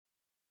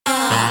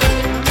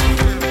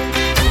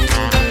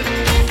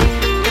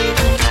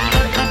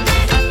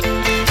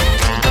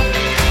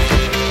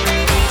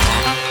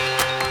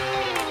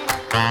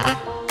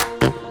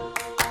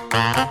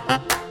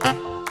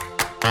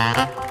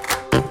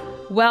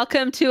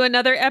Welcome to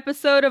another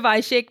episode of I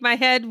Shake My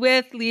Head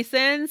with Lisa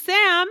and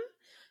Sam,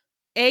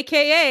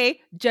 aka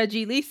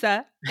Judgy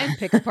Lisa and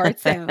Pick Apart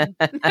Sam.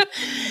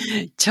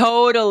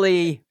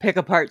 Totally pick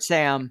apart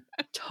Sam.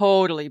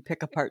 Totally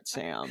pick apart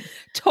Sam.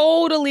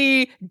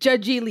 Totally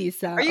Judgy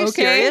Lisa. Are you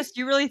serious?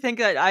 Do you really think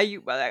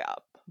that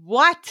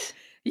what?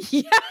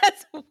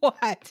 Yes,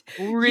 what?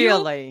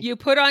 Really? You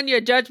put on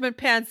your judgment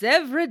pants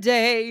every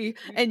day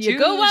and you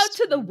go out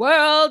to the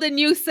world and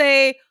you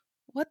say,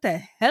 what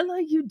the hell are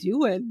you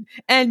doing?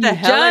 And what the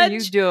hell are you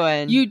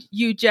doing?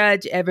 You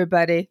judge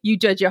everybody. You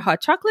judge your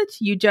hot chocolate.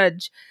 You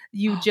judge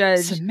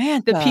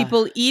Samantha. the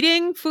people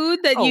eating food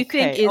that you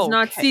think is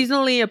not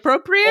seasonally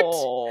appropriate.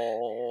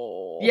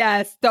 Oh.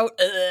 Yes. Don't.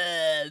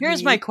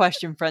 Here's my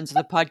question, friends of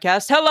the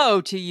podcast. Hello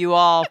to you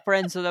all,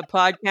 friends of the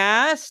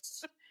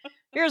podcast.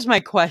 Here's my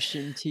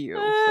question to you,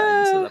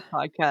 friends of the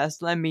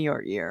podcast. Lend me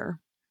your ear.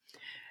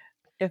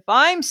 If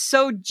I'm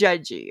so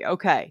judgy,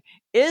 okay,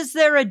 is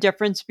there a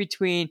difference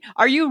between,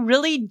 are you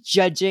really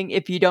judging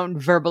if you don't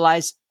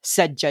verbalize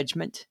said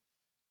judgment?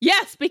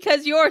 Yes,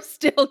 because you're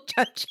still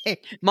judging.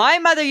 My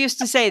mother used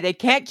to say they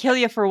can't kill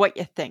you for what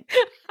you think.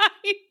 I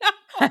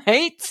know.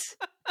 Right?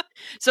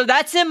 So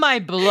that's in my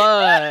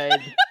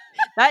blood.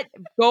 That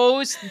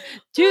goes,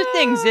 two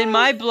things in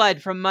my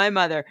blood from my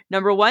mother.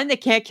 Number one, they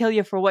can't kill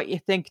you for what you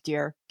think,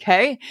 dear.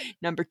 Okay.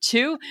 Number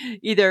two,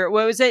 either,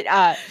 what was it?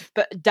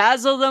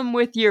 Dazzle them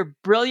with your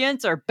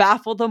brilliance or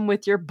baffle them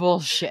with your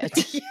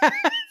bullshit. Yes.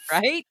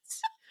 Right?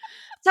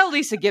 That's how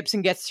Lisa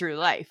Gibson gets through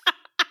life.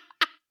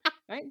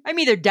 Right? I'm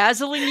either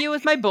dazzling you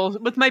with my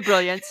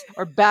brilliance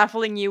or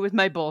baffling you with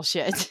my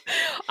bullshit.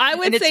 I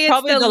would say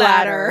probably it's the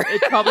latter.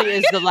 It probably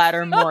is the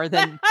latter more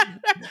than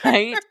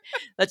right.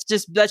 Let's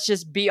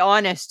just be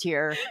honest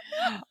here.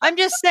 I'm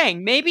just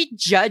saying, maybe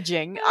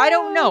judging. I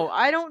don't know.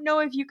 I don't know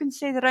if you can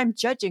say that I'm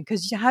judging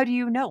because how do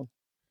you know?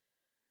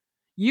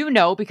 You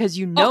know because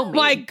you know me. Oh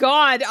my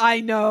God,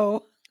 I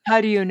know. How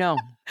do you know?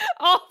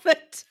 All the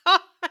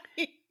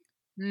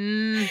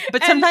time.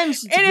 But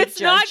sometimes and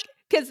it's not.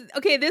 Because,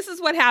 okay, this is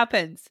what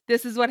happens.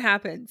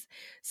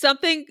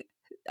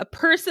 A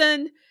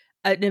person,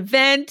 an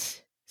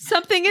event,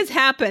 something has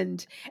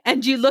happened.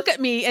 And you look at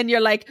me and you're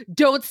like,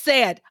 don't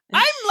say it.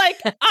 I'm like,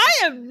 I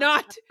am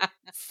not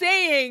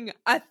saying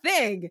a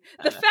thing.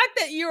 The fact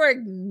that you're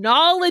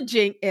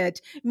acknowledging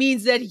it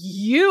means that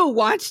you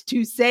want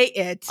to say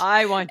it.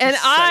 I want to say it.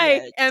 And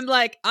I am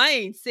like, I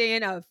ain't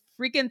saying a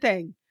freaking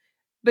thing.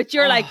 But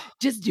you're like,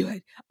 just do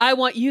it. I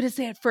want you to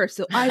say it first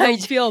so I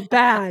don't feel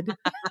bad.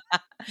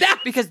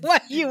 That's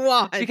what you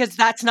want. Because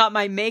that's not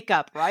my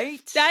makeup,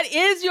 right? That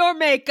is your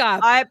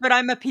makeup. But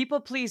I'm a people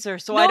pleaser,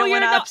 so I don't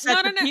want to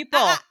upset the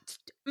people.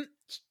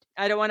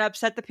 I don't want to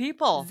upset the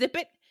people.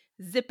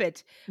 Zip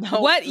it. No,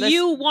 what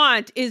you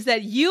want is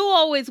that you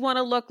always want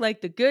to look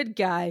like the good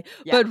guy,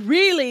 but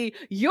really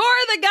you're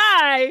the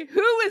guy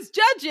who is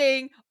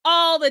judging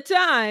all the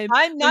time.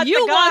 I'm not the guy.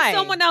 You want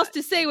someone else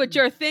to say what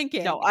you're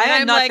thinking. No, I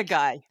am not the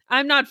guy. I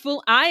am not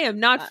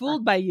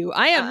fooled by you.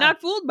 I am not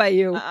fooled by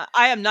you.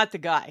 I am not the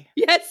guy.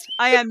 Yes.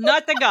 I am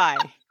not the guy.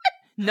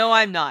 No,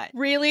 I'm not.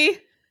 Really?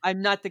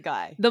 I'm not the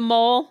guy. The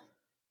mole?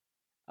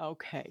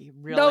 Okay,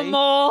 really? The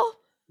mole?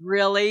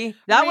 Really?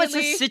 That was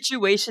a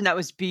situation that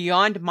was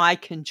beyond my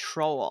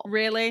control.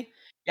 Really?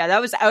 Yeah,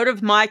 that was out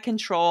of my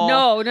control.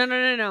 No.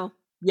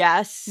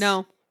 Yes.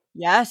 No.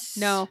 Yes.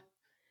 No.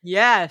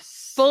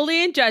 Yes.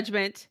 Fully in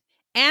judgment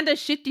and a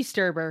shit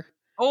disturber.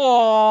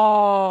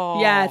 Oh.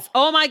 Yes.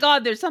 Oh my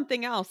God, there's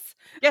something else.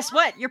 Guess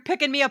what? You're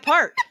picking me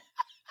apart.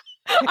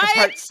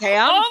 Apart,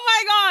 Sam. Oh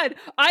my God.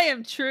 I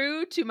am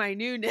true to my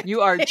new nickname.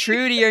 You are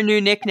true to your new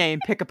nickname,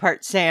 Pick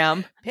Apart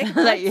Sam.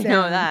 Let you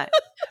know that.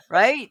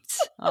 Right?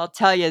 I'll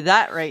tell you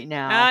that right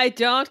now. I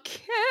don't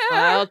care.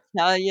 I'll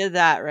tell you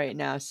that right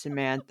now,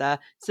 Samantha.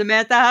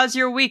 Samantha, how's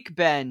your week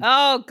been?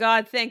 Oh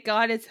God, thank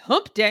God it's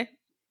hump day.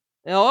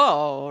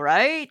 Oh,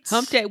 right.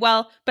 Hump day.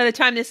 Well, by the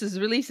time this is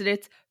released,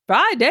 it's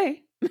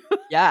Friday.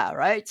 Yeah,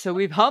 right. So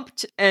we've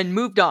humped and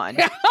moved on.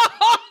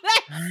 Oh,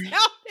 that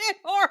sounded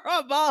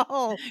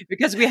horrible.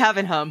 Because we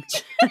haven't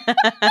humped.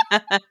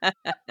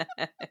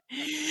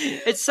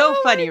 It's so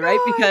funny, right?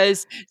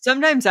 Because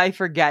sometimes I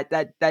forget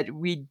that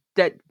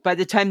by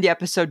the time the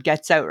episode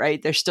gets out, right,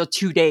 there's still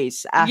 2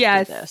 days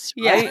after this,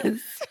 right?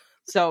 Yes.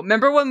 So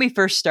remember when we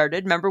first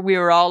started? Remember we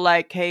were all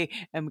like, hey,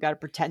 and we got to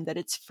pretend that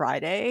it's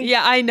Friday?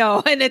 Yeah, I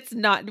know. And it's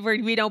not.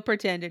 We don't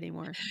pretend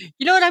anymore.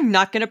 You know what I'm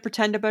not going to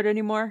pretend about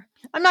anymore?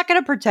 I'm not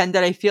going to pretend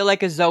that I feel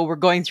like as though we're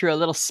going through a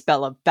little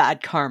spell of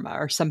bad karma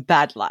or some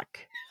bad luck.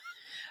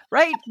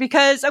 Right?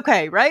 Because,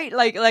 okay, right?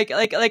 Like I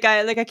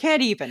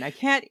can't even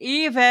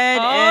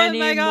anymore.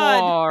 My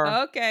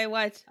God. Okay,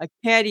 what? I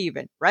can't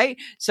even, right?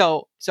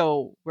 So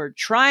we're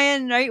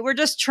trying, right? We're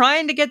just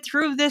trying to get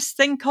through this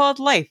thing called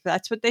life.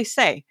 That's what they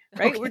say,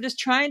 right? Okay. We're just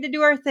trying to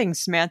do our thing,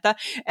 Samantha.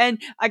 And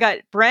I got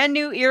brand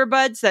new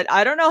earbuds that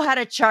I don't know how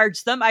to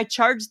charge them. I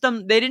charged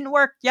them. They didn't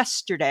work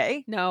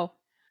yesterday. No.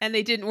 And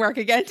they didn't work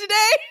again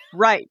today?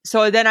 Right.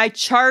 So then I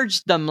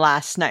charged them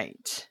last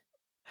night,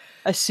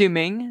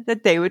 assuming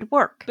that they would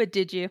work. But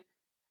did you?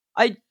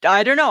 I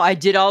don't know. I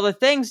did all the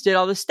things, did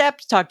all the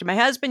steps, talked to my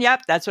husband.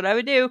 Yep, that's what I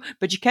would do.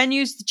 But you can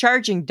use the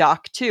charging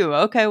dock too.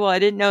 Okay, well, I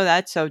didn't know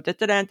that. So,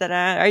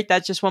 right,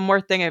 that's just one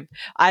more thing.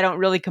 I don't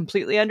really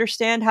completely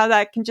understand how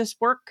that can just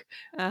work.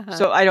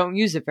 So I don't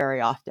use it very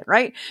often,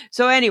 right?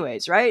 So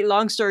anyways, right,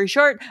 long story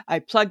short, I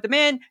plugged them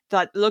in,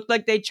 thought it looked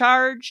like they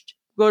charged,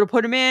 go to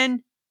put them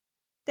in.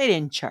 They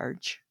didn't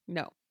charge.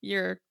 No,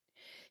 They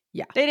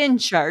didn't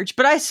charge,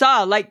 but I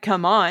saw a light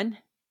come on.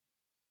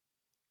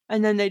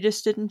 And then they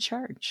just didn't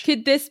charge.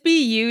 Could this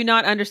be you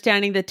not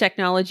understanding the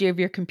technology of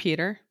your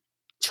computer?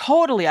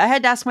 Totally. I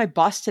had to ask my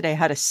boss today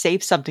how to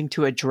save something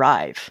to a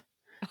drive.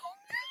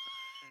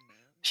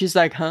 She's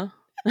like, huh?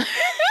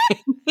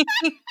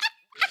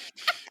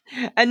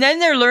 And then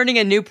they're learning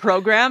a new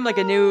program,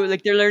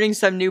 they're learning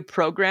some new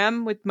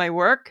program with my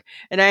work.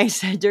 And I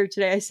said to her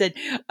today, I said,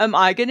 am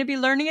I going to be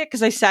learning it?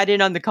 Because I sat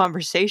in on the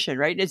conversation,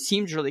 right? And it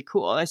seems really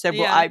cool. I said,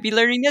 will I be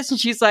learning this? And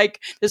she's like,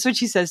 this is what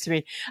she says to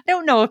me. I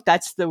don't know if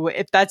that's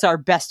if that's our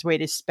best way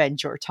to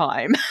spend your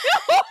time.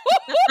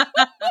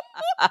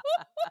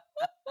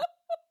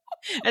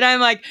 And I'm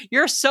like,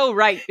 you're so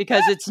right,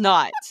 because it's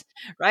not,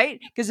 right?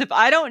 Because if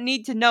I don't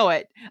need to know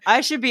it,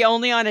 I should be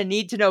only on a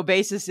need to know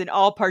basis in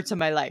all parts of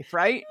my life,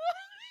 right?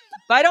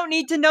 If I don't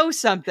need to know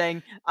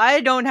something,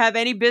 I don't have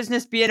any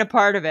business being a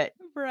part of it.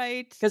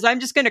 Right. Because I'm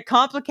just going to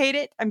complicate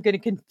it. I'm going to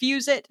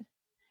confuse it.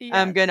 Yes.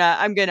 I'm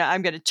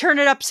gonna turn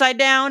it upside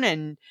down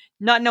and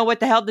not know what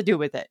the hell to do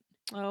with it.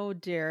 Oh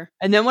dear.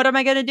 And then what am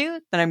I going to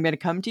do? Then I'm going to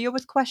come to you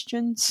with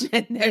questions.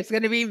 And there's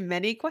going to be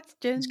many questions.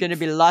 There's going to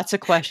be lots of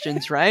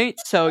questions, right?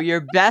 So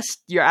you're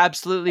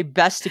absolutely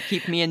best to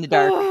keep me in the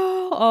dark.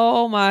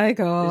 Oh my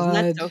God.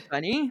 Isn't that so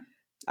funny?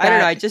 I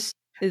don't know.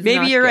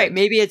 Maybe you're right.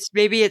 Maybe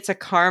it's a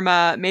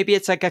karma. Maybe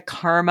it's like a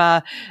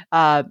karma,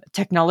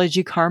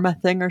 technology karma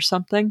thing or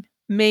something.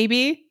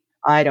 Maybe.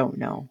 I don't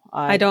know.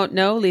 I don't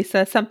know,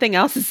 Lisa. Something's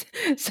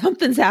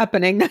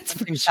happening.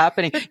 Something's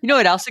happening. You know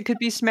what else it could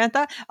be,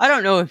 Samantha? I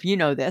don't know if you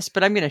know this,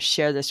 but I'm going to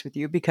share this with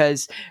you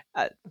because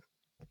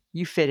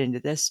you fit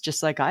into this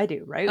just like I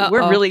do, right?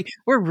 We're really,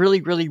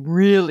 really,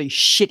 really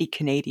shitty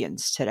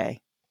Canadians today.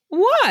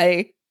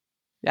 Why?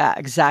 Yeah,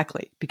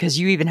 exactly. Because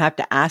you even have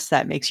to ask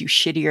that makes you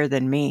shittier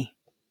than me.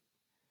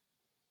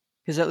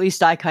 Because at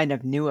least I kind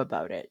of knew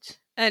about it.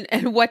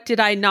 And what did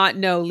I not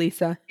know,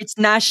 Lisa? It's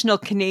National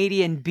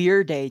Canadian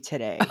Beer Day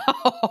today.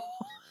 Oh.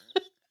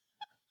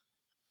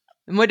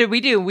 And what did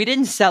we do? We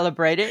didn't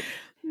celebrate it.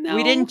 No.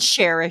 We didn't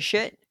cherish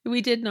it.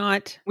 We did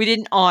not. We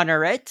didn't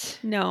honor it.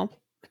 No.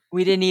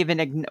 We didn't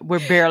even,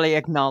 we're barely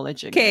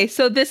acknowledging it. Okay,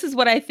 so this is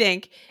what I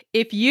think.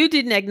 If you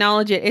didn't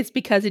acknowledge it, it's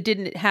because it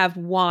didn't have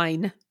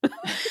wine.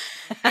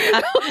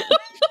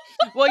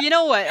 Well, you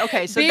know what?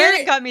 Okay, so beer,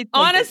 then it got me thinking.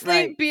 Honestly,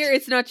 right? Beer,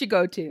 it's not your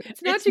go-to.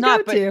 It's not your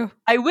go-to.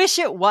 I wish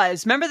it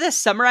was. Remember this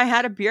summer I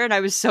had a beer and I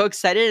was so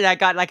excited and I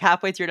got like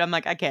halfway through it. I'm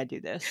like, I can't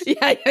do this.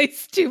 Yeah,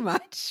 it's too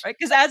much. Right?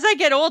 Because as I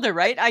get older,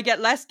 right, I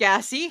get less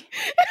gassy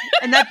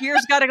and that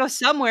beer's got to go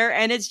somewhere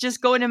and it's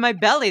just going in my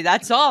belly.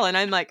 That's all. And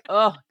I'm like,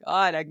 oh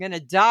God, I'm going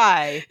to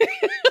die.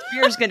 This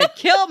beer's going to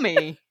kill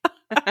me.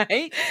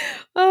 Right?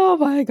 Oh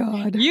my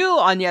God. You,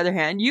 on the other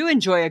hand, you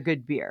enjoy a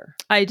good beer.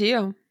 I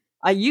do.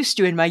 I used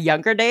to in my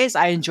younger days.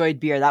 I enjoyed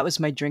beer. That was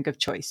my drink of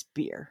choice,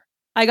 beer.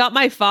 I got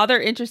my father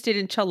interested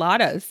in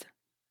cheladas.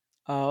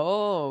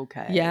 Oh,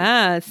 okay.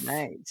 Yes.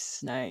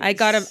 Nice. I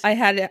got him.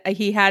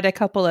 He had a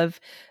couple of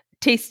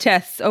taste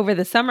tests over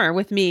the summer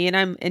with me,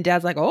 and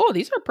Dad's like, "Oh,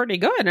 these are pretty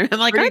good." And I'm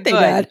like, "Aren't they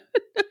good?"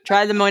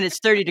 Try them when it's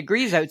 30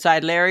 degrees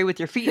outside, Larry, with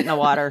your feet in the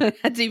water.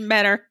 That's even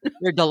better.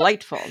 They're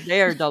delightful.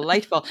 They are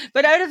delightful.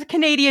 But out of the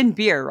Canadian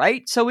beer,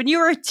 right? So when you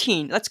were a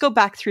teen, let's go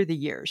back through the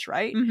years,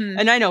 right? Mm-hmm.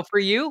 And I know for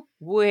you,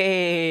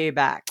 way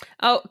back.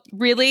 Oh,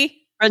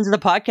 really? Friends of the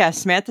podcast,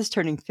 Samantha's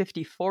turning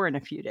 54 in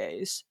a few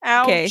days.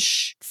 Ouch. Okay.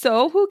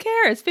 So who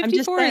cares?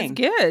 54 is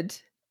good.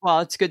 Well,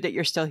 it's good that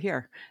you're still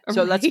here.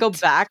 So let's go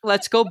back.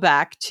 Let's go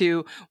back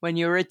to when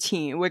you were a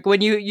teen,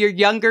 when your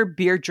younger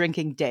beer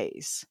drinking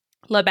days.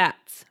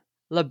 Labatt's.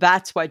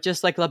 Labatt's what?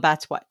 Just like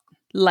Labatt's what?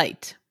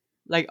 Light.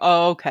 Like,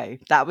 oh, okay.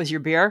 That was your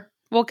beer?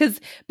 Well, because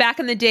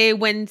back in the day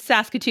when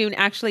Saskatoon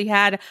actually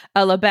had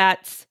a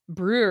Labatt's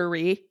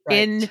brewery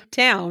in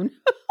town.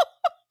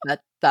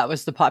 That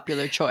was the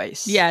popular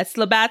choice. Yes,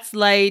 Labatt's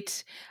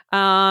Light.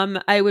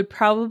 I would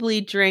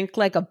probably drink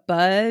like a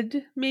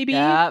Bud, maybe.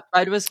 Yeah,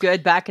 Bud was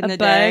good back in the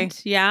day.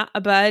 Yeah, a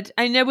Bud.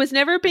 I was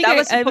never big.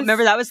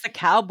 Remember, that was the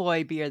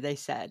cowboy beer, they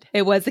said.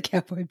 It was the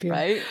cowboy beer.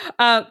 Right?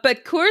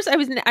 But Coors,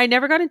 I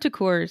never got into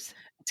Coors.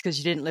 It's because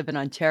you didn't live in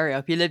Ontario.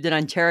 If you lived in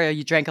Ontario,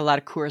 you drank a lot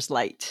of Coors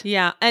Light.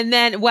 Yeah, and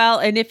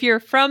if you're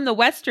from the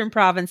Western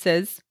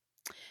provinces,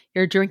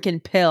 you're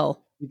drinking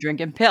Pill. You're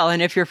drinking Pill.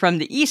 And if you're from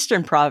the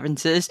Eastern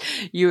provinces,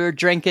 you're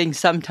drinking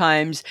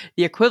sometimes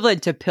the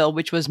equivalent to Pill,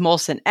 which was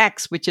Molson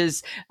X, which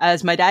is,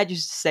 as my dad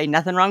used to say,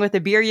 nothing wrong with a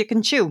beer you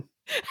can chew.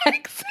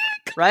 Exactly.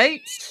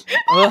 Right?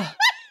 Ugh.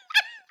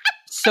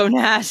 So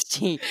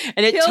nasty.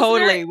 And it Pilsner.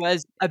 Totally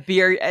was a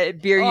beer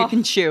you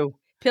can chew.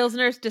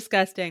 Pilsner's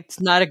disgusting. It's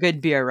not a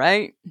good beer,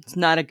 right? It's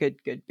not a good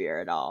beer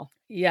at all.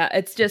 Yeah,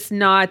 it's just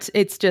not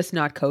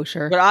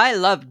kosher. But I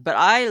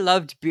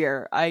loved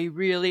beer.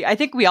 I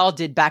think we all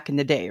did back in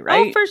the day,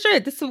 right? Oh, for sure.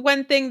 This is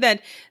one thing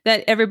that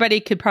everybody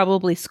could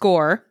probably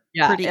score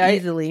pretty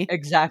easily.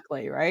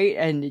 Exactly, right?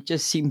 And it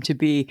just seemed to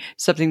be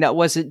something that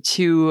wasn't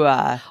too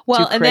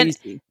too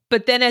crazy.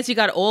 But then as you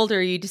got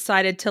older, you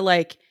decided to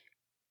like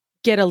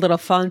get a little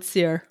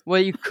fancier.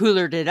 Well, you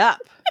coolered it up.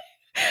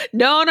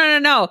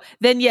 No.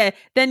 Then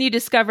you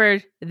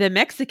discovered the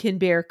Mexican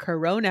beer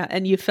Corona,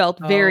 and you felt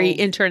very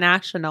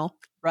international.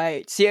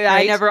 Right. See,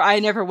 right? I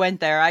never went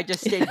there. I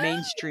just stayed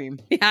mainstream.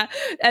 Yeah.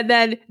 And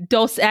then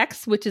Dos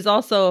Equis, which is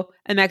also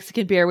a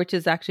Mexican beer, which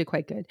is actually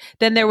quite good.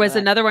 Then there was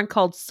another one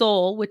called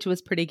Sol, which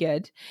was pretty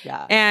good.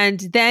 Yeah. And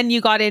then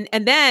you got in,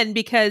 and then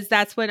because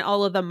that's when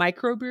all of the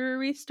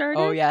microbreweries started.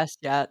 Oh, yes.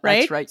 Yeah. Right.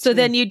 That's right. So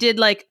then you did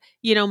like,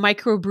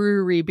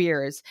 microbrewery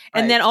beers.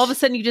 And then all of a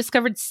sudden you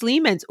discovered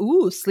Sleeman's.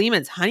 Ooh,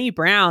 Sleeman's Honey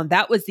Brown.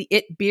 That was the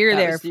it beer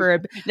there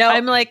for No,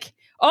 I'm like,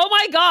 oh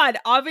my God,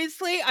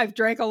 obviously I've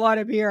drank a lot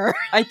of beer.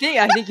 I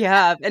think you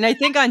have. And I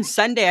think on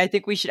Sunday, I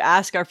think we should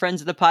ask our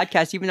friends of the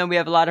podcast, even though we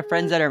have a lot of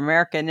friends that are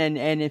American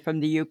and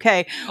from the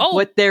UK,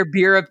 what their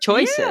beer of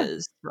choice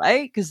is,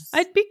 right? Because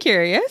I'd be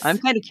curious. I'm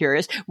kind of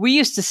curious. We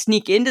used to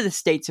sneak into the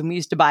States and we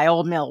used to buy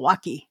Old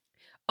Milwaukee.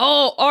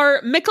 Oh,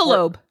 or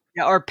Michelob.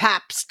 Or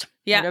Pabst.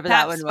 Yeah, whatever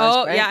Pabst. that one was.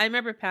 Oh, right? yeah, I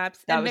remember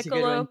Pabst. That and was Michelob.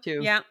 a good one too.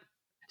 Yeah.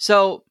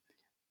 So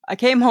I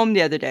came home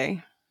the other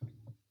day,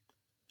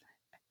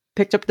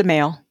 picked up the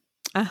mail.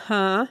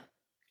 Uh-huh.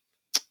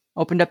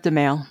 Opened up the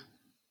mail.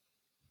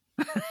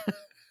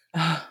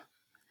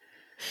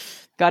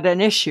 Got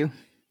an issue.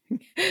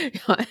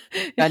 Got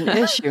an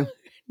issue.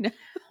 No.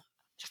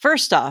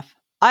 First off,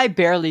 I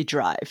barely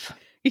drive.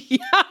 Yeah,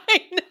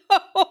 I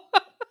know.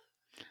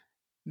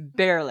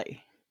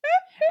 Barely.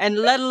 And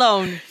let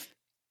alone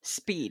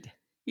speed.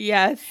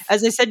 Yes.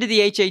 As I said to the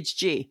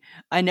HHG,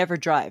 I never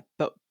drive,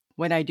 but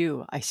when I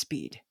do, I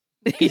speed.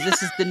 Because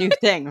this is the new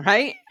thing,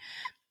 right?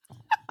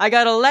 I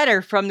got a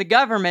letter from the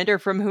government or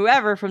from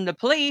whoever, from the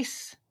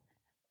police,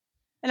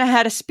 and I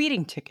had a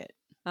speeding ticket.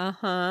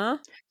 Uh-huh.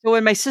 So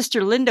when my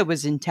sister Linda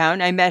was in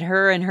town, I met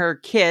her and her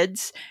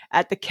kids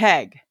at the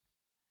keg.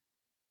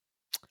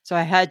 So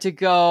I had to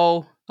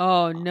go.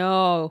 Oh,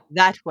 no.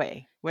 That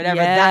way, whatever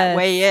that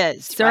way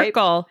is.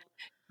 Circle. Right?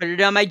 Put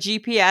it on my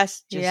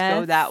GPS. Just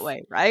go that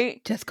way,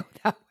 right? Just go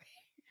that way.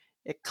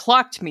 It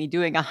clocked me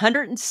doing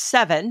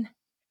 107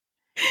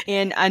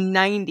 in a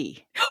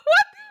 90. What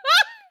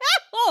the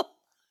hell?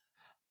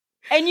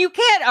 And you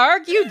can't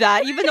argue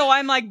that, even though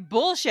I'm like,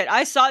 bullshit.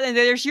 I saw that.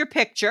 There's your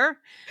picture.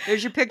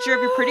 There's your picture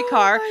of your pretty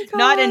car.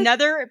 Not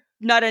another.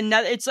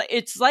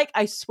 It's like,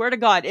 I swear to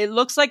God, it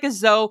looks like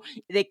as though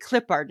they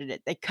clip arted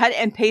it. They cut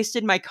and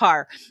pasted my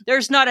car.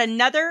 There's not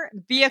another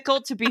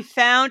vehicle to be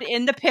found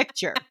in the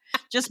picture.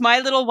 Just my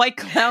little white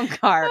clown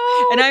car.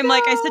 And I'm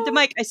like, I said to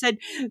Mike, I said,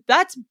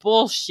 that's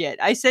bullshit.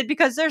 I said,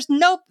 because there's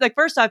no, like,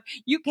 first off,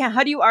 you can't,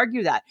 how do you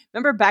argue that?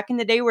 Remember back in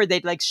the day where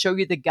they'd like show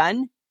you the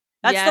gun?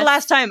 That's the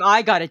last time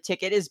I got a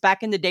ticket, is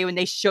back in the day when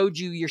they showed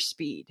you your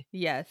speed.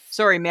 Yes.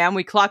 Sorry, ma'am,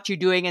 we clocked you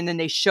doing, and then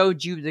they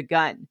showed you the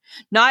gun.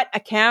 Not a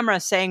camera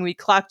saying we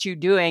clocked you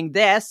doing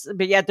this,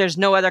 but yet there's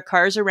no other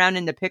cars around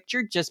in the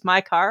picture, just my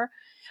car.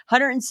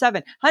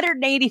 $107,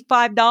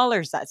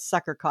 $185 that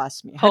sucker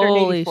cost me.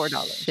 $184.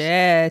 Holy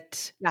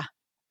shit. Yeah,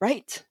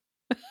 right.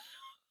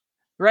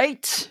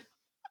 Right.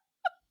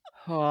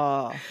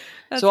 Oh.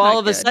 So all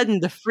of a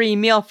sudden, the free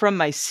meal from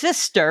my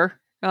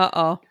sister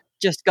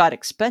just got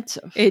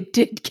expensive. It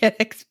did get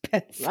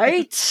expensive.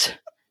 Right?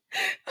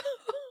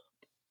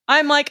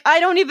 I'm like, I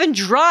don't even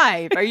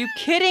drive. Are you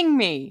kidding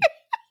me?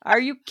 Are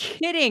you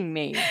kidding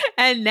me?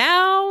 And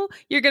now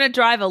you're going to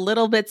drive a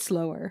little bit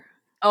slower.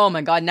 Oh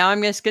my God. Now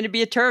I'm just going to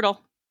be a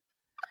turtle.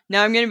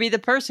 Now I'm going to be the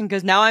person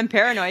because now I'm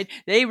paranoid.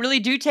 They really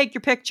do take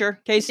your picture.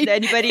 In case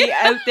anybody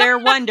out there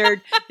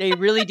wondered, they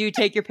really do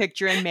take your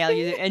picture and mail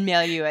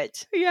you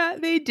it. Yeah,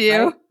 they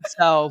do. Right?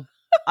 So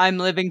I'm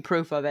living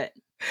proof of it.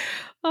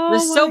 Oh, I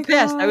was so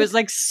pissed. God. I was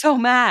like so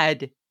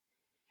mad.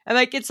 I'm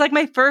like, it's like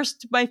my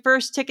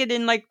first ticket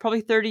in like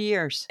probably 30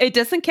 years. It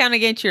doesn't count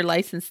against your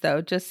license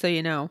though, just so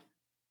you know.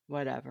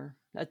 Whatever.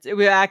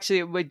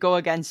 It would go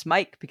against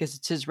Mike because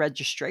it's his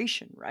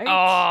registration, right?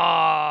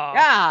 Oh.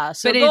 Yeah,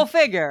 so go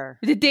figure.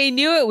 They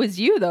knew it was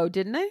you though,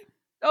 didn't they?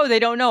 Oh, they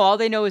don't know. All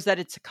they know is that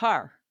it's a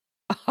car.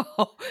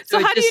 Oh. So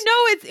how do you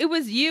know it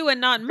was you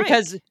and not Mike?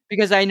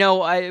 Because I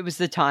know it was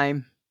the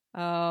time.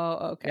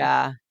 Oh, okay.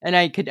 Yeah, and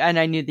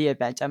I knew the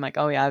event. I'm like,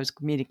 oh yeah, I was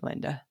meeting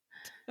Linda.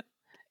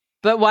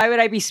 But why would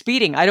I be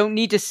speeding? I don't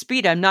need to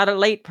speed. I'm not a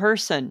late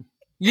person.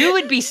 You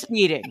would be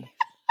speeding.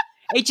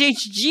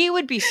 HHG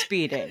would be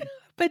speeding.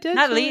 But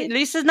not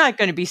Lisa's not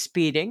going to be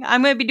speeding.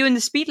 I'm going to be doing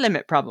the speed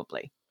limit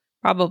probably.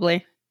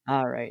 Probably.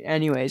 All right.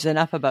 Anyways,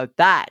 enough about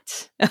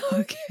that.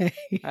 Okay.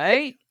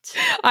 Right?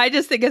 I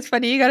just think it's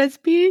funny you got a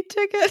speeding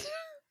ticket.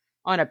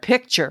 On a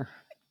picture.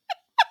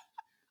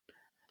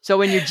 So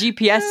when your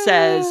GPS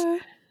says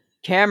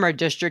camera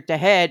district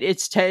ahead,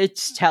 it's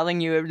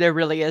telling you there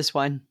really is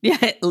one. Yeah,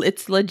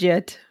 it's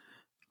legit.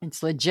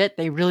 It's legit.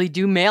 They really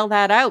do mail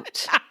that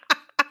out.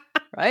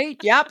 Right?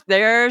 Yep.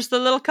 There's the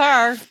little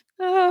car.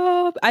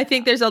 Oh, I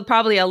think there's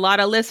probably a lot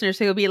of listeners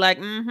who will be like,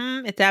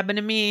 it's happened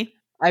to me.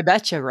 I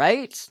bet you,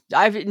 right?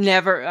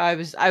 I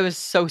was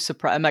so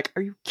surprised. I'm like,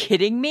 are you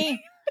kidding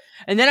me?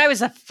 And then I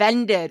was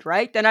offended,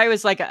 right? Then I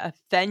was like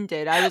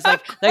offended. I was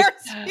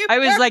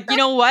like, you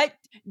know what?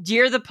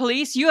 Dear the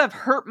police, you have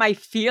hurt my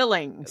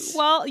feelings.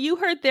 Well, you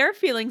hurt their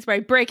feelings by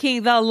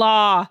breaking the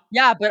law.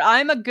 Yeah, but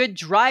I'm a good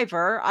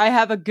driver. I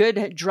have a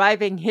good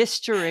driving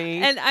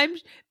history.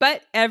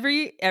 But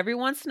every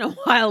once in a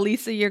while,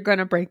 Lisa, you're going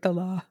to break the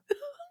law.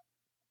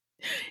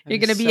 You're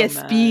going to be a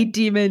speed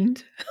demon.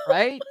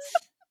 Right?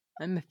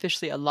 I'm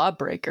officially a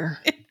lawbreaker.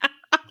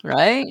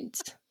 Right?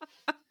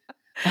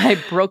 I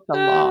broke the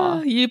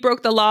law. You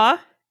broke the law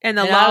and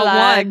the law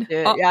won.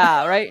 Oh.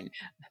 Yeah, right?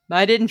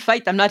 I didn't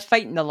fight. I'm not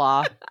fighting the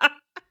law. I'm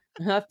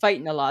not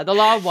fighting the law. The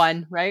law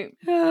won, right?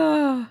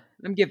 I'm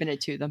giving it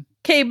to them.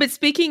 Okay, but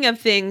speaking of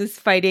things,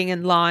 fighting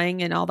and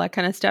lying and all that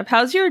kind of stuff,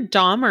 how's your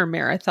Dahmer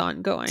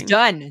marathon going? It's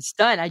done. It's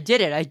done. I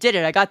did it.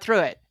 I got through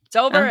it. It's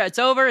over. It's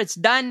over. It's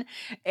done.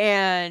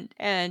 And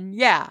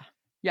yeah.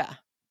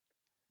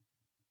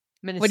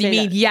 What do you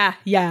mean? Yeah.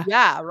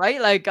 Yeah, right?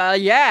 Like,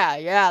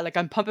 yeah. Like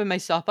I'm pumping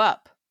myself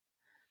up.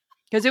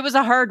 Because it was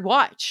a hard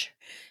watch.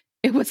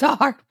 It was a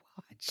hard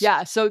watch.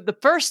 Yeah. So the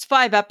first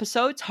 5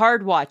 episodes,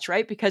 hard watch,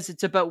 right? Because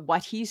it's about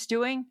what he's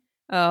doing.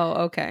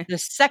 Oh, okay. The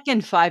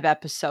second 5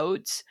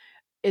 episodes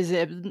is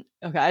it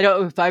okay? I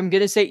don't know if I'm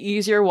gonna say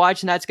easier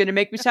watch, and that's gonna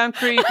make me sound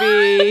creepy.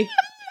 I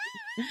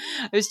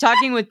was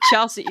talking with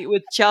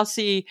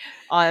Chelsea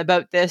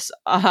about this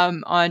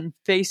on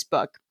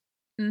Facebook.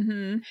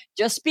 Mm-hmm.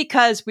 Just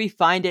because we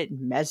find it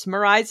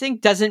mesmerizing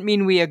doesn't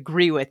mean we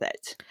agree with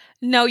it.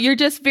 No, you're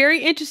just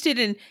very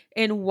interested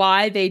in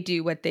why they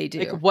do what they do.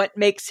 Like what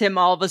makes him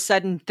all of a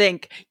sudden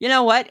think, you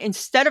know what?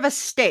 Instead of a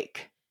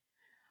steak,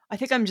 I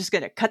think I'm just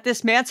going to cut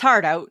this man's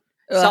heart out,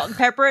 salt and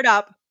pepper it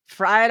up,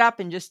 fry it up,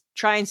 and just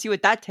try and see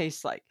what that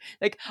tastes like.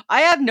 Like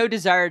I have no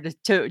desire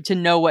to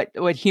know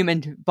what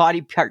human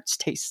body parts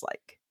taste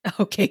like.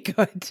 Okay,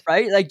 good.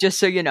 Right? Like just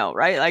so you know,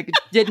 right? Like it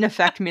didn't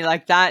affect me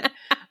like that.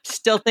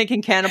 Still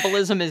thinking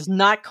cannibalism is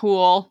not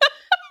cool.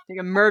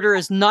 Thinking murder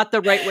is not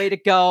the right way to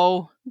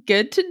go.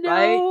 Good to know.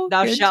 Right?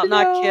 Thou shalt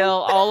not kill.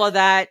 All of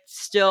that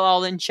still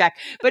all in check.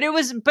 But it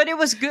was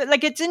good.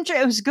 Like it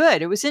was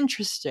good. It was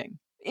interesting.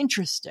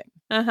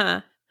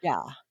 Uh-huh.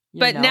 Yeah.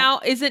 But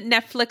now isn't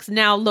Netflix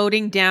now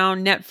loading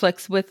down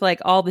Netflix with like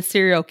all the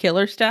serial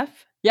killer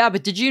stuff? Yeah,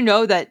 but did you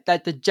know that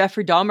the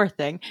Jeffrey Dahmer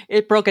thing,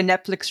 it broke a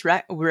Netflix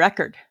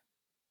record?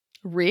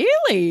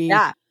 Really?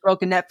 Yeah,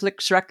 broke a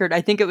Netflix record.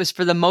 I think it was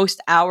for the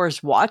most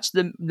hours watched,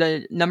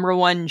 the number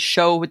one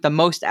show with the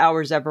most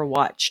hours ever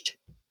watched,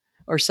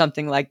 or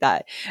something like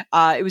that.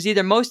 It was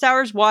either most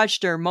hours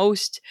watched or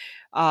most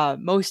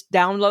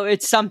download.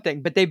 It's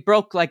something, but they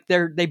broke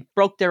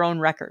their own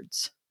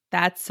records.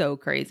 That's so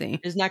crazy.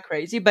 Isn't that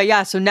crazy? But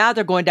yeah, so now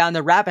they're going down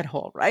the rabbit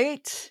hole,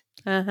 right?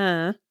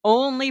 Uh-huh.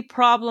 Only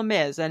problem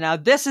is, and now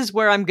this is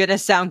where I'm gonna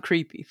sound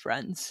creepy,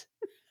 friends.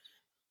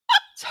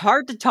 It's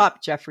hard to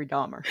top Jeffrey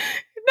Dahmer.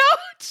 No,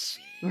 geez.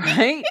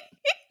 Right?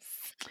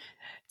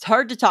 It's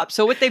hard to top.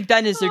 So what they've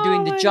done is they're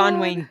doing the John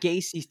Wayne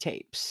Gacy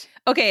tapes.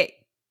 Okay.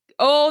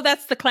 Oh,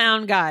 that's the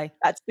clown guy.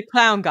 That's the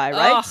clown guy,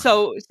 right?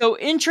 Oh. So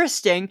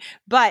interesting,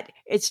 but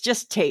it's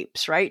just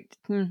tapes, right?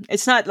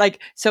 It's not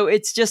like, so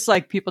it's just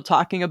like people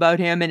talking about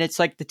him, and it's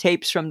like the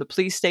tapes from the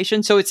police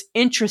station. So it's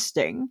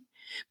interesting,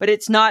 but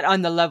it's not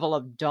on the level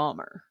of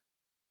Dahmer.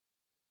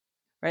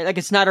 Right? Like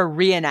it's not a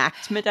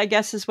reenactment, I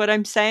guess is what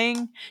I'm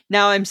saying.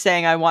 Now I'm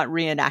saying I want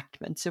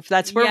reenactments. If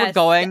that's where we're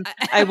going,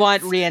 I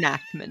want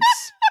reenactments.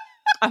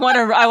 I want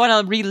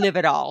to relive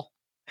it all.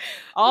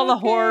 All the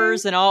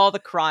horrors and all the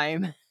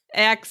crime.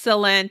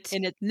 Excellent.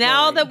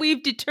 Now that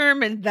we've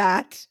determined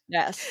that.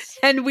 Yes.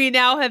 And we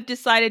now have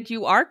decided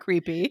you are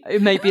creepy.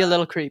 It might be a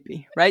little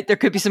creepy, right? There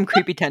could be some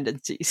creepy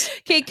tendencies.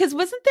 Okay, because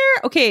wasn't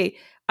there... Okay,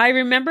 I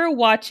remember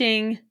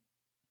watching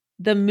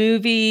the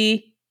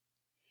movie...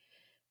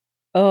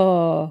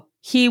 Oh,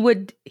 he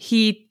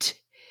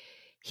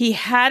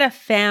had a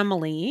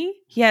family.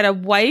 He had a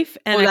wife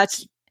and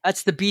that's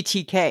the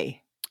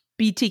BTK.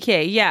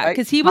 BTK, yeah,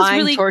 because right? he was Find,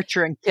 really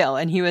torture and kill,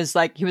 and he was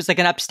like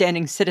an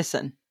upstanding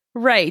citizen,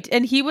 right?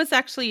 And he was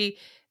actually,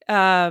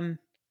 oh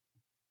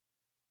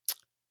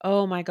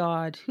my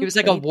God, he was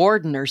like a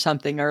warden or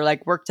something, or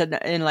like worked in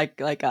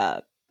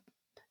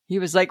he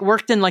was like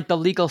worked in like the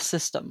legal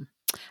system.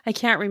 I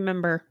can't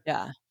remember.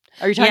 Yeah,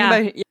 are you talking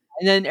about? Yeah.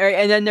 And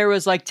then there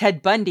was like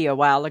Ted Bundy a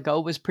while ago,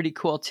 was pretty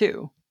cool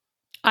too.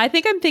 I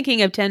think I'm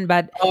thinking of Ted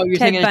Bundy. Oh, you're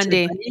thinking Ted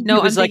Bundy?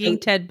 No, I'm thinking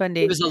Ted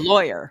Bundy. He was a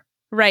lawyer.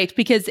 Right,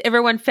 because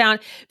everyone found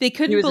they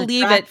couldn't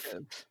believe attractive.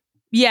 It.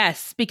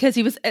 Yes, because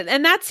he was,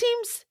 and that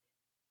seems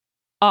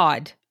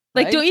odd.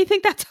 Like, right? Don't you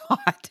think that's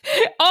odd?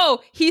 Oh,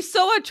 he's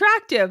so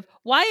attractive.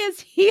 Why is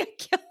he a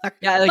killer?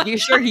 Yeah, like you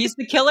sure he's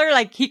the killer?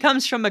 Like he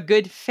comes from a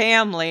good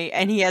family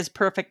and he has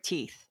perfect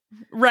teeth.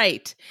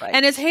 Right.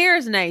 And his hair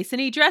is nice and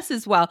he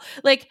dresses well.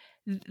 Like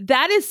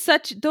that is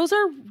those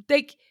are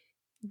like,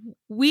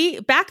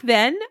 back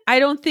then, I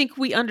don't think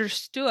we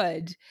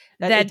understood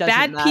that it doesn't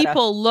bad matter.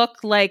 people look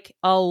like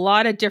a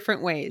lot of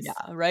different ways.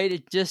 Yeah, right.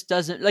 It just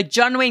doesn't, like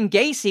John Wayne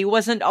Gacy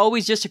wasn't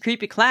always just a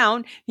creepy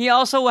clown. He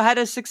also had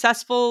a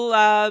successful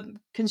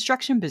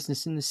construction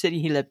business in the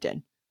city he lived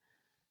in.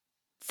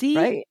 See?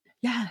 Right?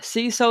 Yeah.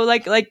 See, so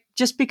like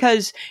just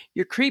because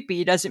you're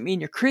creepy doesn't mean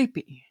you're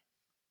creepy.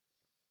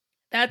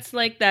 That's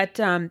like that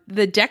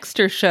the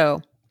Dexter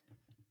show.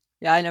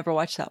 Yeah, I never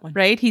watched that one.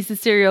 Right? He's a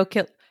serial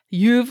killer.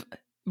 You've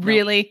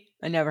really?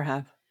 I never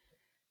have.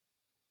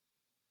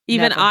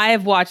 Even Never. I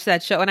have watched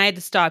that show and I had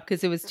to stop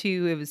because it was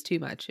too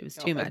much. It was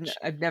too much.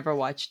 I've never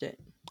watched it.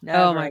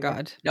 Oh my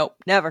God. Nope,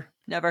 never.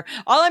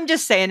 All I'm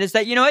just saying is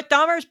that, you know what,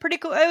 Dahmer is pretty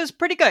cool. It was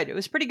pretty good. It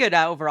was pretty good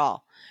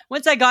overall.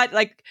 Once I got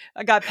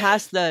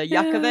past the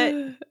yuck of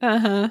it,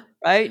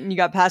 right? And you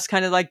got past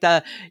kind of like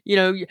the, you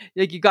know,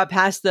 like you got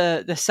past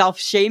the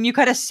self-shame. You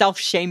kind of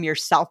self-shame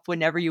yourself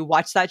whenever you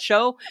watch that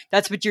show.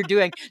 That's what you're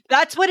doing.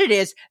 That's what it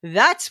is.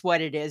 That's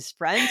what it is,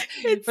 friends.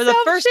 It's For the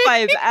first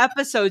self-shaming. 5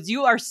 episodes,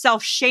 you are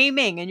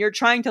self-shaming and you're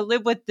trying to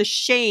live with the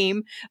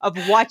shame of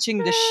watching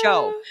the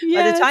show.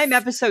 By the time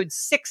episode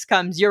 6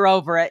 comes, you're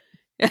over it.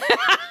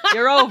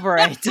 You're over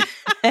it.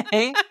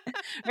 Right?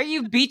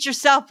 You beat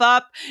yourself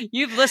up.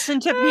 You've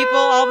listened to people,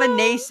 all the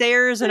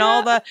naysayers and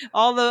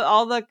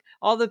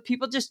all the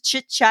people just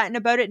chit-chatting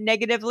about it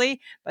negatively.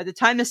 By the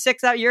time the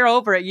 6th out, you're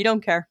over it. You don't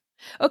care.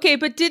 Okay,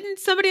 but didn't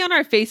somebody on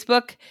our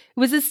Facebook,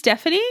 was it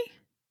Stephanie?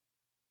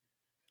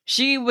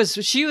 She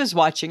was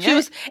watching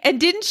it. And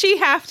didn't she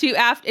have to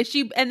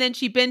and then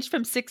she binged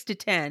from 6 to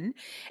 10.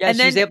 Yeah, and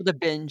she was then, able to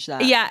binge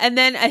that. Yeah, and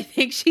then I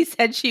think she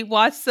said she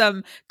watched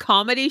some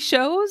comedy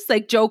shows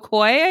like Joe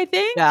Coy, I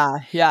think.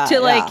 Yeah.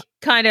 To like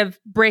kind of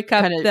break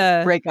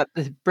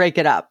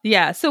it up.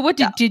 Yeah. So what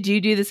did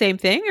you do the same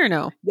thing or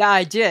no? Yeah,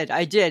 I did.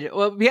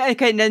 Well, yeah,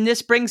 okay, and then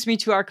this brings me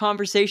to our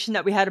conversation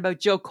that we had about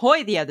Joe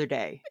Coy the other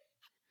day.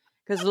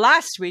 Because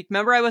last week,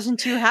 remember, I wasn't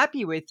too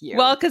happy with you.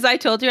 Well, because I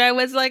told you I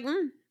was like,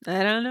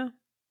 I don't know.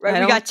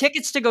 Right, we got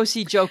tickets to go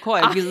see Joe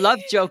Coy. We love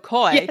Joe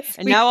Coy. Yes,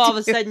 and now all of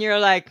a do. sudden you're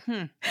like,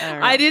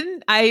 I don't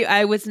know.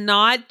 I was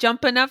not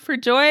jumping up for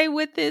joy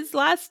with his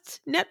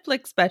last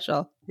Netflix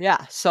special.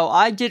 Yeah, so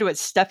I did what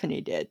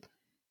Stephanie did.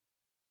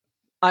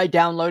 I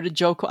downloaded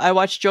Joe Coy. I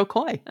watched Joe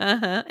Coy.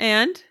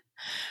 And?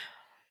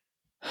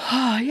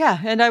 Yeah,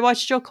 and I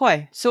watched Joe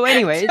Coy. So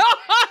anyways.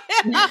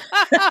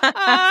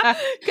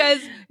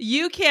 Because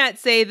you can't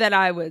say that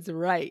I was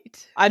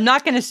right. I'm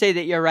not going to say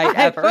that you're right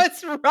ever. I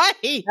was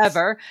right.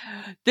 Ever.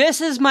 This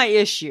is my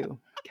issue,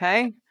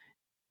 okay?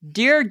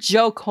 Dear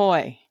Joe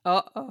Coy.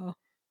 Uh-oh.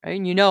 Right?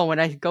 And you know, when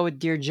I go with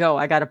Dear Joe,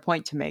 I got a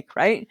point to make,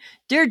 right?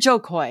 Dear Joe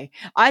Coy,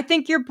 I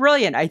think you're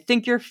brilliant. I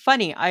think you're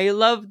funny. I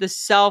love the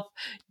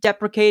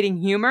self-deprecating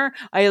humor.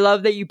 I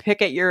love that you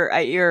pick at your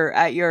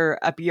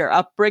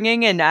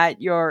upbringing and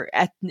at your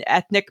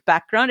ethnic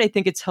background. I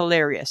think it's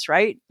hilarious,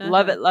 right?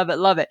 Love it, love it,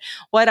 love it.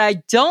 What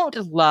I don't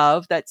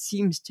love, that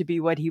seems to be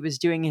what he was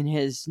doing in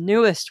his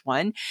newest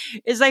one,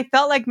 is I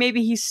felt like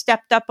maybe he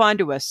stepped up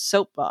onto a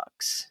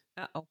soapbox.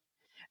 Uh-oh.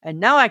 And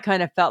now I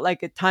kind of felt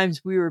like at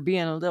times we were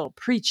being a little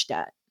preached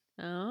at.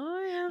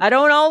 Oh, yeah. I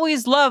don't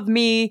always love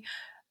me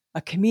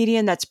a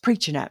comedian that's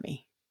preaching at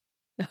me.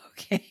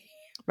 Okay.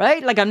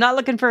 Right? Like I'm not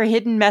looking for a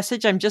hidden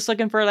message. I'm just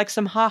looking for like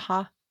some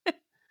ha-ha.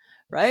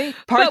 Right?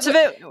 Parts of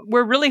it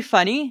were really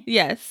funny.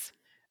 Yes.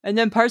 And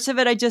then parts of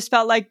it I just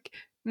felt like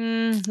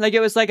it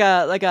was like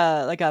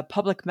a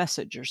public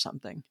message or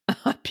something.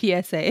 A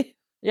PSA.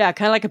 Yeah,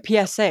 kind of like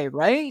a PSA,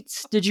 right?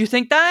 Did you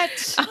think that?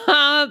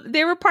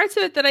 There were parts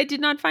of it that I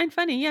did not find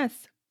funny, yes.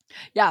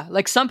 Yeah,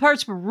 like some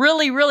parts were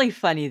really, really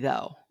funny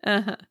though.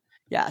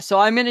 Yeah, so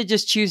I'm going to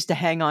just choose to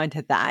hang on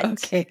to that.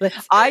 Okay.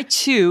 I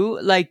too,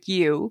 like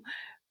you,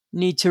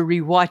 need to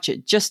rewatch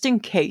it just in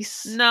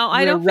case. No,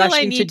 I don't feel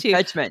I need to.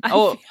 Judgment.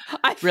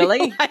 I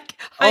really?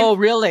 Like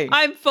really?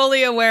 I'm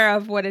fully aware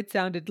of what it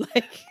sounded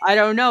like. I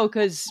don't know,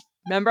 because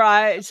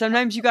remember,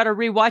 sometimes you got to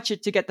rewatch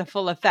it to get the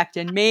full effect.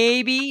 And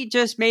maybe,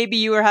 just maybe,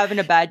 you were having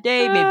a bad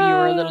day. Maybe you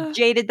were a little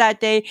jaded that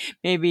day.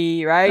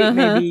 Maybe, right?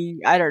 Maybe,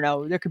 I don't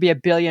know. There could be a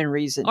billion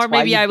reasons. Or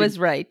maybe I was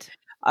right.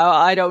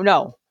 I don't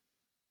know.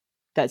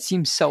 That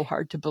seems so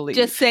hard to believe.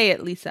 Just say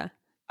it, Lisa.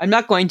 I'm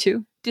not going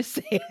to. Just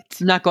say it.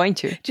 I'm not going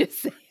to.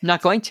 Just say it. I'm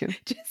not going to.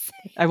 Just say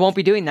it. I won't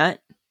be doing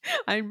that.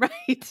 I'm right.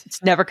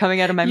 It's never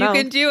coming out of my mouth.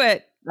 You can do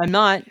it. I'm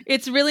not.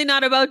 It's really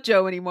not about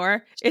Joe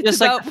anymore. It's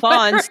just about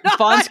like Fonz.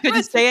 Fonz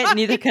couldn't say it,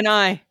 neither can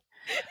I.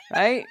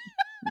 Right?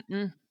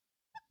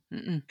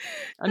 I'm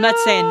not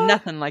saying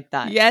nothing like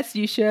that. Yes,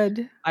 you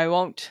should. I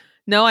won't.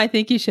 No, I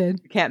think you should.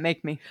 You can't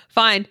make me.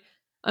 Fine.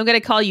 I'm going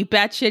to call you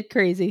batshit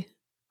crazy.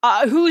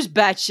 Who's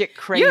batshit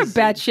crazy? You're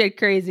batshit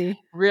crazy.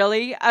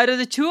 Really? Out of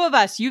the two of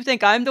us, you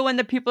think I'm the one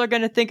that people are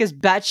going to think is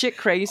batshit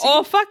crazy?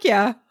 Oh, fuck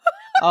yeah.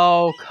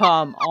 Oh,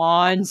 come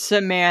on,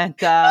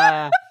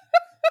 Samantha.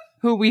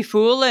 Who we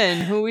fooling?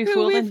 Who we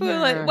fooling?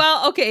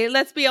 Well, okay,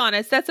 let's be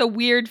honest. That's a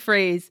weird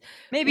phrase.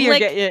 Maybe you're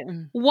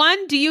getting...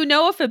 One, do you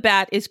know if a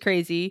bat is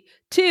crazy?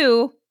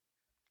 Two,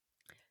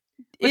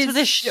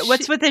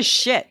 what's with this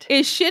shit?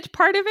 Is shit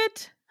part of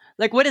it?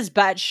 Like, what is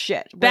bat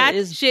shit?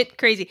 Bat shit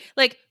crazy.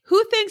 Like,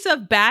 who thinks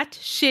of bat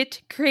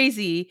shit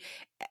crazy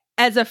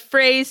as a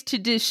phrase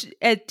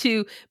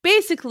to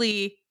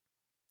basically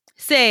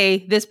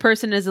say this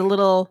person is a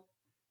little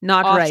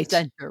not off right?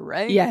 Center,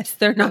 right? Yes,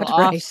 they're not off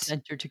right.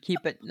 center to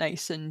keep it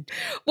nice and.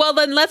 Well,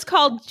 then let's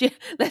call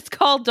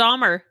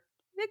Dahmer.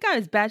 That guy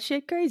is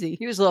batshit crazy.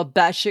 He was a little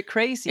batshit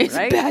crazy, It's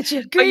right?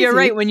 batshit crazy. But you're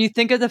right. When you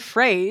think of the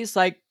phrase,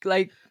 like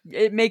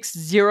it makes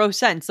zero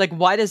sense. Like,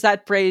 why does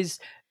that phrase?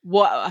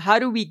 How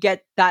do we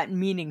get that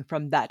meaning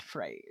from that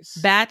phrase?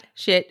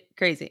 Batshit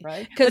crazy,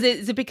 right?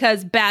 Is it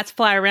because bats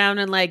fly around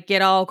and like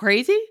get all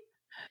crazy?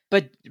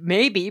 But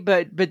maybe,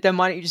 but then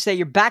why don't you just say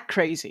you're bat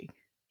crazy?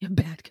 You're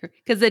bat crazy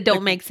because it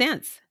don't make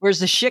sense. Where's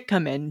the shit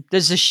come in?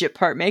 Does the shit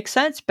part make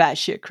sense?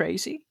 Batshit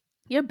crazy.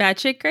 You're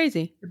batshit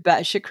crazy. You're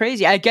batshit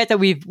crazy. I get that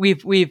we've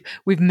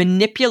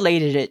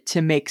manipulated it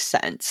to make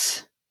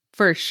sense.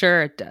 For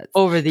sure, it does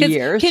over the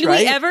years. Can right?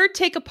 we ever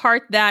take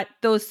apart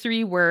those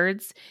three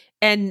words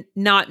and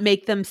not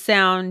make them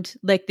sound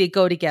like they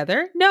go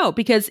together? No,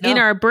 because in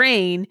our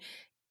brain,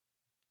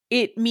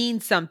 it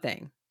means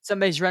something.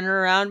 Somebody's running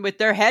around with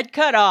their head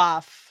cut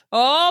off.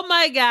 Oh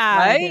my God!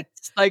 Right?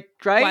 Like,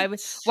 right?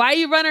 Why are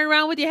you running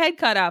around with your head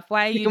cut off?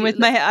 Why are you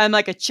I'm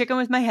like a chicken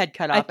with my head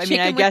cut off. I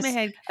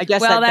guess.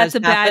 Well,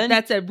 happen.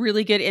 That's a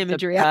really good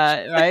imagery,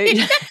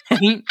 right?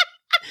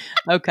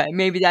 Okay,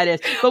 maybe that is.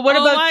 But what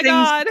about things?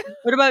 God.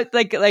 What about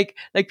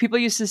like people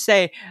used to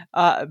say,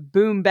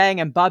 "Boom bang"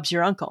 and "Bob's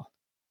your uncle"?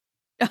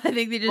 I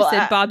think they just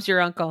said Bob's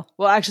your uncle.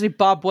 Well, actually,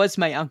 Bob was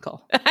my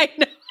uncle. I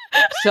know.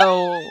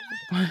 So,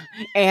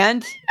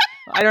 and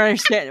I don't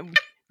understand.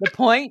 The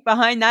point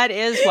behind that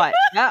is what?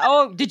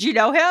 Oh, did you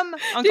know him?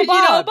 Uncle Bob? Did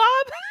you know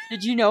Bob?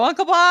 Did you know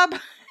Uncle Bob?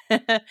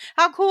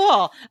 How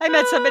cool. I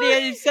met somebody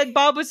who said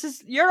Bob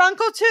was your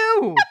uncle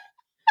too.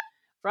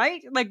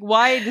 Right? Like,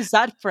 why does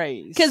that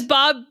phrase? Because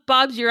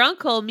Bob's your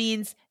uncle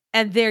means,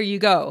 and there you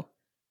go.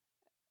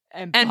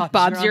 And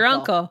Bob's your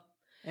uncle.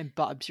 And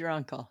Bob's your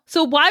uncle.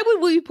 So why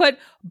would we put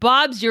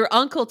Bob's your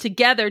uncle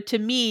together to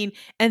mean,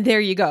 and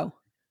there you go?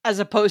 As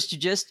opposed to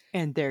just,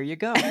 and there you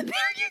go. And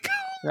there you go.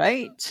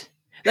 Right?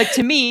 Like,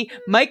 to me,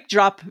 mic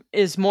drop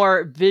is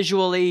more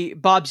visually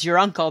Bob's your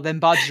uncle than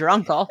Bob's your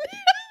uncle.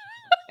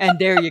 And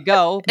there you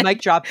go. Mic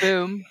drop,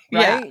 boom.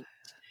 Right? Yeah.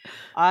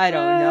 I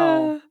don't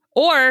know.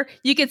 Or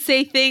you could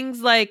say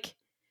things like,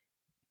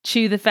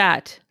 chew the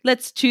fat.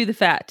 Let's chew the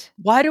fat.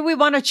 Why do we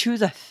want to chew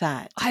the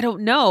fat? I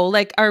don't know.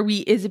 Like,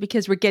 is it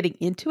because we're getting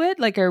into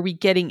it? Like, are we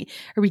getting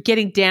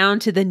down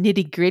to the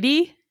nitty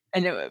gritty?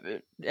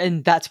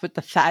 And that's what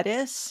the fat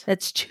is?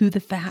 Let's chew the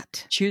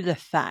fat. Chew the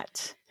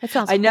fat. That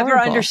sounds I horrible. never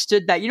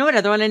understood that. You know what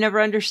other one I never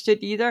understood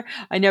either?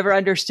 I never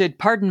understood,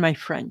 pardon my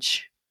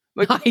French.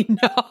 I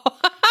know.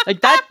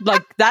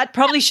 that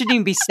probably shouldn't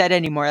even be said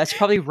anymore. That's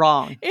probably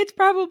wrong. It's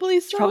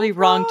probably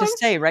wrong to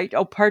say, right?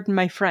 Oh, pardon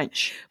my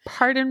French.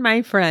 Pardon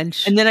my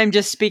French. And then I'm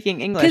just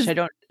speaking English. I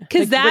don't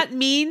because that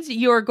means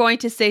you're going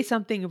to say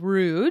something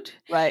rude,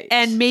 right?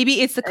 And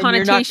maybe it's the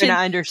connotation. You're not going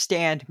to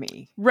understand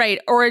me, right?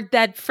 Or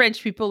that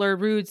French people are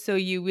rude, so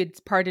you would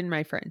pardon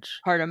my French.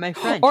 Pardon my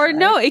French. Or right?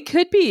 no, it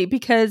could be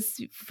because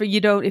if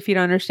you don't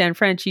understand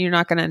French, you're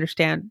not going to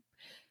understand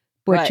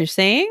what you're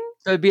saying.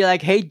 So it'd be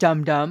like, "Hey,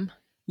 dum dum."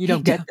 You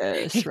don't get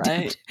this,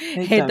 right?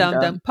 Hey,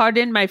 dum-dum.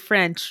 Pardon my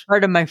French.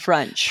 Pardon my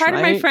French.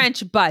 Pardon my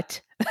French,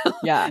 but.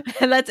 Yeah.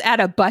 Let's add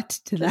a but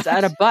to that. Let's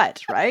add a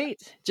but,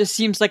 right? Just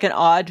seems like an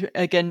odd,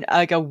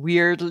 like a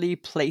weirdly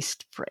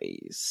placed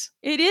phrase.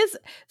 It is.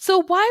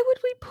 So why would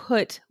we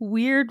put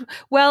weird?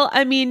 Well,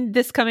 I mean,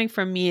 this coming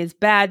from me is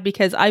bad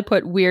because I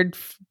put weird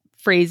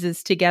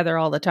phrases together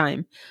all the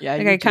time. Yeah,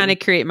 like I kind of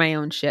create my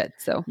own shit.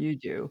 So you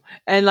do,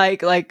 and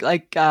like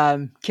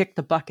kick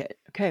the bucket.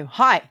 Okay,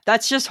 hi.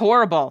 That's just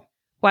horrible.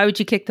 Why would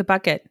you kick the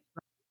bucket?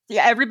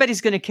 Yeah,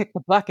 everybody's going to kick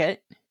the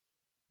bucket.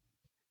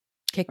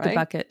 Kick the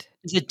bucket.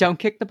 Is it don't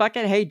kick the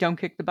bucket? Hey, don't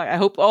kick the bucket. I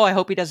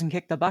hope he doesn't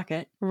kick the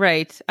bucket.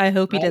 Right. I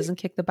hope he doesn't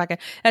kick the bucket.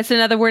 That's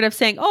another word of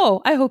saying,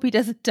 oh, I hope he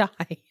doesn't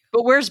die.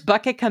 But where's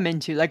bucket come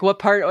into? Like what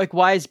part, like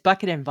why is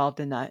bucket involved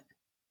in that?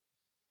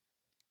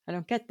 I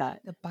don't get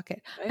that. The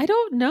bucket. Right? I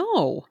don't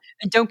know.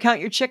 And don't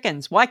count your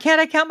chickens. Why can't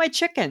I count my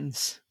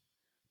chickens?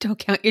 Don't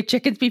count your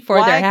chickens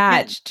before they're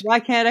hatched. Why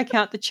can't I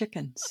count the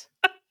chickens?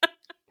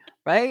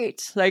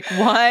 Right? Like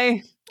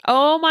why?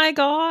 Oh my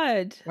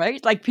God.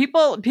 Right? Like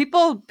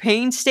people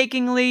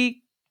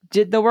painstakingly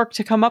did the work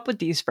to come up with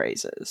these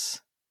phrases.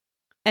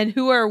 And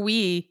who are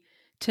we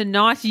to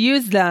not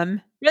use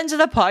them? Friends of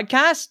the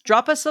podcast,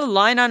 drop us a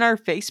line on our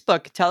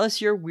Facebook. Tell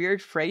us your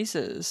weird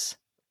phrases.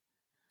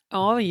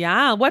 Oh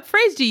yeah. What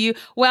phrase do you?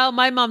 Well,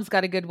 my mom's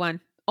got a good one.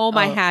 Oh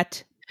my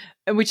hat.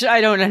 Which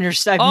I don't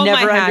understand. I've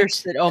never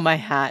understood. Oh my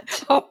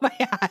hat. Oh my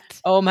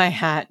hat. Oh my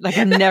hat. Like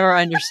I've never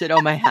understood.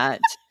 Oh my hat.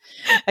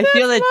 I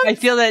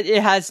feel that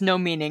it has no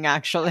meaning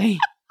actually.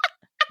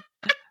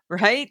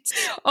 Right?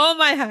 Oh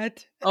my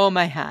hat. Oh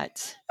my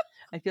hat.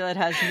 I feel it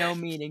has no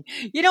meaning.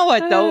 You know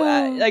what though?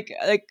 Like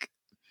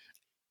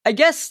I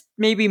guess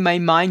maybe my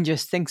mind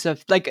just thinks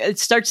of like it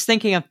starts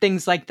thinking of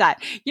things like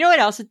that. You know what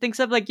else it thinks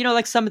of? Like, you know,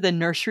 like some of the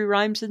nursery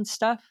rhymes and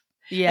stuff.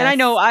 Yes.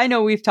 And I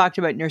know we've talked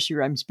about nursery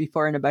rhymes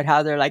before and about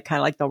how they're like kind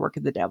of like the work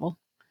of the devil.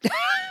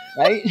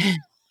 Right?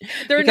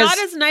 They're not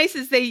as nice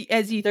as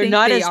you think they're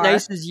not they as are.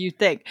 nice as you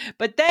think.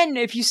 But then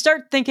if you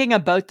start thinking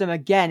about them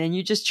again and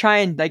you just try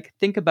and like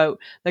think about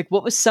like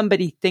what was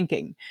somebody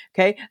thinking?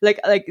 Okay? Like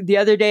the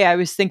other day I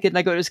was thinking,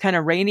 like, it was kind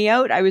of rainy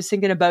out. I was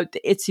thinking about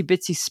the itsy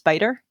bitsy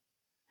spider.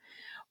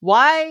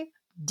 Why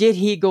did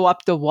he go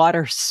up the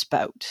water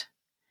spout?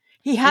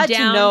 He had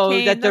to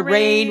know that the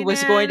rain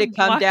was going to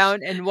come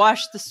down and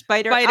wash the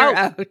spider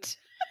out.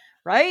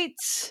 Right?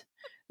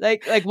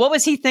 Like what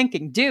was he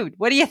thinking? Dude,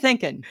 what are you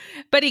thinking?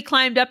 But he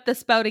climbed up the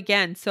spout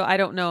again, so I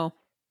don't know.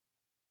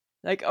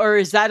 Like, or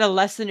is that a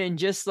lesson in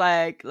just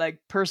like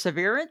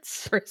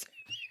perseverance?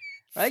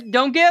 Right?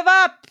 Don't give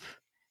up.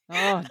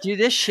 Oh, do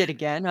this shit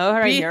again. All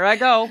right, here I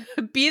go.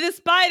 Be the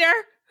spider.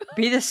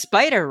 Be the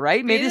spider,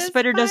 right? Maybe the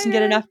spider doesn't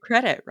get enough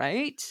credit,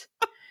 right?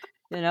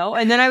 You know?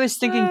 And then I was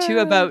thinking too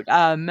about,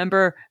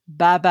 remember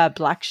Baba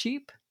Black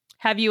Sheep?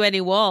 Have you any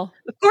wool?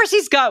 Of course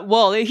he's got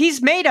wool.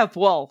 He's made of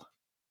wool.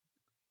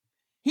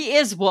 He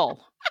is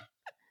wool.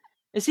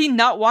 Is he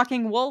not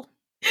walking wool?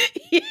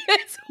 He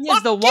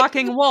is the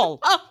walking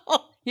wool.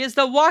 He is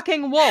the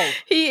walking wool.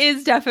 He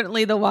is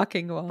definitely the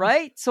walking wool.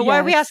 Right? So why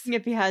are we asking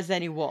if he has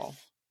any wool?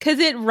 Because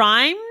it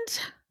rhymed.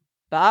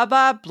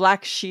 Baba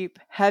Black Sheep,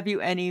 have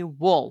you any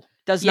wool?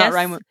 Does not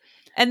rhyme with...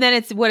 And then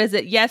it's, what is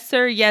it? Yes,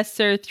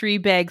 sir, 3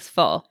 bags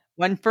full.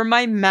 One for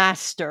my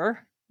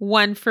master.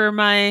 One for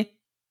my...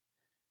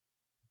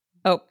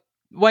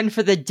 One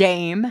for the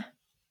dame.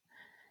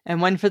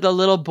 And one for the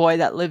little boy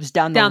that lives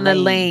down the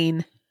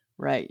lane.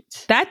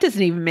 Right. That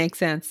doesn't even make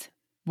sense.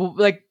 Well,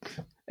 like,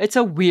 it's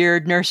a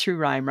weird nursery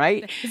rhyme,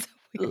 right?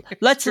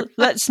 Let's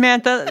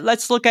Samantha,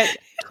 let's look at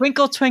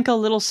Twinkle Twinkle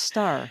Little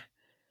Star.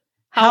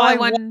 How I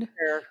wonder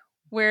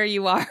where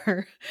you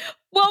are.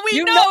 Well,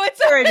 we know it's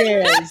where it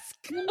is.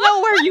 You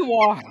know where you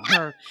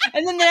are.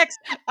 And then the next,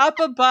 up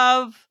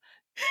above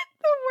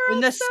in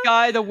the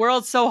sky, the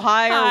world's so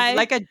high.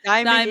 Like a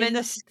diamond in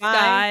the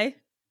sky.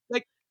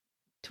 Like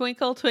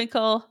Twinkle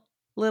Twinkle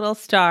Little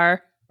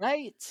Star.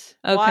 Right.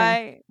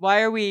 Okay.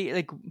 Why are we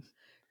like...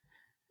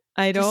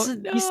 I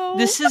don't know.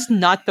 This is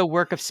not the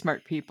work of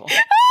smart people.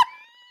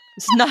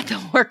 This is not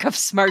the work of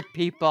smart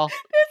people.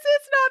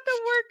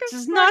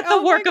 This is not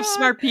the work of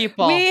smart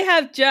people. We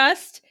have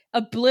just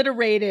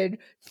obliterated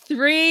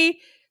 3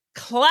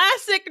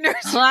 classic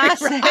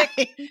nursery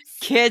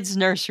kids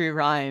nursery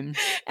rhymes.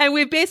 And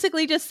we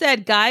basically just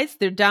said, guys,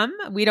 they're dumb.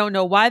 We don't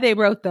know why they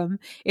wrote them.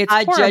 It's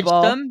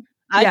horrible.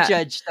 I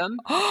judged them.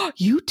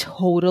 You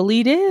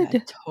totally did.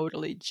 I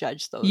totally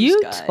judged those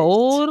guys.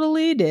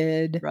 Totally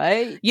did.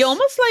 Right? You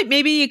almost like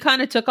maybe you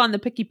kind of took on the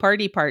picky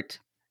party part.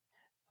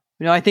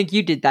 No, I think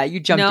you did that. You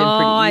jumped in pretty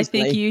easily. I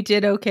think you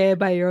did okay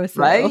by yourself.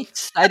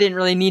 Right? I didn't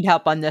really need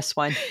help on this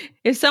one.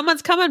 If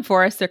someone's coming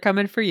for us, they're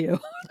coming for you.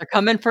 They're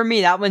coming for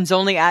me. That one's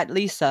only at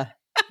Lisa.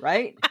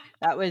 Right?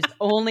 That was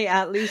only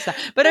at Lisa.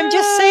 But I'm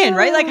just saying,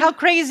 right? Like, how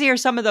crazy are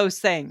some of those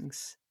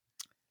things?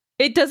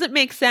 It doesn't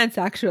make sense,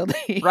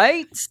 actually.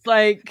 Right?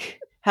 Like,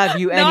 have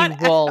you any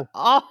wool?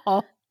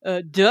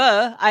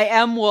 Duh, I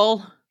am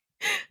wool.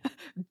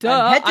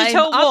 Duh, head to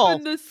toe I'm wool. up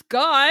in the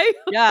sky.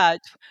 Yeah.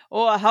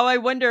 Oh, how I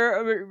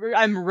wonder.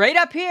 I'm right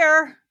up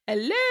here.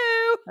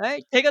 Hello.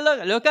 Right? Take a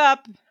look. Look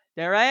up.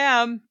 There I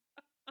am.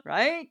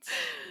 Right?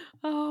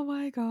 Oh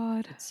my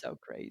God. It's so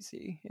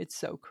crazy. It's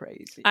so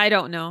crazy. I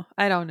don't know.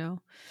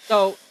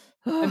 So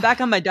I'm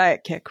back on my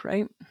diet kick,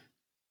 right?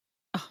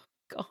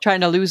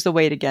 Trying to lose the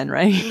weight again,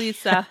 right?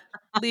 Lisa.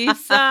 I'm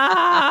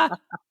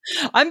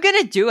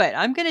going to do it,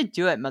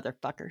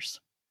 motherfuckers.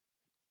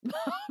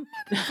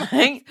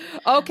 Right?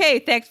 Okay,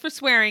 thanks for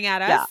swearing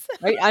at us. Yeah,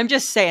 right? I'm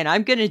just saying,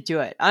 I'm going to do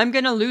it. I'm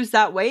going to lose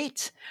that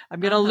weight. I'm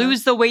going to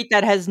lose the weight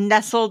that has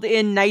nestled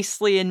in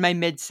nicely in my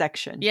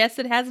midsection. Yes,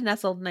 it has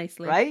nestled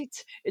nicely. Right?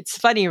 It's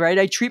funny, right?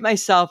 I treat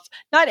myself,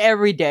 not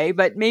every day,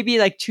 but maybe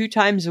like 2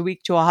 times a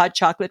week to a hot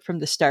chocolate from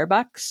the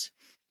Starbucks.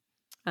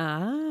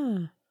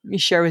 Let me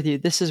share with you.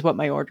 This is what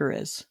my order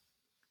is.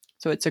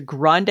 So it's a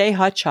grande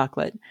hot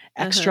chocolate,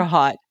 extra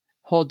hot,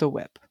 hold the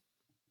whip.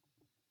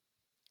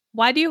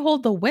 Why do you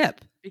hold the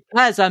whip?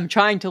 Because I'm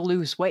trying to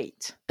lose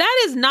weight.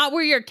 That is not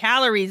where your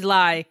calories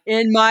lie.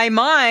 In my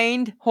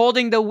mind,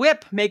 holding the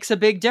whip makes a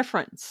big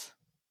difference.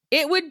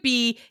 It would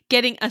be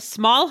getting a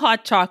small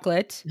hot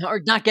chocolate.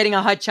 Or not getting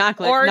a hot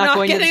chocolate. Or not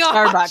going getting to the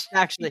Starbucks,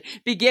 actually.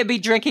 Be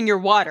drinking your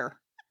water.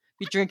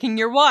 Be drinking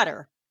your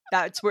water.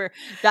 That's where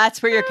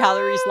your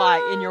calories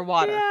lie, in your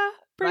water. Yeah,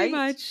 pretty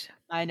much.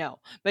 I know.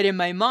 But in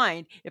my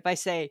mind, if I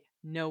say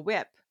no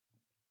whip,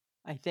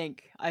 I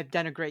think I've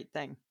done a great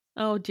thing.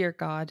 Oh, dear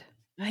God.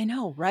 I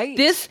know, right?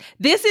 This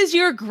is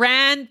your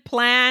grand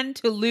plan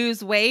to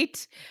lose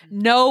weight.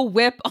 No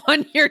whip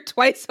on your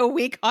twice a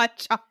week hot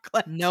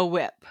chocolate. No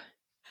whip.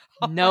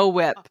 No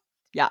whip.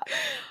 Yeah.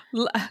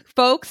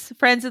 Folks,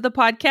 friends of the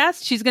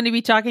podcast, she's going to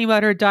be talking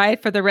about her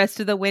diet for the rest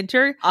of the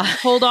winter.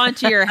 Hold on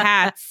to your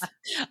hats.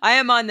 I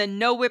am on the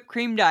no whipped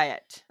cream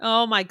diet.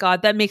 Oh my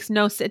God, that makes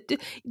no sense. Do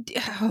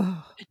you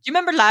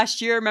remember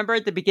last year? Remember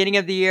at the beginning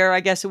of the year? I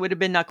guess it would have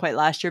been not quite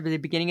last year, but the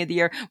beginning of the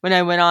year when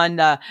I went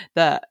on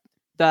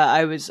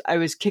I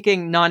was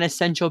kicking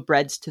non-essential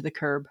breads to the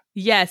curb.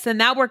 Yes, and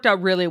that worked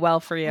out really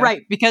well for you.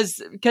 Right,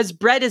 because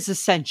bread is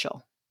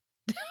essential.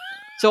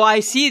 So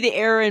I see the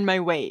error in my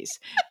ways.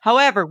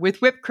 However,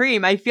 with whipped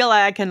cream, I feel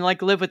like I can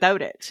live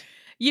without it.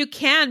 You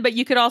can, but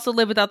you could also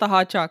live without the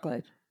hot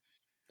chocolate.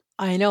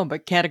 I know,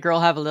 but can't a girl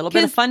have a little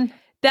bit of fun?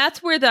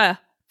 That's where the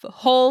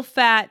whole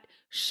fat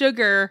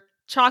sugar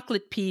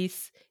chocolate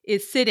piece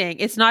is sitting.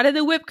 It's not in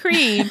the whipped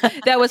cream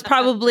that was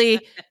probably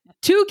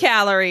 2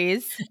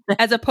 calories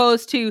as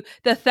opposed to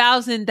the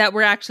 1,000 that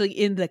were actually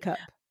in the cup.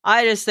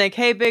 I just think,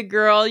 hey, big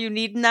girl, you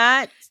needing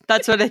that?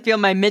 That's what I feel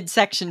my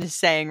midsection is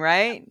saying,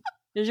 right?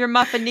 Does your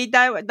muffin need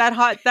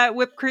that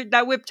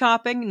whipped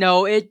topping?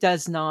 No, it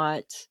does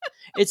not.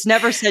 It's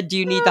never said, do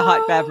you need the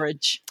hot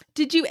beverage?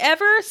 Did you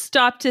ever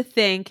stop to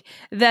think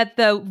that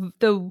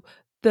the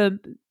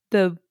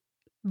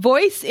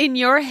voice in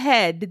your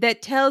head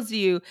that tells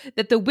you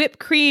that the whipped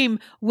cream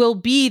will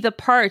be the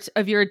part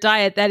of your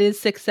diet that is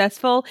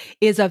successful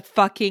is a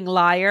fucking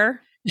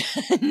liar?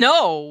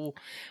 No.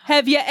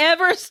 Have you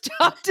ever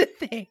stopped to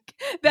think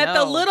that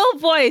the little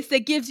voice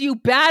that gives you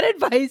bad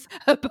advice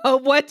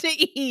about what to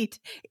eat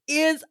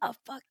is a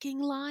fucking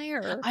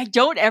liar? I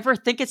don't ever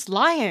think it's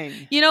lying.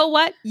 You know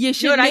what? You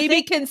should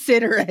maybe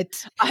consider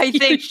it. I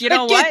think, you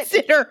know what?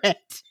 Consider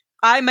it.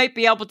 I might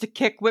be able to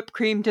kick whipped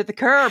cream to the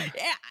curb.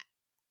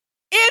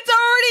 It's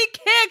already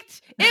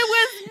kicked. It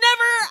was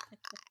never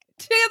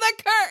to the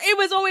curb. It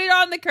was always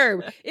on the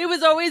curb. It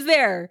was always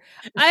there.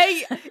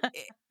 I'm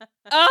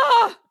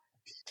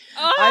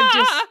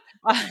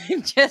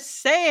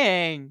just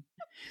saying.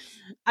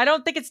 I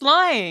don't think it's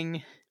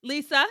lying.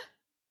 Lisa,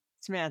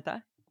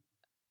 Samantha,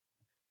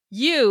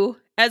 you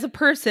as a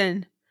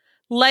person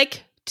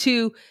like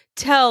to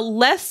tell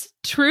less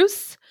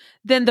truths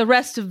than the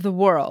rest of the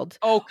world.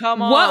 Oh,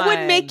 come on. What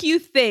would make you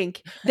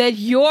think that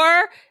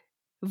your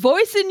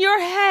voice in your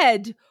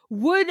head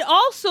would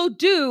also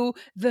do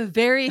the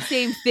very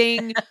same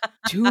thing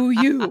to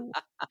you?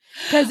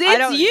 Because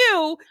it's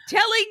you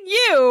telling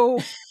you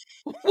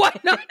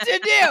what not to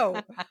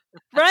do,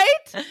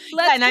 right?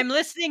 And I'm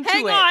listening to it.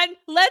 Hang on.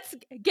 Let's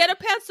get a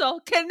pencil.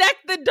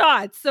 Connect the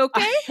dots,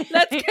 okay?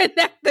 Let's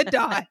connect the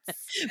dots.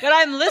 But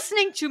I'm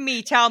listening to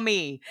me tell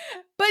me.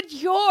 But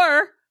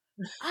you're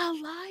a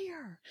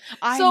liar.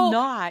 I'm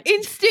not.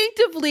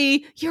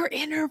 Instinctively, your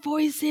inner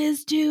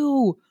voices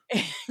do.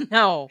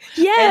 No.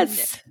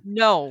 Yes.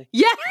 No.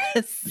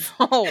 Yes.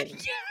 No.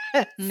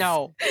 Yes.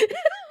 No.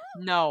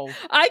 No.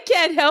 I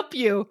can't help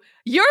you.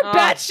 You're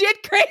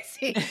batshit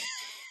crazy.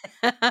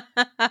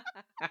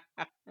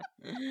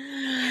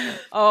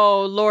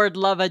 Oh, Lord,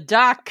 love a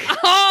duck.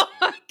 Oh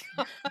my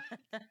God.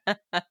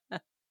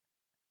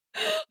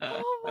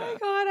 Oh my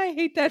God, I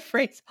hate that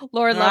phrase.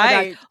 Lord love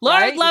a duck.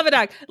 Lord love a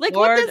duck. Like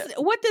Lord,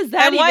 what does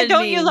that and even why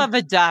don't mean? you love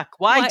a duck?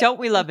 Why don't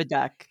we love a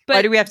duck?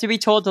 Why do we have to be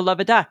told to love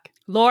a duck?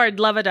 Lord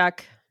love a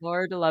duck.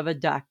 Lord love a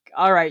duck.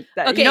 All right.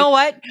 Okay. You know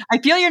what? I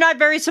feel you're not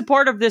very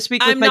supportive this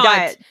week with my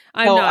diet.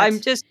 I'm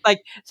just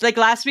it's like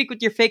last week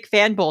with your fake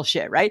fan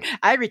bullshit, right?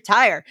 I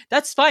retire.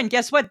 That's fine.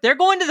 Guess what? They're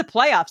going to the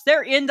playoffs.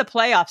 They're in the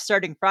playoffs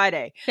starting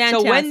Friday.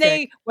 Fantastic.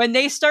 So when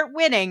they start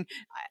winning,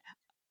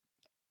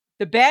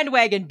 the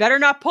bandwagon better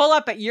not pull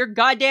up at your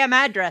goddamn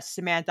address,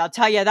 Samantha. I'll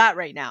tell you that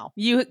right now.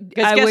 Because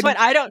guess what?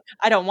 I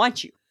don't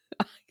want you.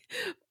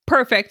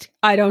 Perfect.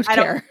 I don't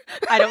care.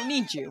 I don't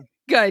need you.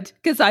 Good,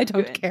 because I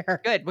don't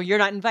care. Good. Well, you're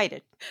not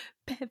invited.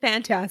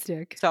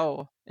 Fantastic.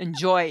 So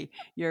enjoy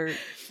your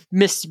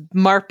Miss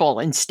Marple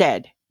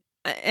instead.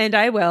 And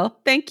I will.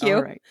 Thank you.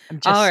 All right.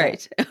 All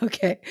right.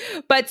 Okay.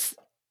 But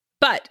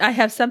I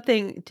have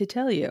something to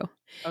tell you.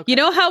 Okay. You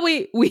know how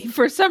we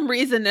for some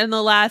reason in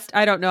the last,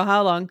 I don't know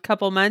how long,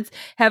 couple months,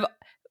 have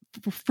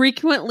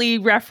frequently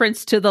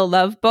referenced to the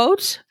Love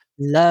Boat?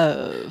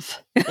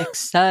 Love,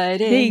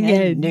 exciting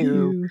and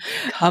new.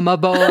 Come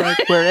aboard,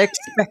 we're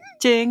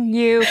expecting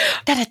you.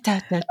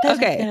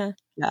 Okay.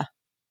 Yeah.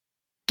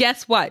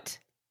 Guess what?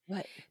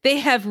 What? They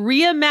have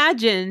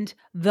reimagined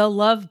the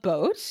Love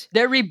Boat.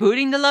 They're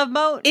rebooting the Love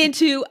Boat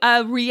into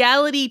a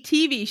reality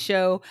TV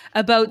show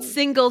about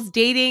singles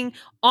dating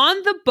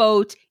on the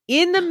boat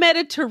in the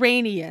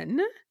Mediterranean.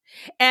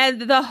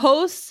 And the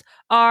hosts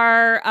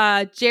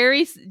are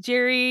Jerry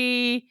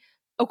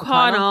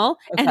O'Connell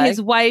and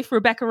his wife,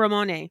 Rebecca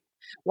Ramone.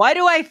 Why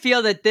do I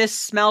feel that this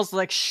smells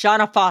like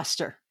Shauna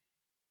Foster?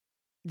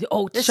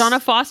 Oh,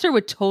 Shauna Foster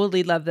would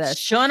totally love this.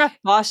 Shauna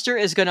Foster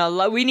is going to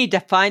love. We need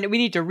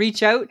to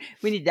reach out.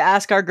 We need to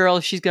ask our girl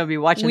if she's going to be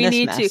watching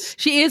this mess.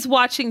 She is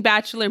watching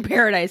Bachelor in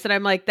Paradise. And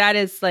I'm like, that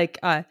is like,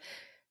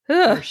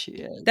 there she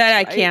is. That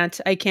I can't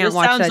watch that show.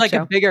 Sounds like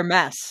a bigger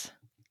mess.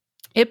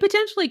 It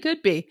potentially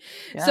could be.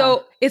 Yeah.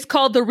 So it's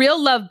called The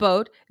Real Love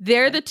Boat.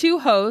 They're the two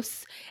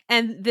hosts,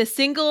 and the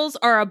singles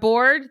are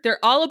aboard. They're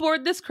all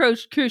aboard this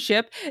cruise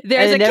ship.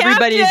 There's and a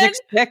everybody's captain.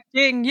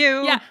 expecting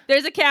you. Yeah,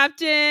 there's a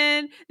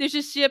captain. There's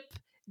a ship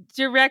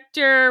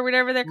director,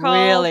 whatever they're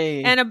called.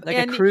 Really? And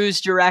a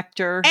cruise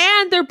director.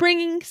 And they're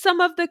bringing some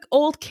of the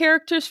old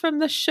characters from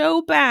the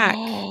show back.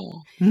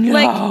 No.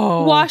 Like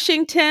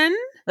Washington.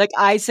 Like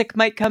Isaac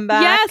might come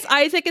back. Yes,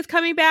 Isaac is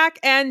coming back.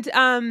 And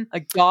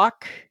like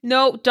Doc.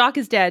 No, Doc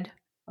is dead.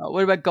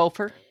 What about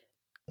Gopher?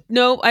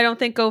 No, I don't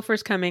think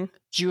Gopher's coming.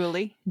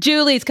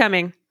 Julie's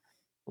coming.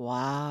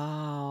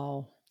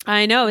 Wow.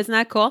 I know, isn't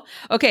that cool?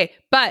 Okay,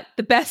 but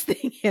the best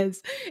thing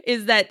is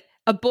that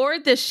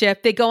aboard this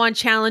ship, they go on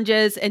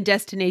challenges and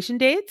destination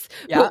dates.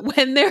 Yeah. But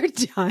when they're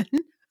done,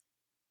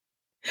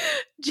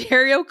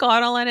 Jerry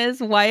O'Connell and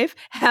his wife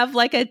have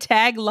like a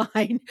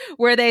tagline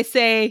where they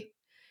say,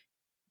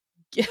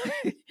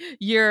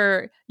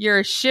 your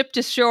ship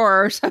to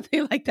shore or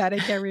something like that. I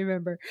can't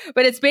remember.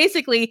 But it's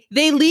basically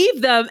they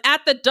leave them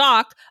at the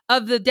dock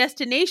of the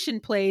destination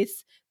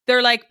place.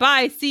 They're like,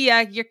 bye, see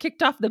ya. You're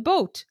kicked off the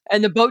boat.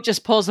 And the boat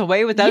just pulls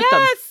away without them.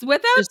 Yes,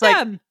 without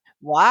them. Like,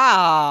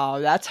 wow,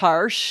 that's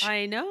harsh.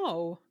 I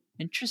know.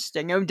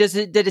 Interesting.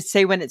 Did it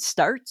say when it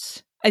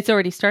starts? It's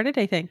already started,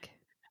 I think.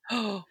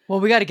 Well,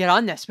 we got to get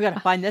on this. We got to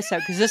find this out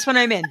because this one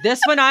I'm in.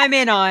 This one I'm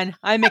in on.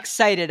 I'm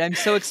excited. I'm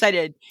so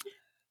excited.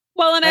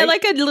 Well, and right? I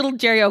like a little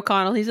Jerry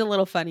O'Connell. He's a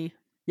little funny.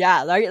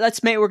 Yeah,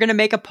 we're gonna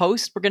make a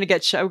post. We're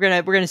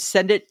gonna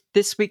send it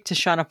this week to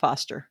Shauna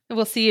Foster.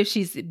 We'll see if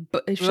see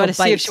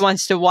if she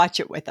wants to watch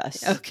it with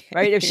us. Okay,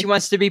 right? If she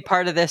wants to be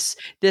part of this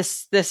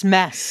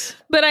mess.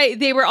 But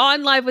they were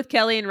on live with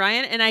Kelly and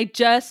Ryan, and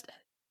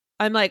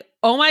I'm like,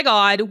 oh my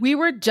God, we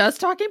were just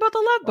talking about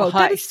the Love Boat.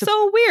 That is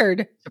so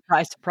weird.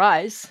 Surprise,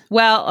 surprise.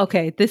 Well,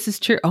 okay, this is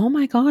true. Oh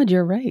my God,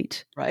 you're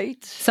right.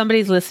 Right?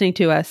 Somebody's listening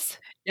to us.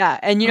 Yeah,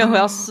 and you know who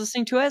else is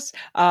listening to us?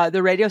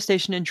 The radio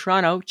station in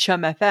Toronto,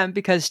 Chum FM,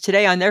 because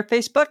today on their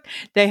Facebook,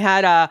 they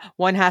had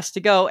One Has to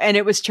Go, and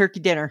it was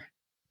turkey dinner.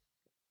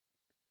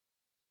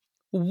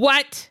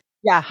 What?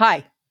 Yeah,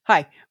 hi.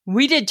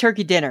 We did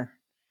turkey dinner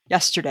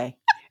yesterday,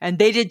 and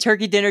they did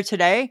turkey dinner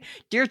today.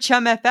 Dear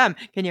Chum FM,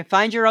 can you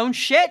find your own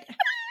shit?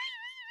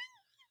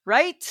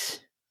 Right?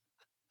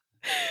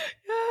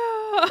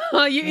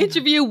 You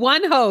interview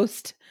one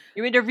host.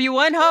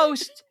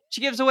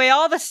 She gives away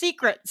all the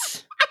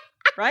secrets.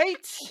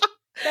 Right?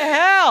 The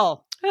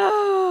hell?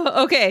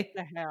 Oh, okay.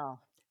 The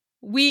hell?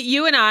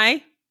 You and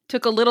I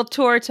took a little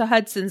tour to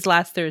Hudson's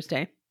last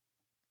Thursday.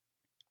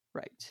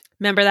 Right.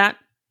 Remember that?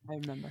 I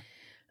remember.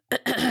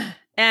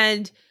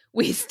 And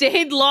we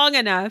stayed long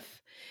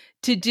enough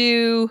to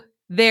do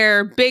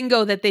their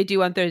bingo that they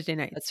do on Thursday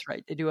night. That's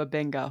right. They do a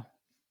bingo.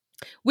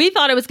 We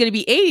thought it was going to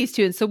be 80s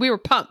tunes, so we were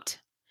pumped.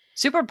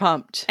 Super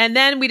pumped. And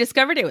then we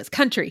discovered it was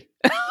country.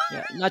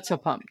 Yeah, not so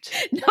pumped.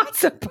 Not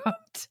so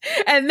pumped.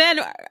 And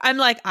then I'm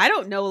like, I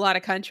don't know a lot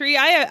of country.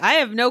 I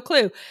have no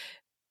clue.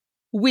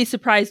 We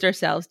surprised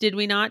ourselves, did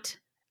we not?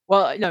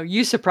 Well, no,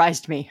 you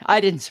surprised me.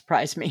 I didn't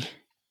surprise me.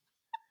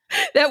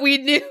 That we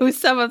knew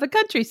some of the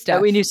country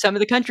stuff.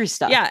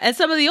 Yeah, and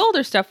some of the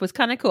older stuff was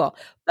kind of cool.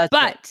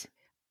 But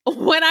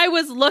when I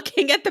was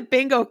looking at the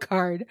bingo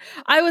card,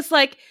 I was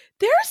like,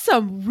 there's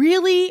some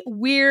really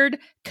weird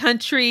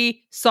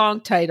country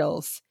song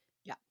titles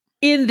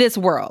in this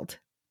world.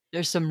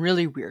 There's some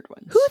really weird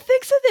ones. Who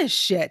thinks of this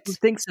shit? Who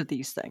thinks of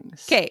these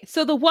things? Okay,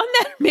 so the one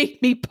that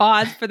made me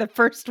pause for the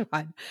first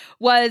one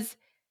was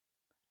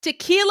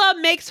Tequila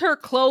Makes Her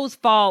Clothes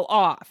Fall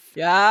Off.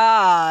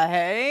 Yeah,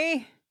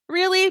 hey?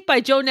 Really?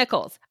 By Joe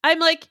Nichols. I'm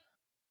like,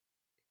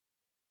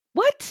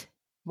 what?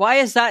 Why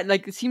is that?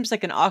 Like, it seems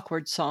like an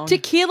awkward song.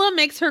 Tequila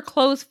Makes Her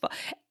Clothes Fall.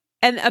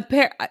 And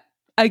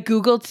I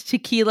Googled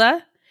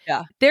tequila.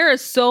 Yeah. There are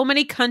so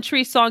many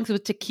country songs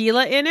with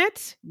tequila in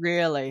it.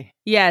 Really?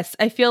 Yes.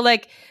 I feel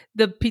like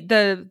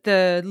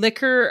the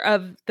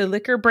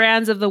liquor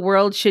brands of the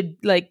world should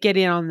like get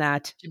in on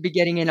that. Should be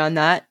getting in on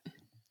that.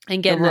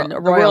 And getting a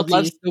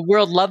royalty. The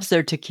world loves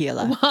their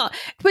tequila. Well,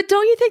 but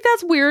don't you think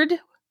that's weird?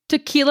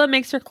 Tequila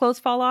makes her clothes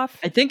fall off?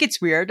 I think it's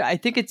weird. I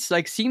think it's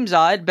like seems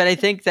odd, but I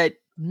think that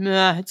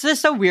it's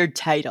just a weird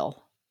title.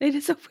 It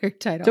is a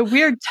weird title. It's a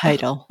weird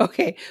title.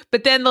 Okay.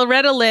 But then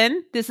Loretta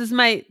Lynn, this is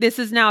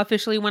now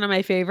officially one of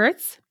my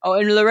favorites. Oh,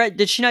 and Loretta,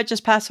 did she not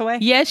just pass away?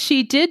 Yes,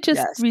 she did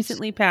just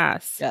recently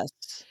pass. Yes.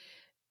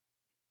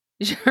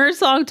 Her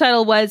song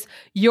title was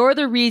You're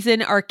the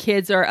Reason Our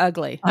Kids Are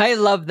Ugly. I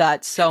love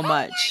that so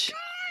much.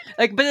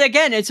 Like, but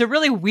again, it's a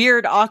really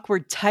weird,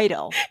 awkward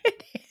title.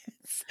 It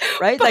is.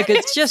 Right? Like,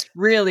 it's just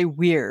really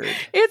weird.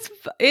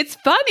 It's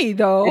funny,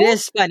 though. It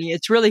is funny.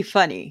 It's really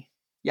funny.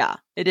 Yeah,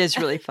 it is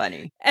really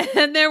funny.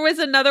 And there was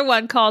another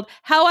one called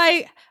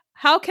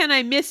How Can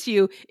I Miss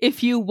You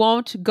If You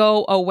Won't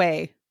Go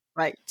Away?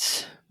 Right.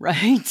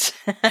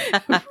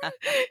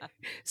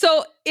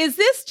 So is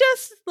this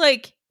just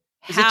like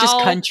Is it just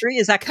country?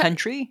 Is that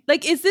country?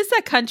 Like, is this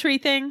a country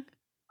thing?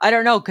 I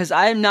don't know, because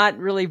I'm not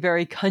really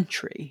very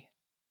country.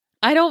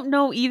 I don't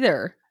know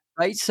either.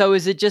 Right? So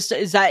is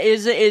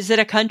it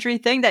a country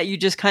thing that you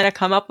just kind of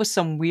come up with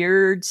some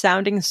weird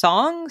sounding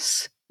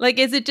songs? Like,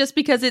 is it just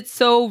because it's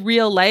so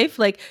real life?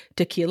 Like,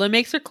 tequila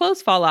makes her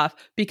clothes fall off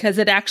because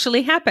it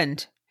actually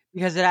happened.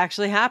 Because it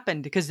actually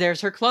happened. Because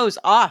there's her clothes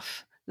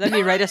off. Let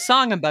me write a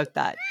song about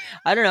that.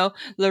 I don't know.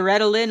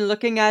 Loretta Lynn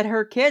looking at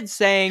her kids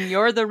saying,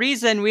 "You're the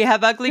reason we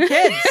have ugly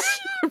kids."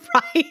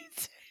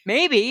 Right.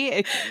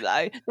 Maybe.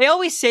 They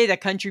always say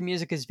that country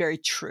music is very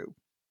true.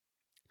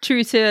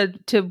 True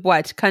to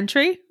what?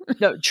 Country?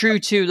 No, true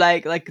to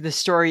like the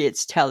story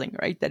it's telling,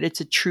 right? That it's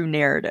a true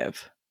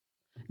narrative.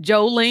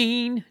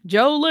 Jolene.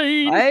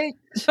 Right?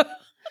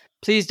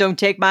 Please don't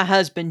take my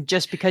husband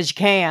just because you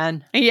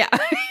can. Yeah.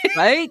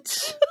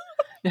 Right?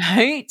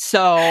 Right?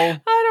 So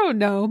I don't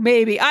know.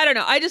 Maybe. I don't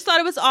know. I just thought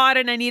it was odd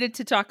and I needed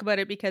to talk about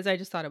it because I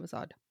just thought it was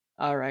odd.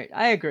 All right.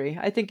 I agree.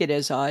 I think it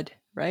is odd,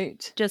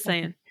 right? Just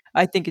saying.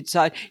 I think it's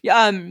odd.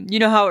 Yeah, you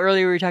know how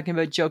earlier we were talking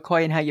about Joe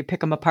Coy and how you pick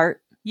them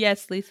apart?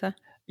 Yes, Lisa.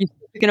 You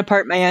picking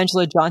apart my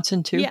Angela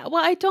Johnson too? Yeah,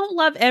 well, I don't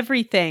love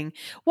everything.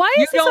 Why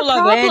You is this don't a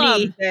love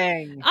problem?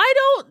 anything. I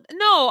don't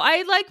know.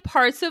 I like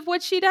parts of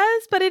what she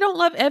does, but I don't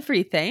love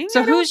everything.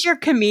 So who's your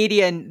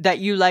comedian that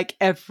you like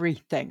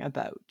everything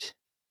about?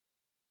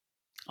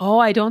 Oh,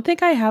 I don't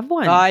think I have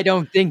one. I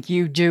don't think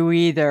you do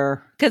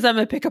either. Because I'm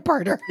a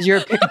pick-aparter. You're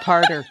a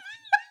pick-aparter.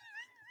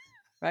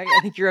 Right? I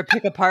think you're a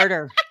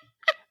pick-aparter.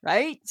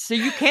 Right? So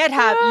you can't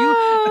have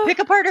a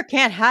pick-aparter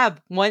can't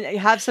have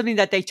something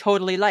that they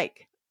totally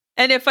like.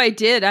 And if I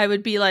did, I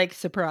would be like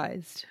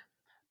surprised.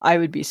 I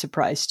would be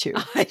surprised too.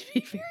 I'd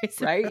be very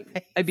surprised.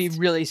 Right? I'd be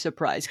really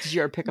surprised because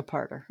you're a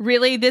pick-aparter.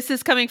 Really? This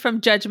is coming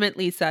from judgment,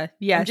 Lisa.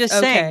 Yes. I'm just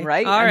saying,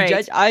 right? All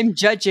right. I'm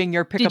judging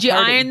your pick-aparter. Did you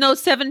iron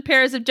those 7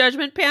 pairs of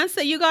judgment pants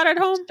that you got at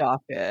home?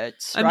 Stop it.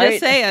 I'm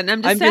just saying.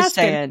 I'm just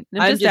asking.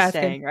 I'm just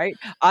saying, right?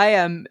 I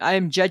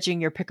am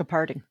judging your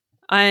pick-aparting.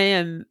 I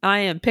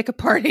am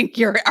pick-aparting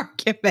your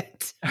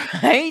argument.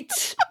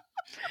 Right?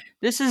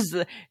 This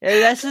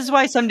is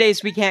why some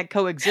days we can't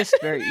coexist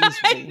very easily.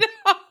 I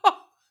know.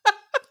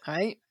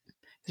 Right?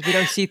 Because we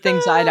don't see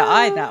things eye to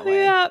eye that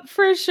way. Yeah,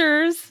 for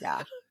sure.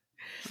 Yeah.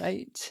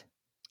 Right?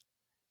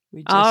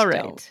 We just All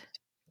right. don't.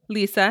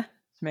 Lisa.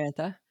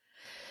 Samantha.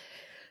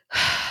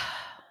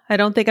 I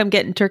don't think I'm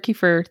getting turkey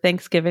for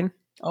Thanksgiving.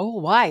 Oh,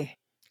 why?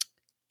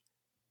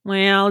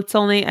 Well,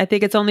 I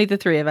think it's only the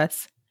 3 of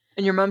us.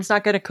 And your mom's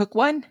not going to cook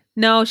one?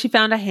 No, she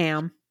found a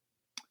ham.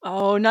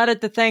 Oh, not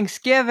at the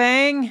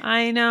Thanksgiving.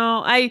 I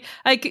know.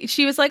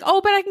 She was like, "Oh,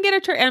 but I can get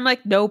a turkey." And I'm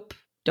like, "Nope,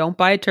 don't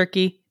buy a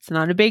turkey. It's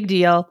not a big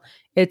deal.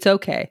 It's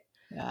okay.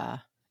 Yeah.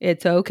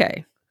 It's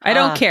okay. I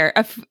don't care.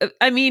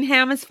 I mean,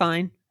 ham is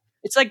fine."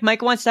 It's like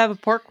Mike wants to have a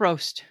pork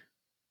roast.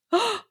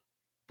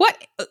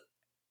 What?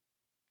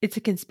 It's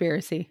a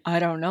conspiracy. I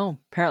don't know.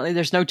 Apparently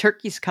there's no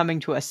turkeys coming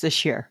to us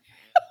this year.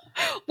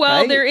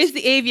 Well, right? There is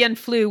the avian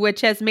flu,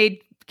 which has made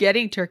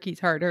getting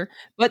turkeys harder.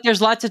 But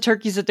there's lots of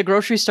turkeys at the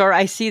grocery store.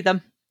 I see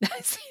them.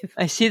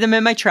 I see them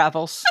in my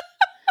travels.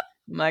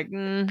 I'm like,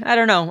 I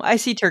don't know. I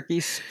see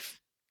turkeys.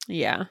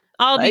 Yeah.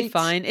 I'll be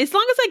fine. As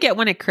long as I get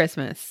one at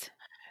Christmas.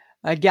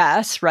 I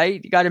guess, right?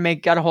 You got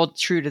to hold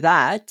true to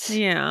that.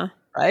 Yeah.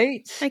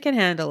 Right? I can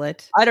handle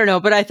it. I don't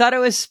know, but I thought it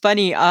was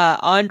funny.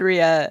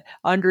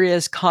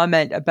 Andrea's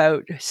comment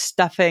about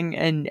stuffing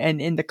and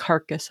in the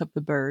carcass of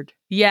the bird.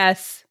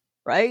 Yes.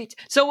 Right?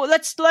 So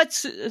let's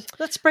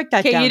break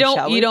that down. You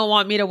don't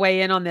want me to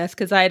weigh in on this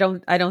because I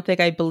don't think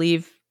I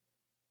believe.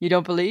 You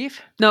don't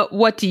believe? No,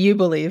 what do you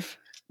believe?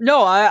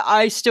 No,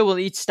 I still will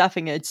eat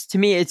stuffing. To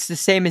me, it's the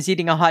same as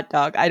eating a hot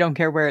dog. I don't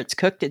care where it's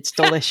cooked. It's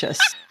delicious.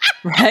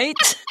 Right?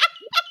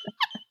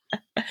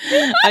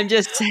 I'm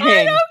just saying.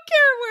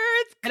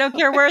 I don't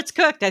care where it's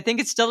cooked. I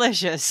think it's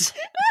delicious.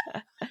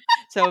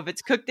 So if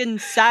it's cooked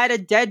inside a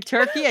dead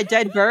turkey, a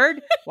dead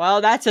bird, well,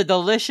 that's a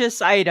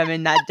delicious item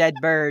in that dead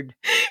bird,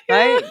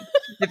 right?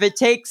 If it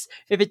takes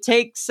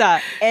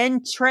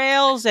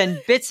entrails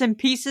and bits and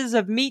pieces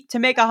of meat to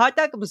make a hot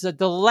dog, it was a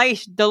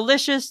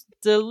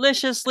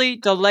deliciously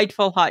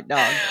delightful hot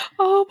dog.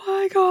 Oh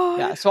my God.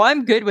 Yeah, so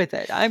I'm good with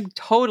it. I'm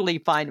totally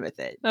fine with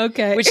it.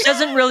 Okay. Which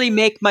doesn't really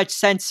make much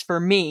sense for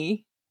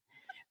me.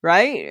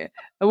 Right?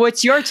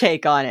 What's your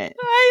take on it?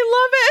 I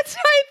love it.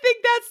 I think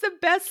that's the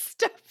best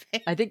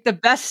stuffing. I think the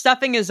best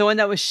stuffing is the one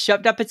that was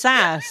shoved up its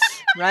ass,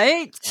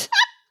 right?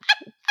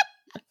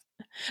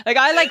 Like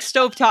I like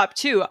stovetop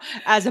too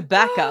as a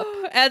backup.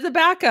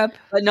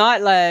 But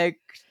not like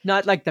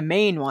the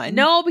main one.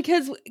 No,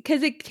 because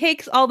it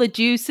takes all the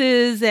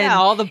juices and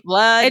all the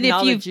blood and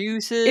all the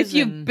juices. If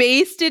you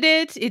basted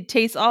it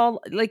tastes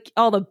all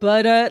the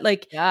butter,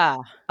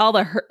 all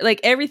the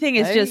everything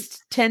is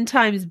just 10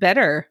 times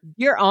better.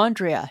 Dear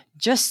Andrea,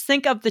 just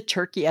think of the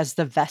turkey as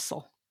the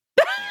vessel.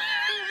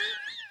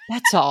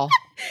 That's all.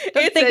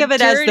 Don't think of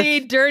it as the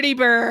dirty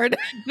bird.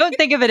 Don't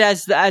think of it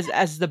as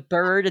the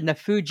bird and the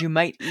food you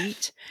might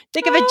eat.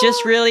 Think of it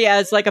just really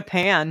as like a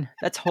pan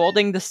that's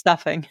holding the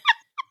stuffing.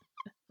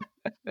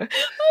 A pan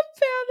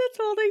that's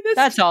holding this.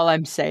 That's all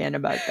I'm saying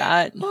about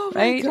that. Oh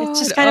my right? God. It's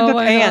just kind of Oh a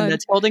my pan God.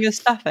 that's holding a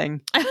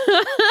stuffing.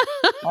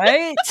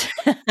 Right?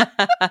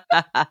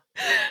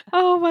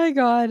 Oh my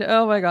God.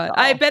 Oh my God.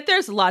 I Oh. bet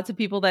there's lots of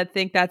people that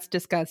think that's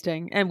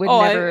disgusting and would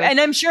Oh, never. and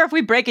I'm sure if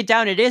we break it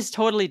down, it is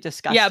totally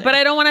disgusting. Yeah, but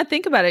I don't want to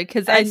think about it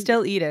because I And-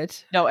 still eat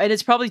it. No, and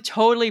it's probably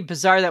totally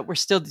bizarre that we're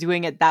still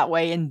doing it that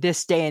way in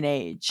this day and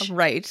age.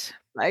 Right.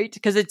 Right?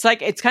 Because it's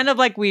kind of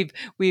like we've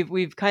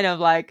kind of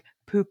like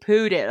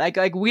poo-pooed it.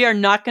 Like we are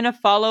not going to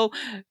follow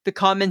the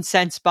common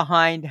sense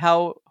behind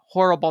how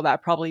horrible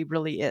that probably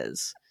really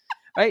is.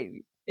 Right?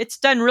 It's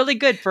done really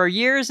good for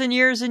years and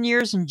years and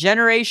years and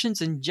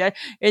generations. And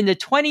in the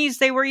 20s,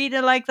 they were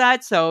eating like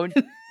that. So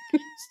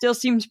still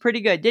seems pretty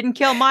good. Didn't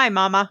kill my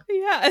mama.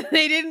 Yeah,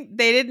 they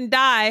didn't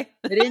die.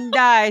 They didn't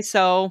die.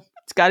 So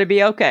it's got to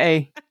be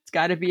okay. It's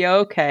got to be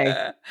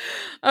okay.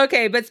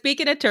 Okay, but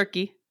speaking of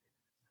turkey,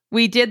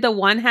 we did the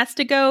one has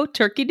to go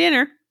turkey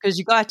dinner. Because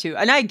you got to.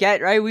 And I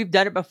get, right? We've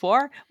done it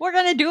before. We're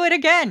going to do it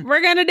again.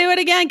 We're going to do it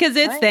again because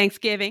it's Right.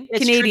 Thanksgiving. It's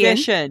Canadian.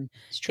 tradition.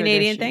 It's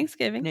Canadian tradition.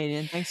 Thanksgiving.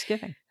 Canadian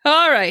Thanksgiving.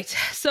 All right.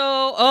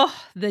 So,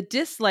 the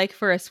dislike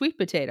for a sweet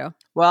potato.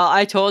 Well,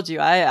 I told you.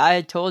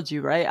 I told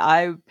you, right?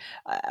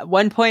 At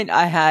one point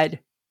I had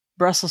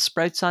Brussels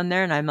sprouts on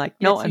there and I'm like,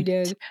 no, Yes, you I'm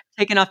did.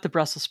 taking off the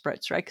Brussels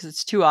sprouts, right? Because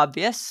it's too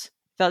obvious.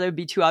 Felt it would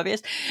be too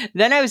obvious.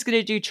 Then I was going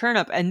to do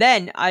turnip. And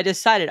then I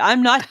decided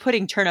I'm not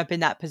putting turnip in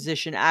that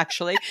position,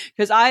 actually,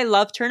 because I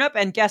love turnip.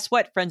 And guess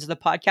what, friends of the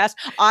podcast?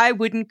 I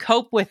wouldn't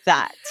cope with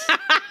that.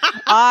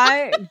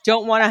 I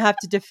don't want to have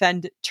to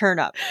defend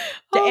turnip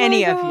to Oh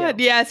any my of God.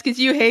 you. Yes, because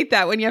you hate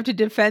that when you have to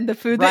defend the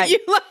food that Right, you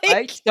like.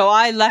 Right? So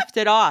I left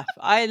it off.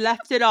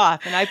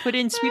 And I put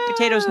in sweet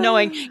potatoes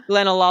knowing,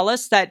 Glenna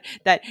Lawless, that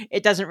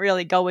it doesn't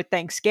really go with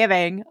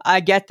Thanksgiving. I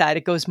get that.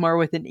 It goes more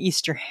with an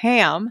Easter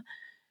ham,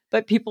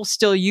 but people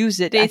still use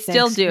it. They at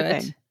still do it.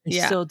 Thanksgiving. They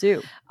Yeah. still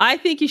do. I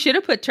think you should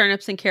have put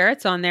turnips and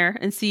carrots on there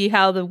and see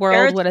how the world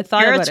Carrots, would have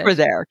thought carrots about were it.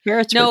 there.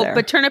 Carrots were No, there.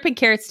 but turnip and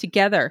carrots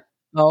together.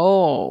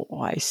 Oh,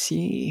 I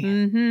see.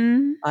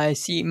 Mm-hmm. I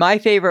see. My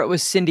favorite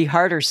was Cindy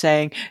Harder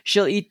saying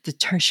she'll eat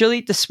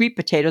the sweet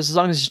potatoes as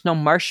long as there's no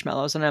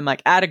marshmallows. And I'm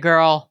like, atta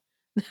girl.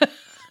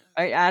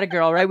 Right, atta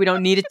girl, right? We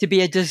don't need it to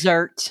be a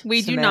dessert.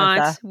 We do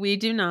Samantha. not. We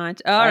do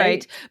not. All Right?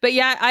 right. But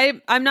yeah,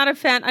 I'm not a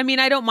fan. I mean,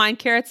 I don't mind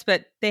carrots,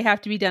 but they have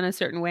to be done a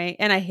certain way.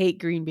 And I hate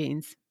green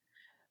beans.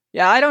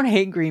 Yeah, I don't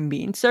hate green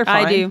beans. They're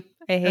fine. I do.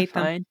 I They're hate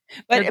them. fine.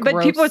 They're But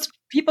gross.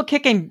 people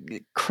kicking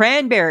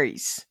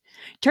cranberries.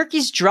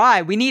 Turkey's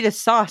dry. We need a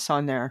sauce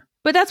on there.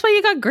 But that's why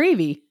you got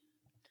gravy.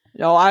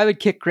 No, I would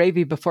kick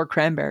gravy before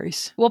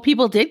cranberries. Well,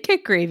 people did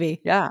kick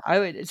gravy. Yeah, I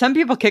would. Some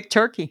people kick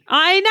turkey,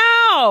 I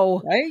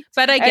know. right?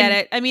 But I get And-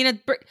 it. I mean,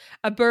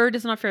 a bird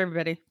is not for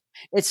everybody.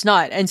 It's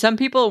not. And some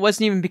people, it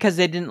wasn't even because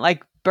they didn't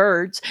like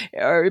birds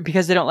or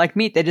because they don't like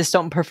meat. They just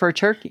don't prefer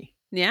turkey.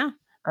 Yeah.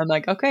 I'm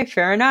like, okay,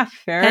 fair enough.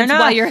 Fair That's enough.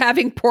 why you're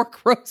having pork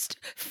roast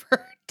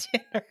for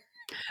dinner.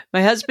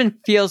 My husband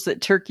feels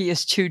that turkey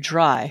is too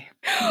dry.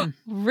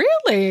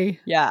 Really?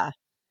 Yeah.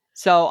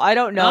 So I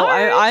don't know. All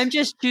right. I'm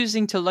just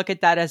choosing to look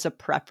at that as a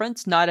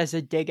preference, not as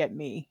a dig at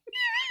me.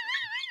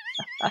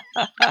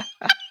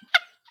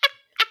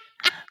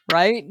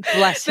 Right?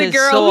 Bless The his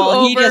girl soul.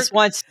 who He just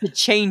wants to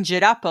change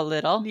it up a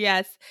little.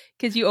 Yes,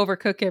 because you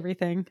overcook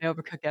everything. I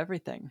overcook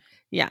everything.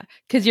 Yeah,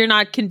 because you're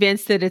not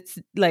convinced that it's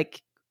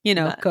like,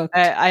 cooked.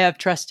 I have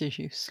trust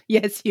issues.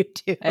 Yes, you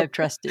do. I have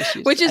trust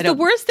issues. Which is I the don't-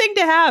 worst thing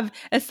to have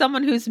as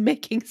someone who's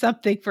making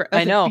something for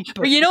other I know.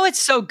 people. But you know what's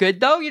so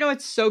good though? You know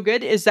what's so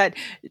good is that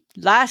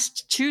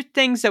last two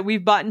things that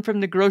we've bought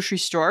from the grocery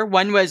store.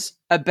 One was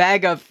a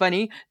bag of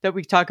funny that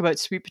we talk about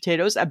sweet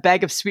potatoes, a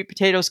bag of sweet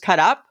potatoes cut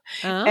up,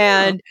 Oh.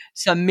 and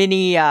some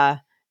mini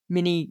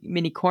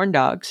corn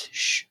dogs.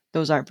 Shh,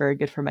 those aren't very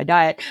good for my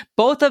diet.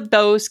 Both of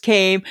those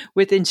came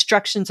with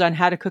instructions on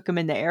how to cook them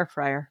in the air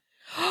fryer.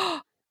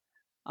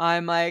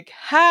 I'm like,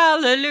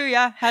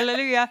 hallelujah,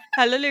 hallelujah,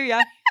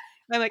 hallelujah.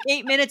 I'm like,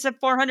 8 minutes at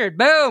 400.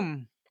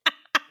 Boom.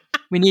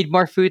 We need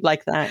more food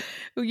like that.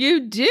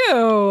 You do.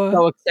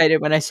 So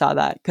excited when I saw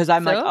that because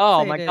I'm So like,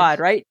 oh my excited. God,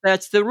 right?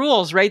 That's the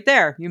rules right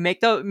there. You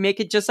make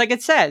it just like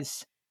it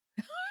says.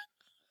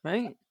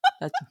 Right?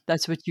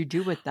 That's what you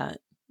do with that.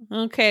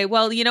 Okay,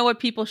 well, you know what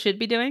people should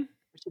be doing?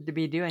 What should they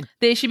be doing?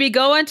 They should be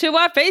going to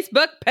our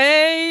Facebook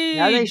page.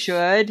 Yeah, they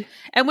should.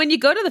 And when you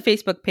go to the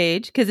Facebook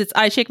page, because it's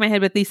I Shake My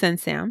Head with Lisa and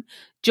Sam,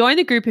 join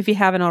the group if you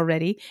haven't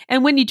already.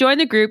 And when you join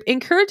the group,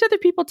 encourage other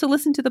people to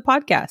listen to the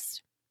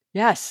podcast.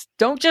 Yes.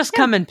 Don't just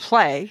come and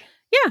play.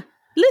 Yeah,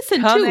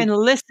 listen Come too. and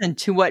listen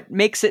to what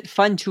makes it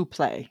fun to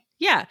play.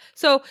 Yeah.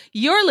 So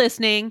you're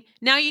listening.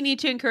 Now you need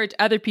to encourage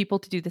other people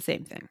to do the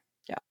same thing.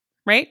 Yeah.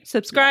 Right?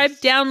 Subscribe, Yes.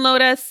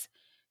 download us.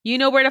 You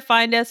know where to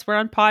find us. We're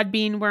on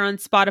Podbean. We're on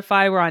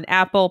Spotify. We're on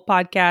Apple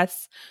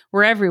Podcasts.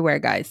 We're everywhere,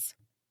 guys.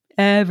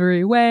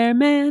 Everywhere,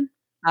 man.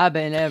 I've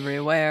been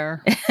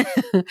everywhere.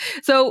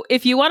 So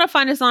if you want to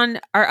find us on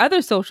our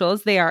other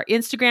socials, they are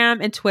Instagram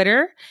and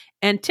Twitter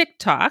and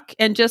TikTok.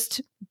 And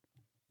just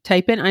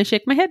type in I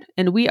Shake My Head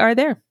and we are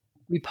there.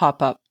 We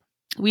pop up.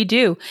 We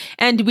do.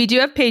 And we do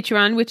have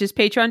Patreon, which is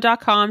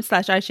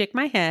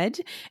patreon.com/IShakeMyHead.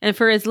 And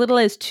for as little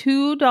as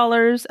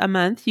 $2 a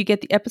month, you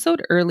get the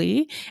episode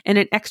early and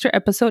an extra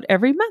episode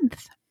every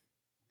month.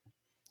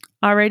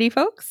 Alrighty,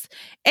 folks.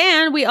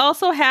 And we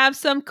also have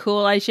some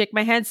cool I Shake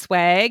My Head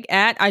swag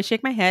at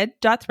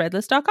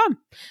ishakemyhead.threadless.com.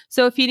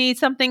 So if you need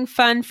something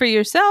fun for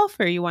yourself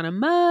or you want a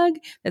mug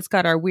that's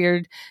got our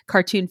weird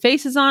cartoon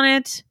faces on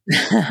it,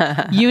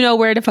 you know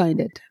where to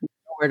find it.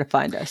 Where to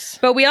find us.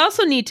 But we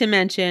also need to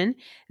mention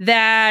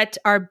that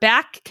our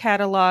back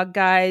catalog,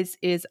 guys,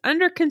 is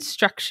under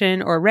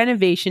construction or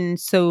renovation.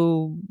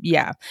 So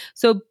yeah.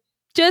 So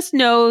just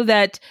know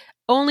that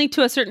only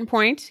to a certain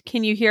point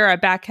can you hear our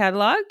back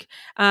catalog.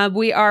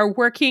 We are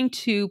working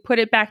to put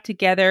it back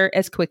together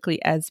as quickly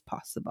as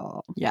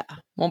possible. Yeah.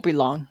 Won't be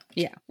long.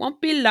 Yeah.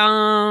 Won't be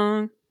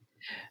long.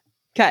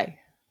 Okay.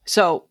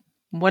 So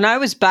when I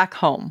was back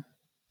home,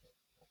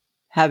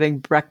 having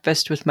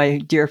breakfast with my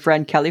dear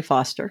friend Kelly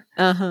Foster,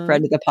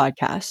 friend of the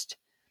podcast.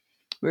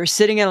 We were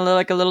sitting in a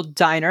little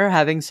diner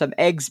having some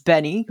eggs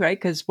Benny, right?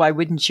 Because why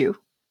wouldn't you?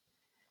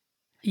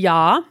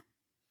 Yeah.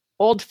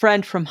 Old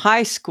friend from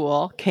high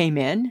school came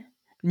in.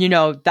 You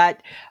know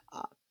that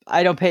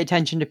I don't pay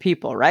attention to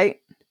people, right?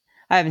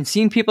 I haven't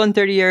seen people in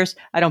 30 years.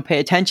 I don't pay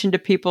attention to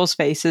people's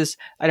faces.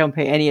 I don't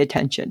pay any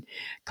attention.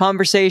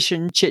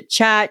 Conversation, chit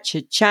chat.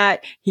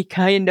 He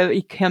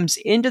comes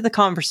into the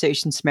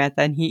conversation,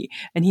 Samantha,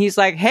 and he's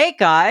like, "Hey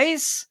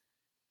guys,"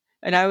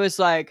 and I was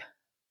like,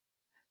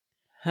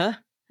 "Huh?"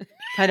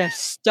 Kind of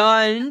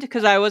stunned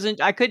because I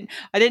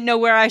didn't know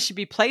where I should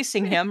be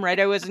placing him. Right?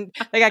 I wasn't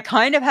like I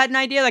kind of had an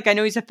idea. Like I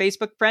know he's a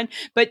Facebook friend,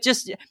 but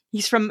just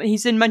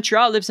he's in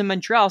Montreal, lives in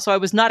Montreal, so I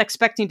was not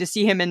expecting to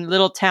see him in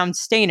little town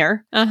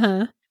Stayner.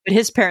 But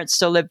his parents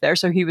still live there,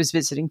 so he was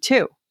visiting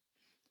too.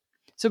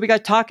 So we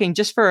got talking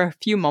just for a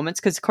few moments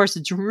because, of course,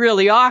 it's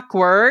really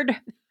awkward,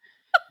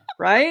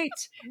 right?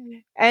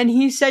 And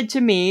he said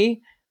to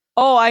me,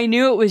 "Oh, I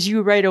knew it was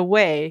you right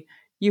away.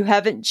 You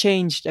haven't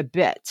changed a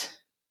bit."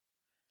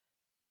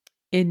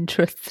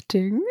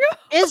 Interesting.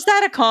 Is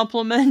that a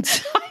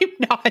compliment? I'm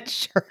not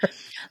sure.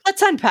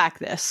 Let's unpack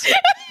this.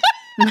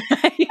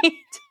 Right?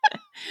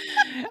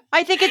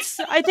 I think it's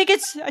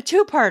a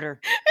two-parter.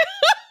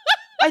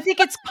 I think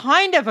it's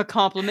kind of a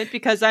compliment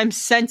because I'm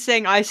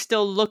sensing I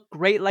still look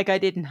great like I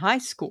did in high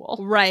school.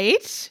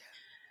 Right.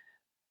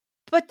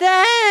 But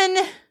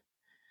then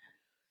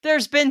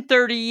there's been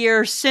 30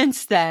 years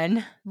since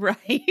then.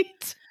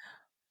 Right.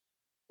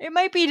 It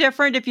might be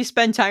different if you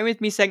spend time with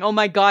me saying, "Oh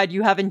my God,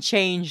 you haven't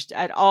changed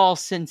at all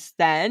since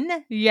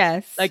then."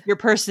 Yes. Like your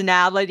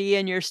personality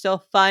and you're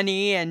still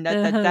funny and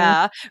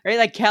right?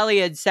 Like Kelly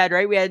had said,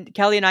 right?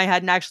 Kelly and I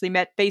hadn't actually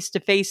met face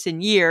to face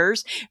in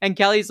years. And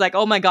Kelly's like,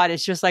 "Oh my God,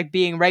 it's just like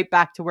being right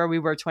back to where we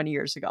were 20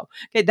 years ago."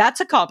 Okay, that's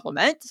a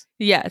compliment.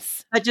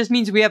 Yes. That just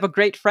means we have a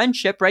great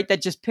friendship, right?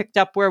 That just picked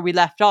up where we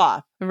left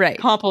off. Right.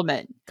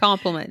 Compliment.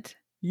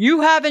 You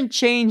haven't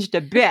changed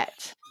a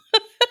bit.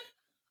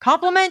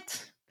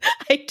 Compliment.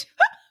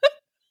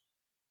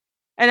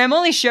 And I'm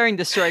only sharing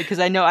this story because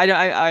I know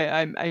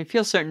I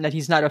feel certain that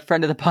he's not a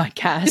friend of the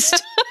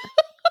podcast.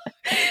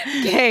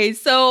 Okay,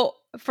 so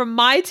from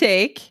my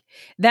take,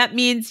 that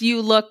means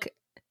you look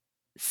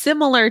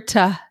similar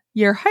to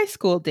your high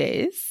school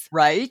days.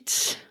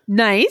 Right.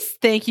 Nice.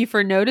 Thank you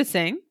for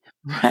noticing.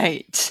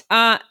 Right.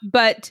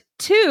 But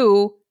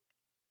 2,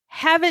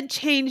 haven't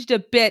changed a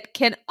bit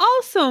can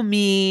also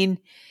mean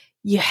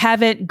you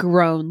haven't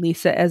grown,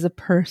 Lisa, as a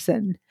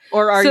person.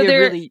 Or are you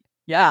really?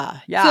 Yeah.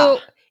 So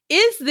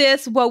is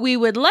this what we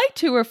would like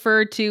to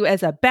refer to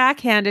as a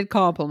backhanded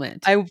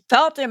compliment? I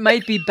felt it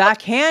might be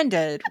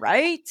backhanded,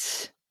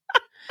 right?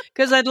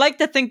 Because I'd like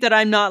to think that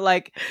I'm not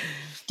like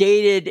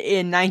dated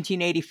in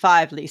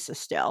 1985, Lisa,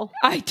 still.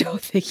 I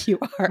don't think you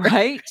are.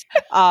 Right?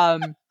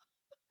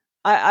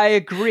 I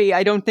agree.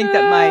 I don't think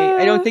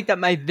that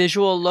my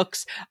visual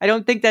looks, I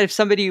don't think that if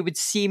somebody would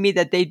see me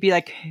that they'd be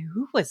like,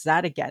 "Who was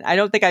that again?" I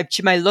don't think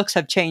my looks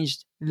have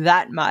changed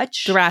that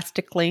much.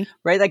 Drastically.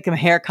 Right? Like my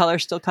hair color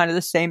is still kind of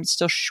the same. It's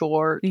still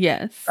short.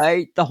 Yes.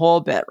 Right? The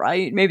whole bit,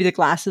 right? Maybe the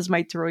glasses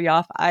might throw you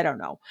off. I don't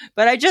know.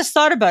 But I just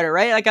thought about it,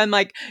 right? Like I'm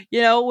like,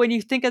 when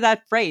you think of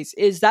that phrase,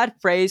 is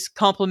that phrase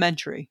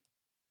complimentary?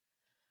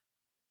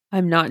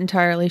 I'm not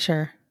entirely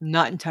sure.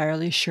 Not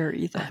entirely sure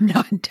either. I'm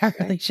not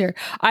entirely sure.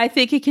 I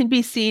think it can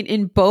be seen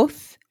in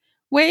both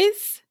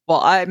ways.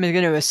 Well, I'm going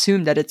to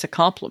assume that it's a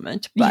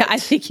compliment. But, yeah, I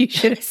think you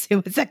should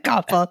assume it's a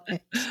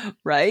compliment.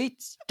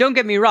 Right? Don't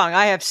get me wrong.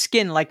 I have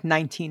skin like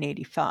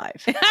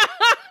 1985.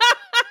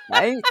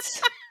 Right?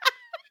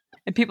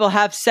 And people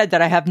have said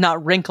that I have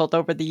not wrinkled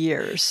over the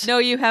years. No,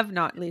 you have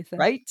not, Lisa.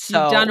 Right?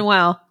 So you've done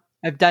well.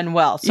 I've done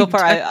well. So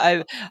far,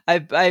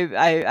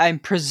 I'm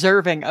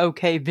preserving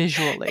okay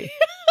visually.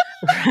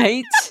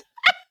 Right?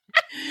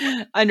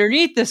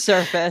 Underneath the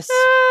surface,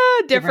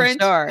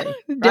 different story,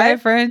 right?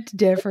 Different.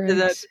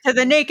 To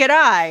the naked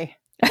eye,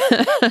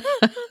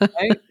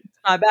 right?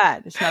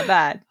 It's not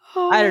bad.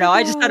 I don't know.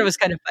 I just thought it God. was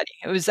kind of funny.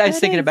 I was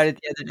thinking about it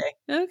the other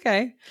day.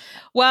 Okay.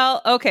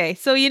 Well, okay.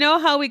 So you know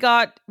how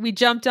we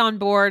jumped on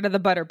board of the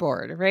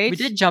butterboard, right? We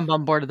did jump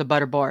on board of the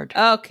butterboard.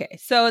 Okay.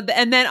 So,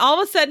 and then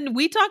all of a sudden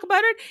we talk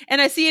about it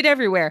and I see it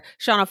everywhere.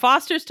 Shauna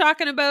Foster's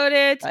talking about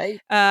it.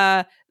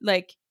 Right.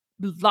 Like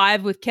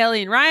Live with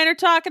Kelly and Ryan are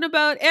talking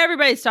about.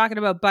 Everybody's talking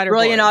about butterboards.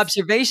 Brilliant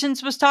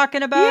Observations was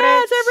talking about it.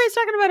 Yes, everybody's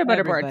talking about a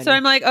butterboard. Everybody. So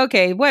I'm like,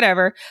 okay,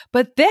 whatever.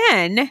 But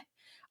then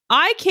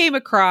I came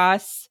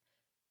across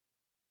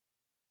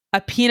a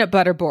peanut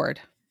butter board.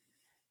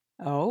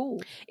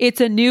 Oh.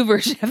 It's a new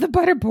version of the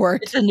butterboard.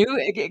 It's a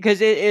new, because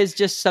it is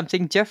just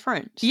something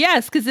different.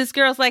 Yes, because this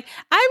girl's like,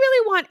 I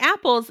really want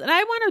apples and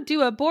I want to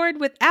do a board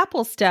with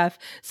apple stuff.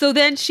 So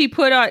then she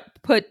put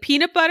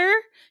peanut butter.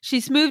 She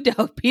smoothed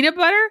out peanut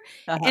butter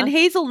and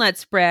hazelnut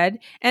spread,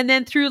 and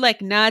then threw like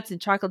nuts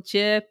and chocolate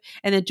chip,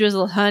 and then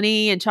drizzled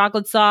honey and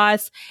chocolate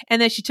sauce. And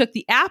then she took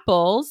the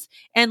apples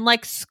and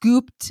like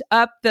scooped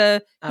up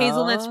the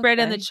hazelnut spread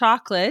and the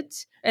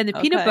chocolate and the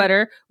peanut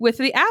butter with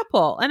the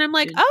apple. And I'm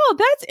like, oh,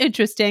 that's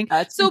interesting.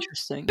 That's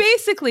interesting.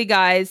 Basically,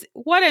 guys,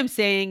 what I'm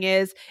saying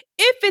is,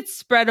 if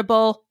it's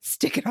spreadable,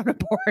 stick it on a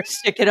board.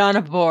 Stick it on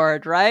a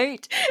board,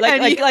 right? Like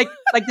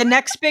the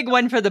next big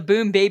one for the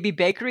Boom Baby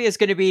Bakery is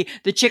going to be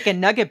the chicken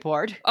nugget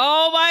board.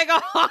 Oh my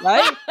God.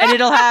 Right? And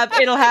it'll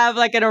have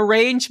like an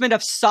arrangement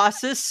of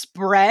sauces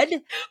spread,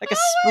 like a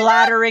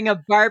splattering of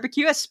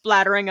barbecue, a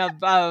splattering of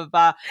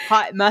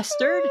hot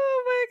mustard.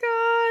 Oh my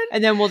God.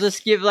 And then we'll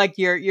just give like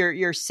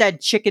your said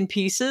chicken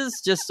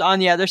pieces just on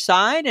the other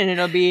side, and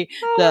it'll be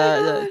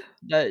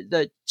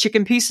the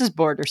chicken pieces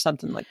board or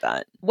something like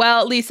that.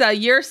 Well, Lisa,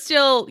 you're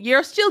still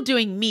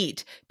doing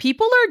meat.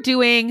 People are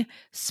doing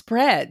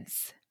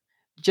spreads.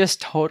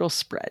 Just total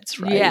spreads,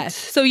 right? Yes.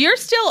 So you're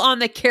still on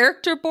the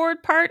character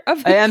board part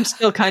of I am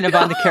still kind of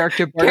on the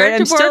character board.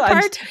 I'm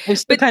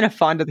still kind of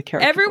fond of the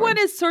character everyone board.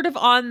 is sort of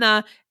on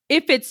the,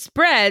 if it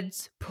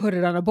spreads, put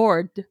it on a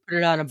board. Put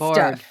it on a board.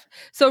 Stuff.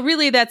 So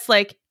really that's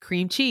like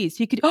cream cheese.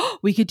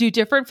 We could do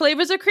different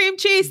flavors of cream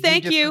cheese.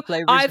 Thank you.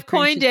 I've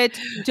coined it.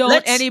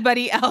 Don't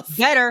anybody else.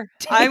 Better.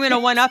 I'm going to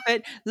one up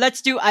it.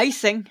 Let's do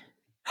icing.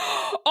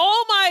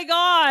 Oh my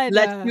God.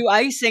 Let's do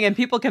icing, and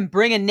people can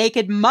bring a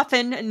naked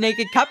muffin, a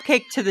naked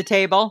cupcake to the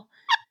table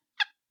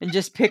and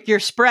just pick your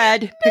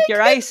spread, pick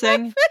your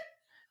icing. Muffin.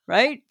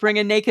 Right? Bring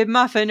a naked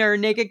muffin or a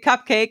naked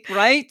cupcake,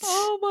 right?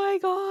 Oh my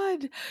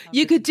God.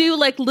 You could do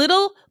like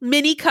little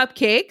mini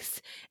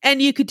cupcakes,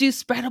 and you could do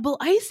spreadable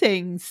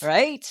icings.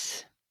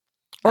 Right?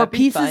 Or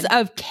pieces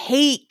of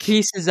cake.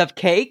 Pieces of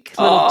cake,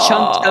 little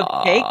chunks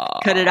of cake,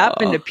 cut it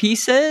up into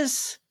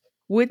pieces.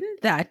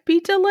 Wouldn't that be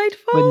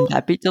delightful? Wouldn't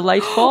that be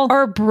delightful?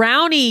 Or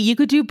brownie. You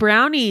could do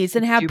brownies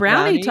and have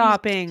brownie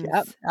toppings.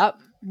 Yep.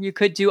 You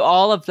could do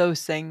all of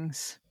those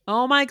things.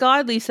 Oh my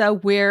God, Lisa,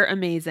 we're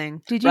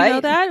amazing. Did you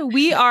know that?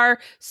 We are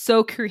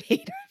so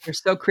creative. We're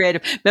so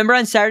creative. Remember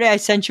on Saturday, I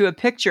sent you a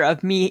picture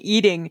of me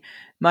eating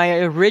my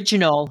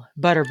original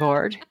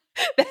butterboard.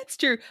 That's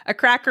true. A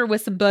cracker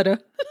with some butter.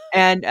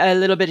 And a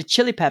little bit of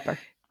chili powder.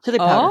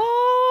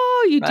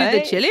 Oh, you do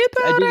the chili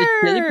powder. I do the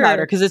chili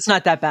powder because it's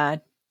not that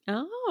bad.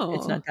 Oh.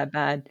 It's not that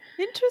bad.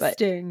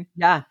 Interesting.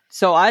 But, yeah.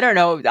 So I don't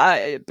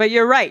know. But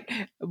you're right.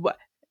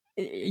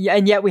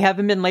 And yet we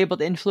haven't been labeled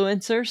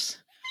influencers.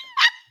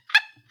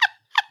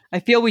 I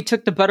feel we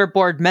took the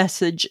butterboard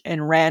message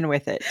and ran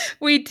with it.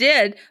 We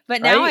did.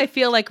 But now I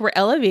feel like we're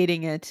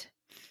elevating it.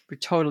 We're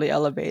totally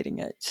elevating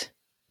it.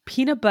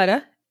 Peanut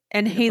butter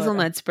and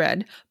hazelnut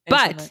spread.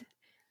 But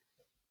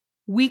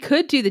we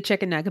could do the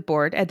chicken nugget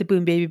board at the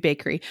Boom Baby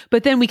Bakery.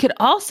 But then we could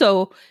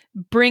also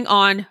bring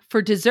on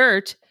for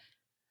dessert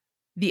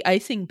the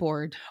icing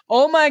board.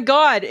 Oh my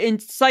God.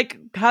 It's like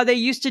how they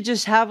used to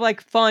just have like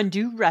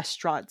fondue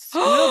restaurants.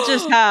 We'll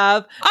just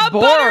have a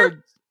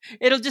board.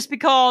 It'll just be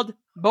called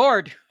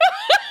board.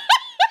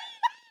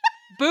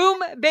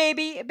 Boom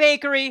Baby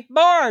Bakery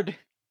board.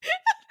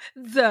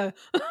 The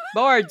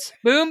boards.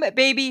 Boom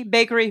Baby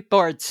Bakery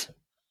boards.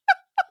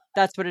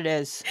 That's what it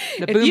is.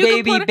 The Boom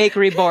Baby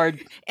Bakery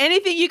board.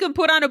 Anything you can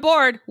put on a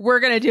board, we're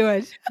going to do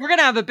it. We're going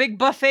to have a big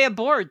buffet of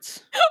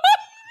boards.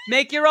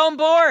 Make your own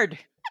board.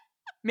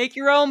 Make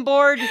your own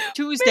board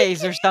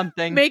Tuesdays or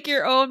something. Make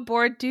your own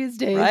board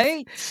Tuesdays.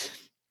 Right?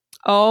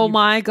 Oh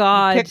my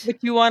God. Pick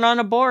what you want on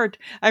a board.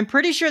 I'm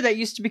pretty sure that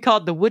used to be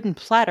called the wooden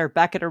platter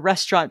back at a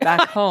restaurant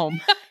back home.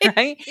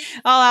 Right?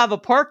 I'll have a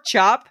pork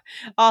chop.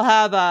 I'll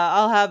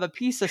have a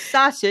piece of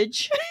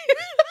sausage.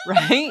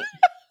 Right?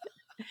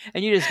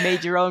 And you just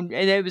made your own,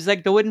 and it was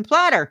like the wooden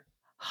platter.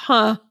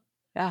 Huh.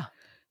 Yeah.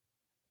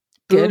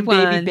 Good Boom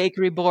one. Baby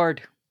Bakery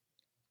board.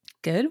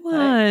 Good one.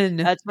 Right.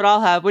 That's what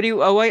I'll have. What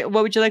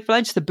would you like for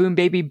lunch? The Boom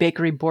Baby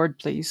Bakery board,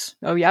 please.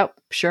 Oh yeah,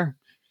 sure.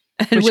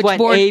 And which one?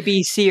 Board? A,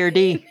 B, C, or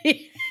D?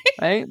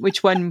 Right?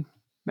 Which one?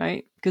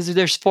 Right? Because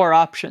there's 4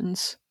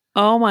 options.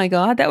 Oh my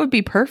God, that would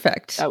be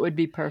perfect. That would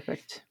be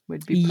perfect.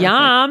 Would be perfect.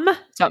 Yum.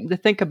 Something to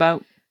think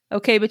about.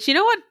 Okay, but you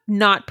know what?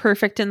 Not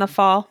perfect in the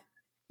fall.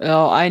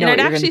 Oh, I know.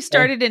 And it actually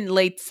started in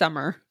late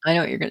summer. I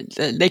know what you're going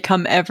to. They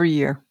come every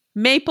year.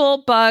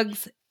 Maple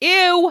bugs.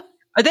 Ew.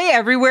 Are they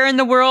everywhere in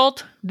the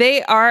world?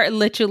 They are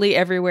literally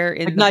everywhere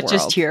in Like the not world.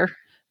 just here.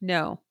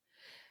 No.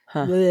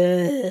 Huh.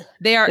 They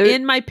are They're-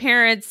 in my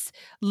parents'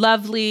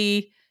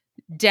 lovely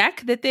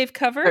deck that they've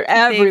covered. They're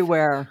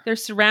everywhere. Their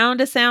surround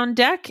a sound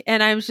deck.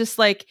 And I was just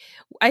like,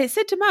 I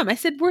said to Mom, I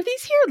said, were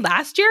these here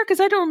last year? Because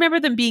I don't remember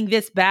them being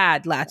this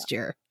bad last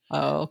year.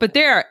 Oh, But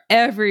they are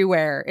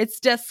everywhere. It's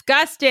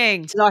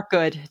disgusting. it's not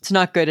good. It's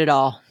not good at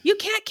all. You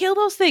can't kill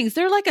those things.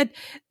 They're like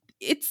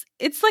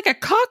it's like a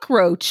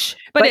cockroach,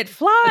 but it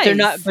flies.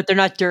 But they're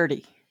not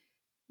dirty.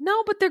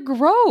 No, but they're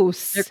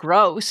gross. They're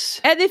gross.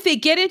 And if they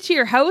get into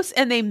your house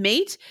and they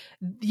mate,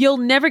 you'll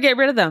never get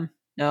rid of them.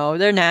 No,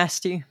 they're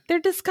nasty. They're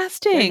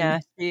disgusting. They're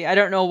nasty. I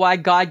don't know why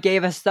God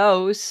gave us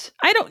those.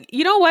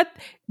 You know what?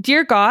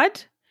 Dear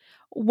God,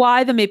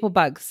 why the maple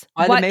bugs?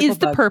 What is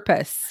the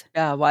purpose?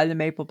 Yeah, why the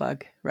maple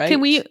bug, right?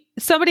 Can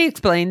somebody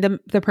explain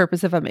the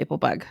purpose of a maple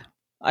bug?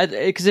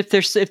 Because if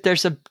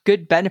there's a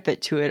good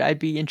benefit to it, I'd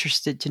be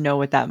interested to know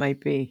what that might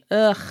be.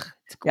 Ugh.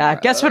 Yeah,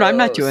 guess what I'm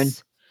not doing?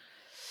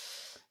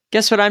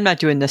 Guess what I'm not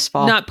doing this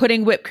fall? Not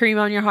putting whipped cream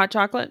on your hot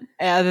chocolate?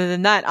 Other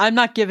than that, I'm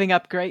not giving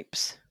up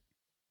grapes.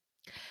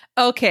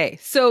 Okay,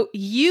 so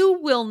you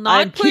will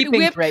not put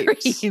whipped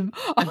grapes. cream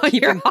on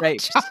your hot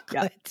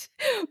chocolate,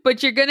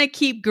 but you're going to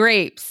keep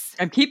grapes.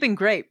 I'm keeping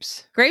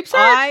grapes. Grapes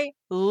I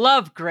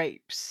love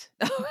grapes.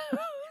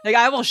 Like,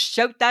 I will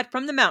shout that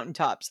from the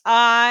mountaintops.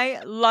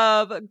 I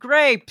love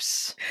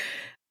grapes.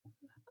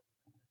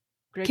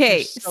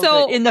 Okay,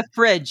 so in the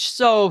fridge,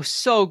 so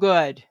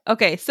good.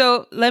 Okay,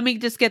 so let me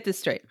just get this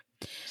straight.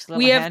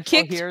 We have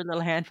kicked here, a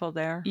little handful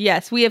there.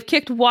 Yes, we have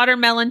kicked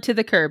watermelon to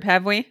the curb,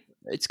 have we?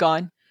 It's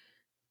gone.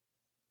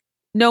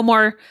 No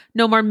more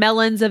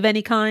melons of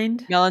any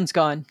kind. Melon's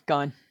gone.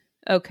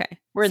 Okay,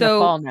 we're in the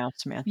fall now,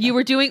 Samantha. You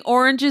were doing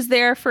oranges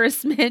there for a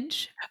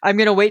smidge. I'm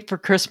gonna wait for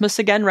Christmas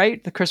again,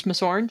 right? The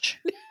Christmas orange.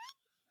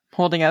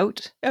 Holding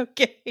out.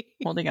 Okay.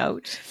 Holding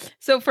out.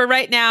 So for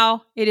right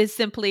now, it is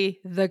simply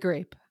the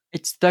grape.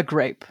 It's the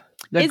grape.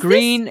 The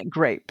green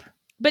grape.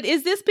 But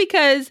is this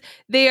because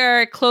they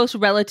are a close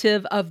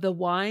relative of the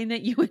wine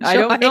that you enjoy? I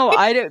don't know.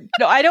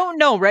 I don't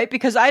know, right?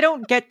 Because I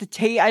don't get the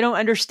taste. I don't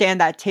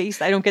understand that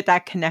taste. I don't get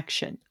that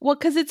connection. Well,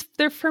 because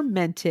they're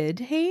fermented,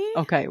 hey?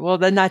 Okay, well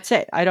then that's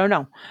it. I don't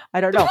know.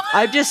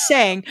 I'm just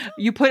saying,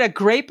 you put a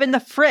grape in the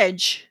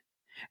fridge,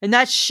 and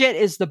that shit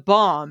is the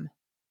bomb.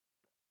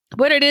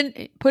 Put it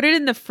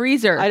in the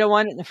freezer. I don't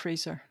want it in the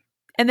freezer.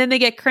 And then they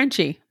get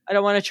crunchy. I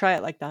don't want to try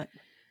it like that.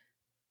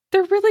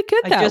 They're really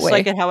good that way. I just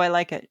like it how I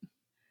like it.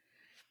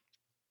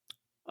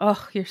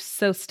 Oh, you're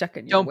so stuck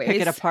in your ways. Don't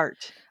pick it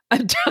apart.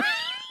 I'm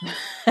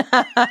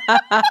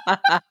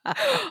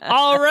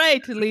All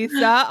right,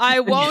 Lisa. I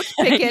won't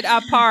pick it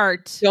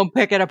apart. Don't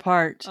pick it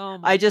apart. Oh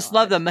I just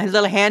love them. A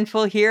little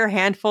handful here,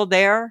 handful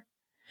there.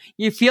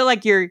 You feel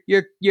like you're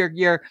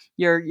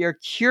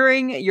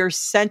curing your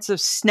sense of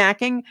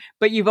snacking,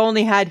 but you've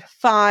only had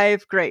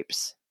 5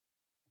 grapes.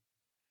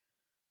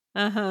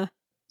 Uh-huh.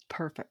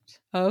 Perfect.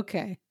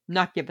 Okay.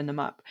 Not giving them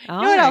up. All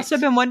you know what right. else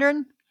I've been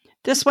wondering?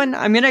 This one,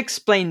 I'm going to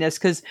explain this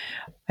because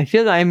I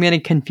feel that I'm going to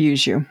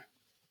confuse you.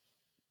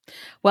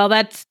 Well,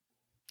 that's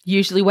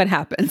usually what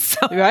happens.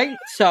 So. Right?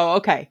 So,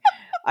 okay.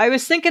 I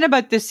was thinking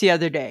about this the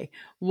other day.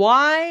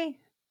 Why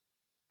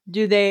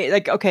do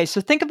they,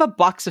 so think of a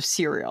box of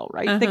cereal,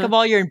 right? Uh-huh. Think of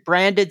all your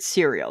branded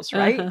cereals,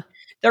 right? Uh-huh.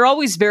 They're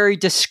always very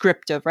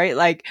descriptive, right?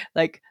 Like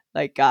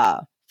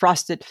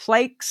Frosted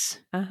Flakes,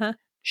 Uh-huh.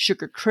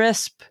 Sugar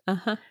Crisp,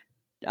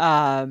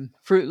 Uh-huh.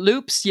 Fruit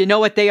Loops. You know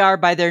what they are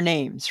by their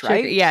names,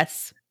 right? Sugar,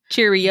 yes.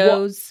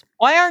 Cheerios.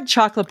 Why aren't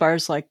chocolate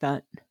bars like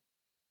that?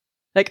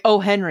 Like O.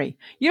 Henry.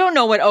 You don't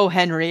know what O.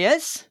 Henry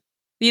is.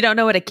 You don't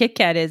know what a Kit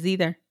Kat is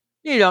either.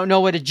 You don't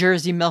know what a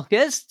Jersey Milk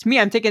is. To me,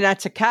 I'm thinking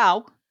that's a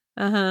cow.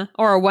 Uh-huh.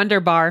 Or a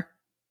Wonder Bar.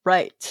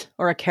 Right.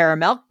 Or a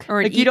Caramel.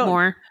 Or an Eat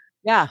More.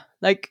 Yeah.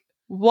 Like,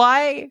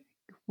 why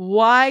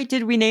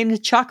did we name the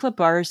chocolate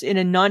bars in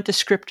a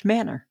nondescript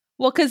manner?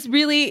 Well, because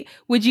really,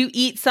 would you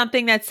eat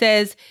something that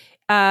says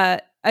a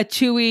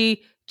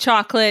chewy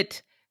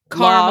chocolate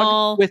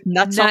caramel with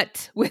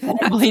nuts?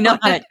 Probably not.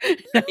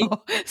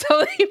 No.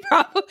 So they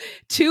probably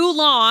too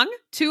long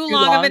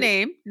of a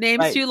name. Name's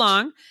right. too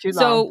long. Too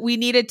so long. we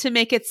needed to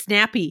make it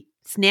snappy.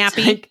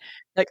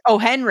 Like O.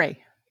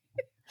 Henry.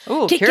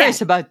 Oh,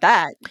 curious about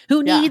that.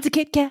 Who needs a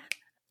Kit Kat?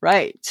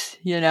 Right.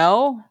 You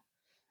know?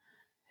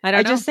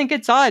 I just think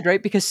it's odd,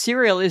 right? Because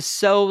cereal is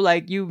so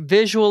like you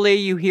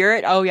hear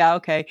it. Oh yeah,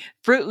 okay.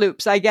 Fruit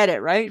Loops, I get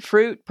it, right?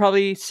 Fruit,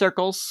 probably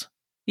circles.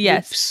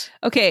 Yes. Loops.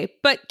 Okay,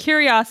 but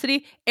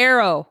curiosity,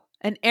 an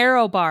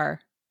Aero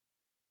bar.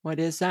 What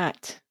is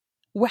that?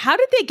 How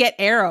did they get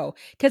Aero?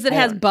 Because it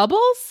has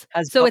bubbles.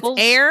 It's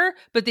air,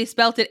 but they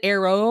spelt it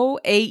Aero,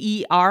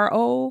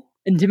 AERO.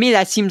 And to me,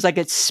 that seems like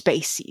it's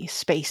spacey,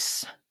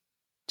 space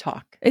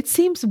talk. It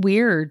seems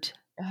weird.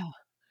 Oh,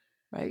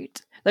 right.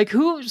 Like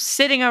who's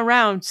sitting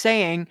around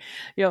saying,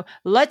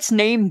 let's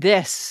name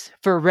this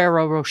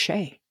Ferrero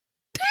Rocher.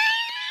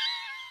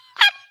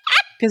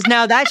 Because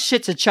now that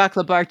shit's a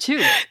chocolate bar too.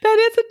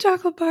 That is a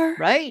chocolate bar.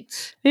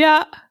 Right?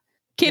 Yeah.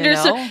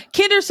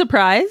 Kinder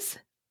Surprise.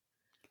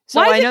 So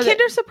Why I know is it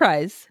Kinder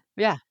Surprise?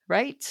 Yeah,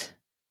 right.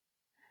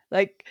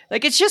 Like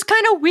it's just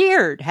kind of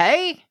weird,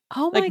 hey?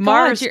 Oh Like my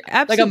Mars, God, you're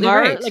absolutely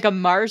right. like a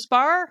Mars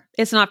bar.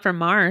 It's not from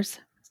Mars.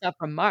 It's not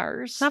from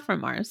Mars. It's not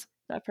from Mars.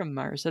 Not from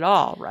Mars at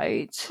all,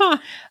 right? Huh.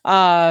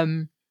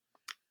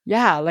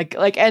 Yeah, like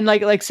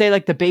say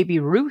like the Baby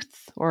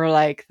Ruth or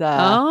like the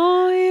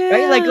Oh yeah.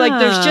 right,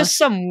 like there's just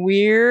some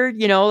weird,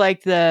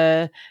 like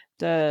the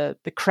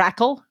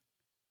crackle.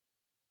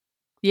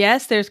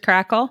 Yes, there's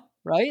Crackle.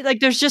 Right? Like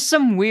there's just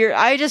some weird.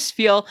 I just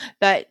feel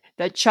that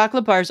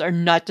chocolate bars are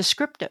not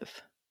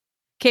descriptive.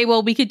 Okay,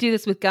 well, we could do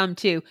this with gum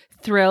too.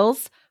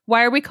 Thrills.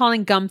 Why are we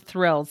calling gum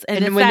Thrills?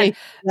 And when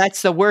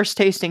that's the worst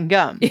tasting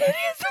gum. It is the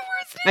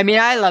worst. I mean,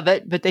 I love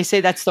it, but they say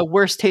that's the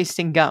worst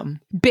tasting gum.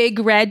 Big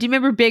Red. Do you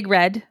remember Big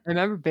Red? I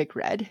remember Big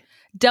Red.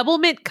 Double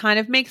mint kind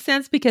of makes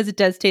sense because it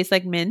does taste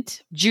like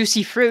mint.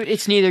 Juicy fruit.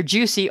 It's neither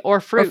juicy or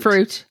fruit. Or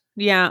fruit.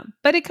 Yeah.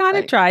 But it kind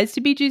of tries to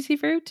be juicy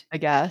fruit. I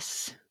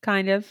guess.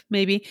 Kind of,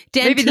 maybe.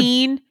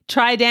 Dentine,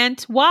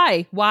 Trident.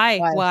 Why?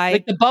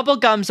 Like the bubble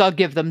gums, I'll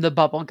give them the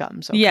bubble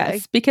gums. Okay?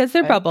 Yes, because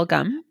they're bubble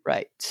gum.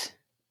 Right.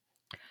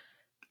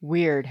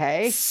 Weird,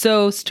 hey?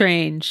 So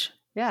strange.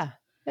 Yeah.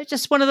 It's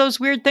just one of those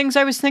weird things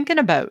I was thinking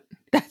about.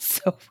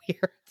 That's so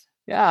weird.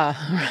 Yeah,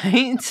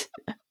 right?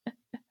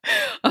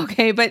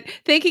 Okay, but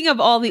thinking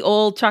of all the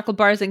old chocolate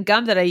bars and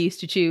gum that I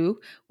used to chew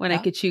when I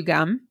could chew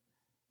gum.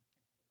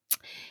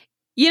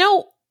 You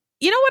know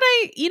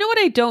what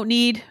I don't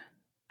need?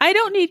 I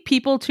don't need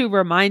people to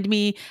remind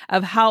me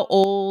of how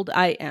old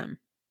I am.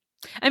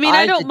 I mean,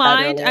 I don't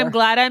mind. I'm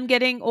glad I'm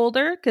getting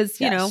older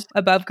because,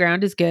 above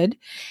ground is good.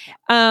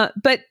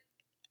 But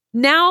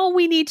now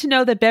we need to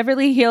know that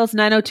Beverly Hills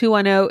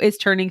 90210 is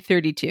turning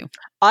 32.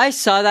 I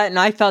saw that and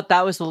I felt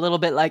that was a little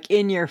bit like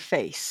in your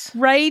face.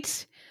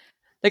 Right?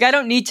 Like I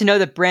don't need to know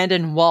that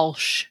Brandon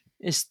Walsh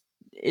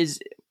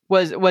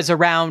was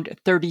around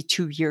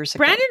 32 years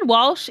ago. Brandon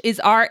Walsh is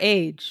our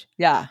age.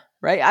 Yeah.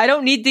 Right? I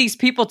don't need these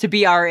people to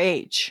be our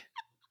age.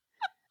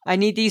 I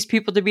need these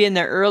people to be in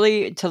their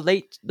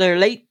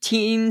late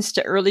teens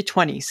to early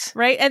 20s.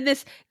 Right? And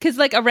because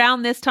like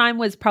around this time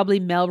was probably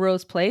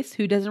Melrose Place.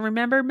 Who doesn't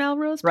remember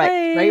Melrose Place?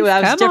 Right.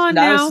 Well, that was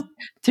different.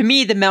 To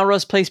me, the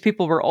Melrose Place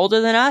people were older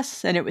than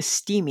us and it was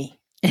steamy.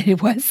 And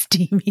it was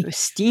steamy. It was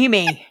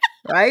steamy.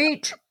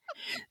 Right?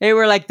 They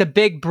were like the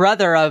big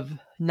brother of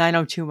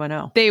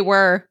 90210. They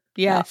were.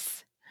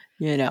 Yes.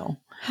 Yeah.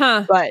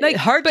 Huh. But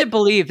hard to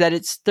believe that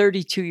it's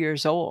 32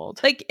 years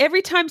old. Like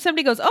every time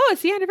somebody goes, oh,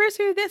 it's the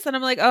anniversary of this. And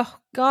I'm like, oh,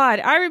 God,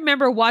 I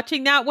remember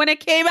watching that when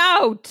it came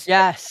out.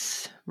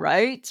 Yes.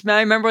 Right. I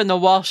remember when the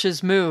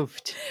Walshes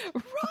moved.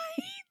 Right.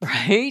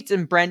 Right.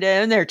 And Brenda,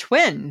 and they're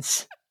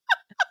twins.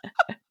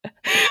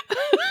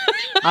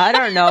 I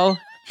don't know.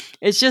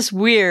 It's just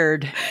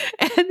weird.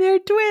 And they're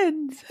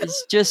twins.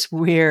 It's just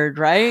weird,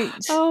 right?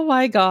 Oh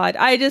my God.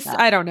 I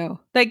don't know.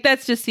 Like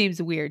that just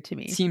seems weird to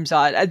me. Seems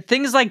odd.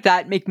 Things like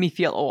that make me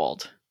feel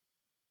old.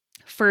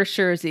 For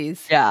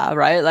surezies. Yeah,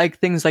 right? Like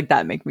things like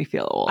that make me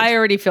feel old. I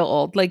already feel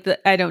old. Like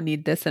I don't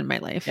need this in my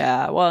life.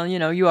 Yeah, well,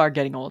 you are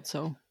getting old,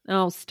 so.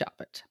 Oh, stop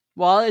it.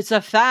 Well, it's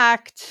a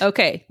fact.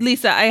 Okay,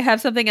 Lisa, I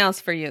have something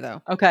else for you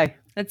though. Okay.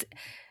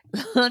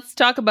 Let's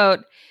talk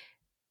about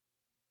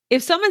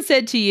if someone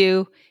said to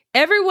you,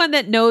 everyone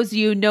that knows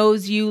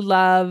you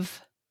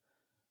love,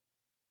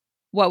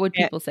 what would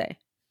people say?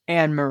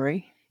 Anne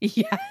Murray.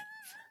 Yeah.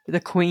 The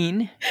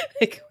Queen.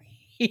 The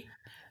Queen.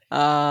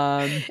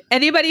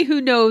 Anybody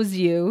who knows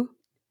you,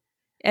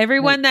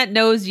 everyone that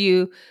knows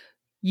you,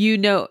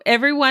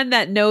 everyone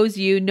that knows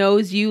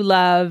you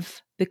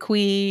love the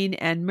Queen,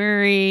 Anne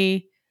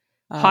Murray,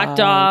 hot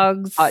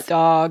dogs. Hot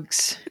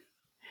dogs.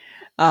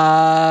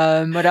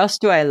 What else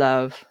do I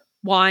love?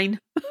 Wine.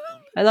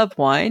 I love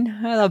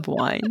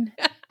wine.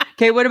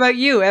 Okay, what about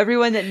you?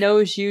 Everyone that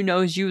knows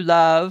you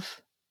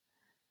love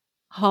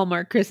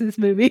Hallmark Christmas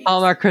movies.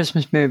 Hallmark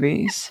Christmas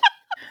movies.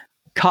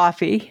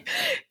 Coffee.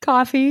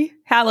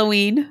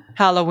 Halloween.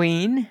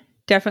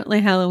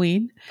 Definitely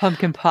Halloween.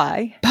 Pumpkin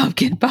pie.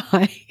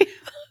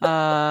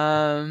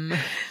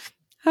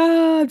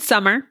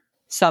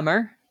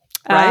 Summer.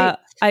 Right?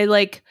 I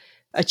like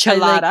a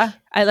chilada.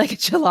 I like a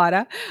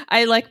chilada.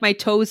 I like my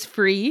toes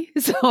free.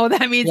 So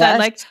that means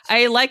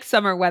I like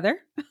summer weather.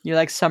 You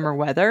like summer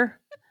weather?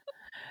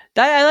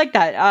 I like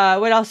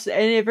that. What else?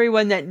 And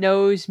everyone that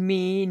knows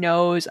me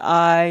knows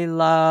I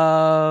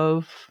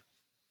love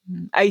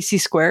icy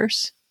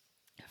squares.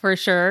 For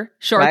sure.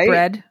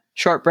 Shortbread. Right?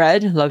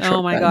 Shortbread. Love shortbread.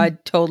 Oh my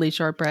God. Totally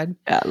shortbread.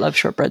 Yeah, I love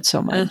shortbread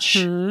so much.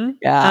 Uh-huh.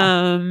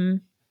 Yeah.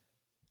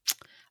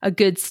 A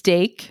good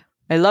steak.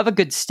 I love a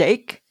good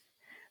steak.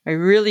 I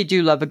really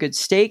do love a good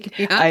steak.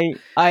 Yeah.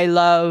 I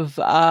love,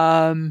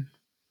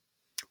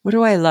 what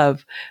do I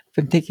love? If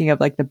I'm thinking of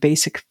like the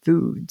basic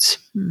foods.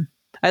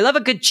 I love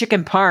a good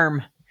chicken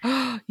parm.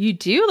 You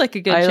do like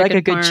a good chicken parm. I like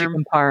a good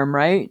chicken parm,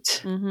 right?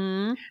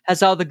 Mm-hmm.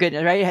 Has all the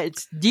goodness, right?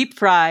 It's deep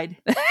fried.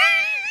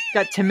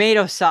 Got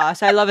tomato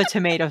sauce. I love a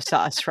tomato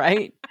sauce,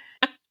 right?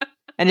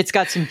 And it's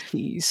got some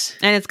cheese.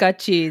 And it's got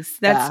cheese.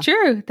 That's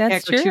true. That's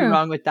Can't true. go too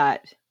wrong with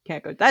that.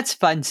 can't go. That's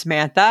fun,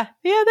 Samantha.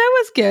 Yeah, that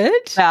was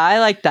good. Yeah, I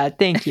like that.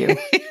 Thank you.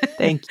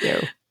 Thank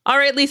you. All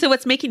right, Lisa,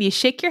 what's making you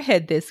shake your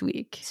head this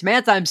week?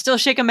 Samantha, I'm still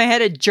shaking my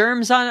head at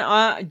germs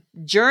on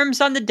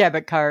the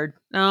debit card.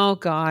 Oh,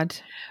 God.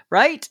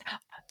 Right?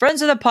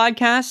 Friends of the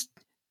podcast,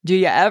 do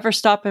you ever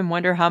stop and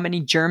wonder how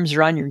many germs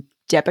are on your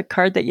debit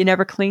card that you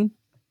never clean?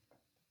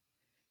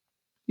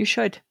 You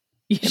should.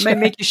 It might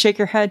make you shake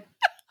your head.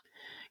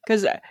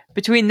 Because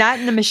between that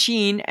and the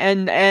machine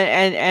and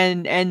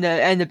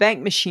the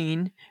bank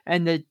machine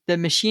and the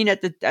machine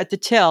at the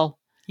till.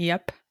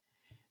 Yep.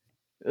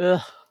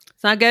 Ugh.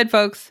 It's not good,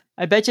 folks.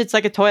 I bet you it's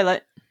like a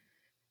toilet.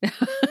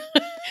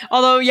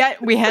 Although,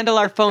 yet we handle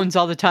our phones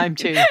all the time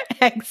too.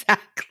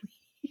 Exactly.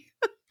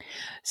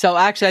 So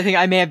actually, I think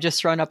I may have just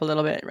thrown up a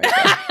little bit right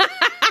there.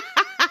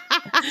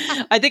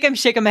 I think I'm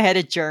shaking my head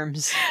at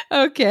germs.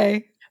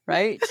 Okay.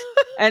 Right?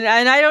 And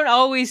I don't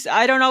always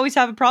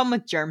have a problem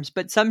with germs,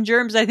 but some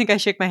germs I think I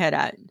shake my head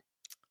at.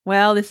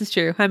 Well, this is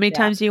true. How many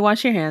times do you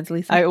wash your hands,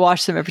 Lisa? I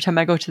wash them every time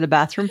I go to the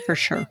bathroom, for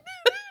sure.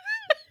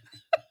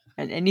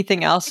 And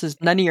anything else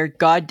is none of your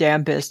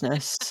goddamn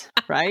business,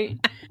 right?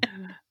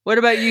 What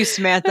about you,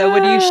 Samantha?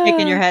 What are you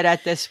shaking your head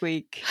at this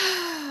week?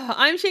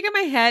 I'm shaking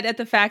my head at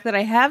the fact that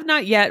I have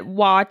not yet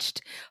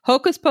watched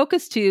Hocus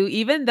Pocus 2,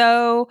 even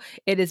though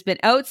it has been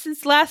out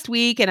since last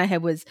week and I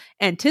was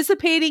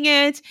anticipating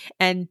it.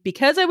 And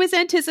because I was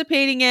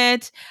anticipating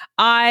it,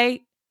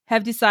 I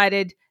have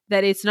decided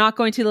that it's not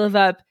going to live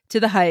up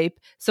to the hype.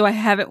 So I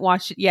haven't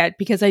watched it yet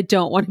because I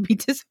don't want to be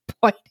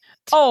disappointed.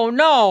 Oh,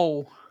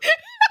 no.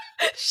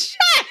 Shut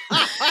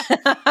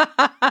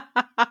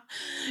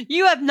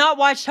You have not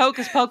watched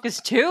Hocus Pocus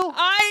 2?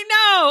 I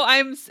know.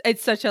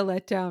 It's such a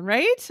letdown,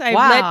 right? I've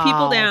let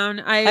people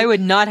down. I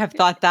would not have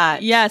thought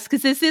that. Yes,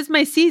 because this is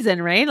my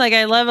season, right? Like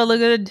I love a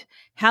good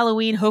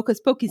Halloween Hocus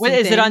Pocus. What,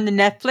 is it on the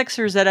Netflix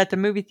or is it at the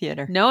movie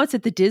theater? No, it's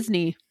at the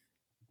Disney.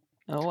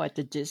 Oh, at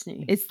the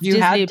Disney. It's you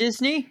Disney. Have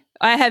Disney?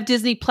 I have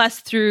Disney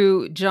Plus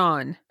through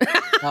John.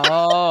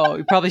 Oh,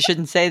 you probably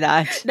shouldn't say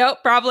that. No,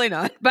 probably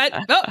not. But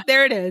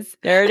there it is.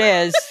 There it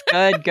is.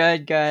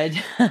 Good.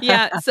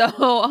 Yeah,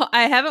 so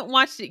I haven't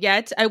watched it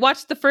yet. I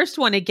watched the first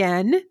one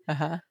again.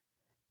 Uh-huh.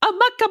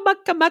 Amok.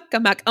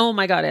 Oh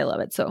my God, I love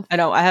it. So I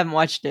know, I haven't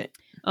watched it.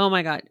 Oh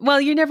my God.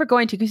 Well, you're never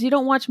going to because you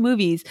don't watch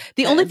movies.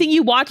 The only thing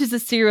you watch is a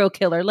serial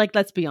killer. Like,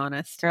 let's be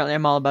honest. Apparently,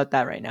 I'm all about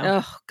that right now.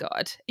 Oh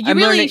God. You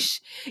really,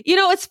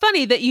 it's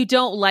funny that you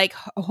don't like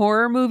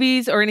horror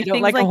movies or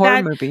anything like like a horror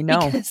that. Movie, no.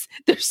 Because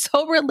they're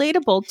so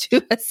relatable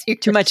to a serial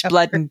Too much killer.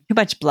 blood. Too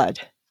much blood.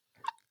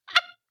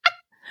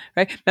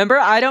 Right? Remember,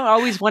 I don't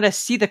always want to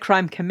see the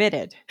crime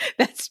committed.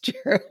 That's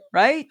true.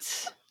 Right?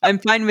 I'm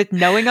fine with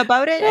knowing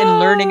about it and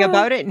learning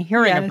about it and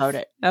hearing about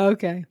it.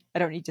 Okay. I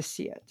don't need to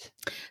see it.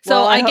 So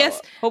well, I guess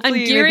hopefully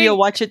maybe you'll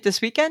watch it this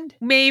weekend.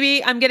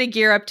 Maybe I'm going to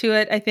gear up to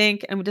it. I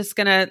think I'm just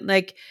going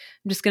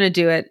to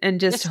do it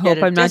and just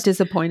hope I'm not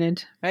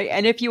disappointed. Right.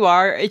 And if you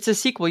are, it's a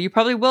sequel. You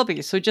probably will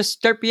be. So just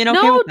start being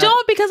okay with that. No,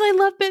 don't, because I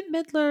love Bette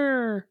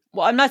Midler.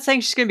 Well, I'm not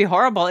saying she's going to be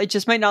horrible. It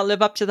just might not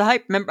live up to the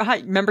hype.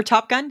 Remember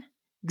Top Gun?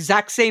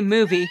 Exact same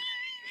movie.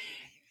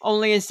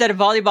 Only instead of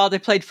volleyball, they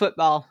played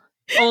football.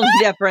 Only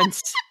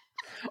difference.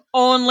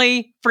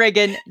 Only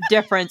friggin'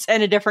 difference.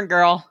 And a different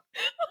girl.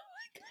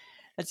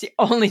 That's the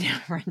only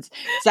difference.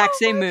 Exact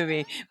same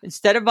movie.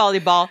 Instead of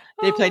volleyball,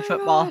 they played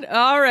football. God.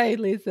 All right,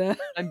 Lisa.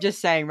 I'm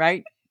just saying,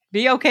 right?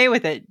 Be okay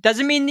with it.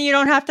 Doesn't mean that you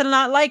don't have to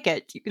not like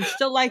it. You can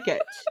still like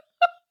it.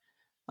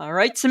 All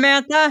right,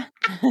 Samantha?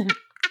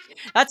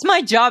 That's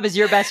my job as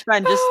your best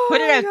friend. Just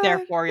put it out there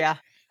for you.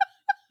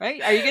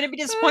 Right? Are you going to be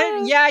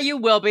disappointed? Yeah, you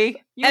will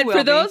be.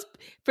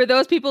 For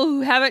those people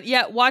who haven't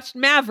yet watched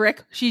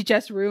Maverick, she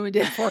just ruined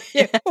it for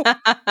you.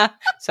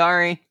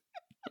 Sorry.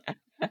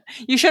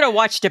 You should have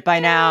watched it by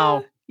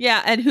now.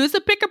 Yeah, and who's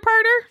a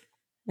pick-aparter?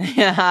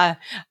 Yeah,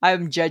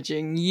 I'm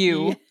judging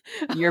you.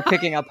 You're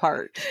picking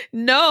apart.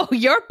 No,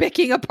 you're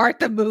picking apart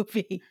the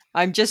movie.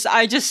 I just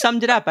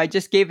summed it up. I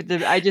just gave it the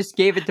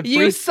You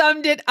brief.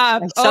 summed it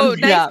up.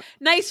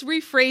 Nice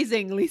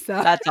rephrasing,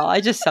 Lisa. That's all. I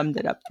just summed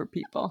it up for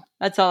people.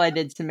 That's all I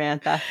did,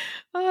 Samantha.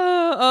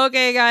 Oh,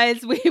 okay,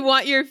 guys. We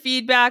want your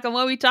feedback on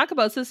what we talk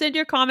about. So send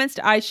your comments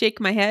to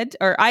ishakemyhead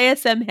or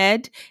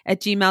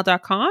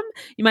ismhead@gmail.com.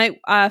 You might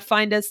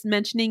find us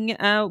mentioning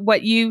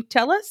what you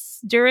tell us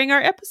during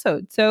our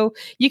episode. So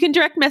you can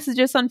direct message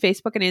us on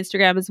Facebook and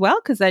Instagram as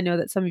well, because I know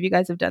that some of you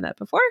guys have done that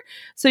before.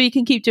 So you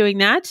can keep doing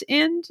that.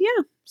 And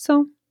yeah,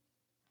 so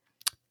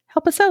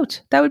help us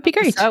out. That would be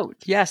great.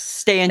 Yes.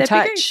 Stay in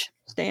touch.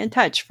 Stay in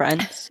touch,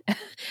 friends.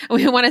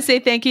 We want to say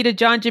thank you to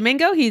John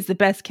Domingo. He's the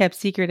best kept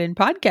secret in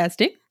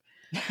podcasting.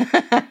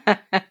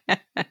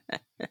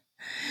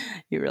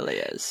 He really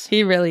is.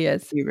 He really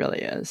is. He really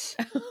is.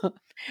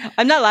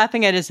 I'm not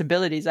laughing at his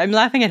abilities. I'm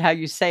laughing at how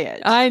you say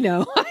it. I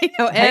know. Right?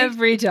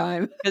 Every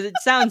time. Because it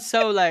sounds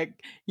so like,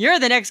 you're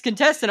the next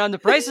contestant on The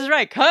Price is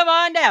Right. Come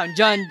on down.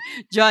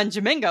 John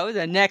Domingo,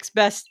 the next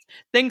best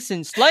thing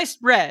since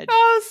sliced bread.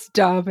 Oh,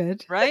 stop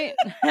it. Right?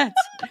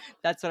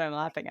 That's what I'm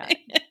laughing at.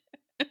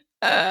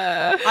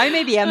 I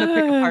maybe am a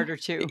pick-aparter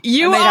too.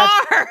 You are.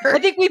 I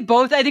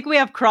think we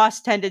have cross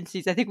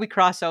tendencies. I think we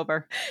cross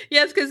over.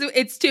 Yes, because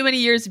it's too many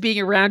years of being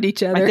around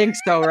each other. I think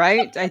so,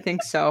 right? I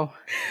think so.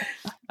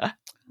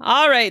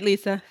 All right,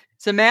 Lisa.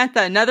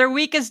 Samantha, another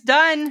week is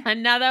done.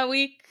 Another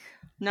week.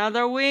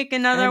 Another week.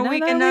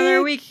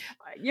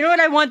 You know what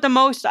I want the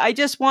most? I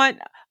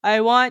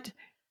want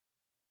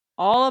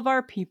all of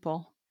our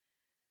people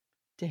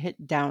to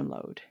hit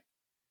download.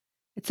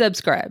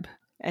 Subscribe.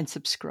 And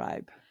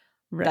subscribe.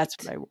 Right. That's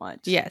what I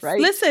want. Yes. Right?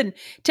 Listen.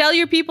 Tell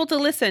your people to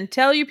listen.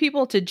 Tell your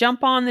people to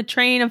jump on the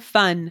train of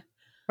fun.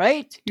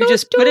 Right? You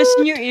just put us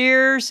in your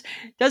ears.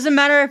 Doesn't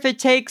matter if it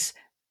takes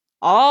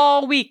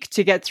all week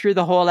to get through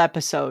the whole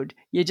episode.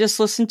 You just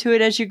listen to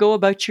it as you go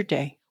about your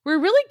day. We're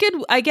really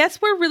good. I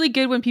guess we're really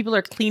good when people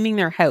are cleaning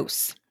their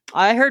house.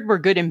 I heard we're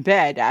good in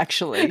bed,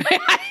 actually. I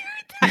heard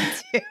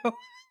that too.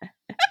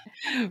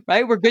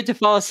 Right? We're good to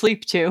fall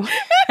asleep to.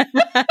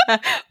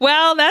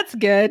 Well, that's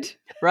good.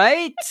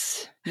 Right?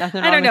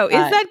 Nothing wrong I don't know. with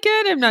that. Is that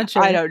good? I'm not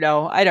sure. I don't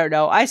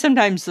know. I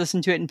sometimes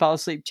listen to it and fall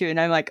asleep too. And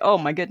I'm like, oh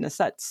my goodness,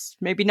 that's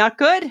maybe not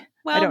good.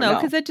 Well, no,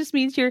 because that just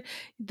means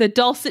the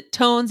dulcet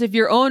tones of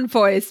your own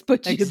voice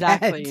put you to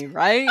bed.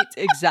 Right?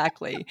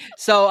 Exactly.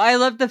 So I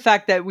love the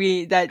fact that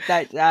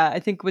I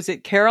think, was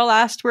it Carol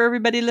asked where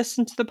everybody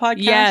listened to the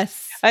podcast?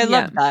 Yes. I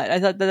love that. I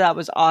thought that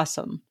was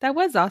awesome. That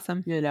was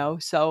awesome.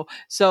 So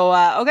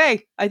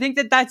okay. I think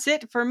that's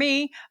it for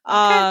me.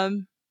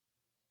 Okay.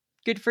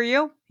 Good for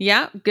you?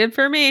 Yeah, good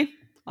for me.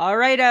 All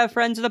right,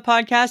 friends of the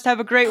podcast, have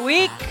a great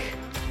week.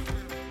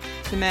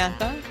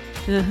 Samantha?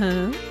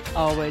 Uh-huh.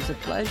 Always a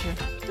pleasure.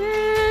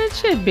 It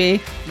should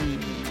be.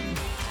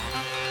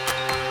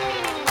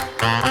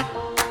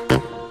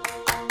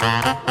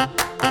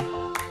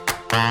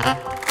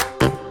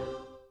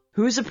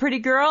 Who's a pretty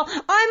girl?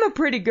 I'm a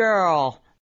pretty girl.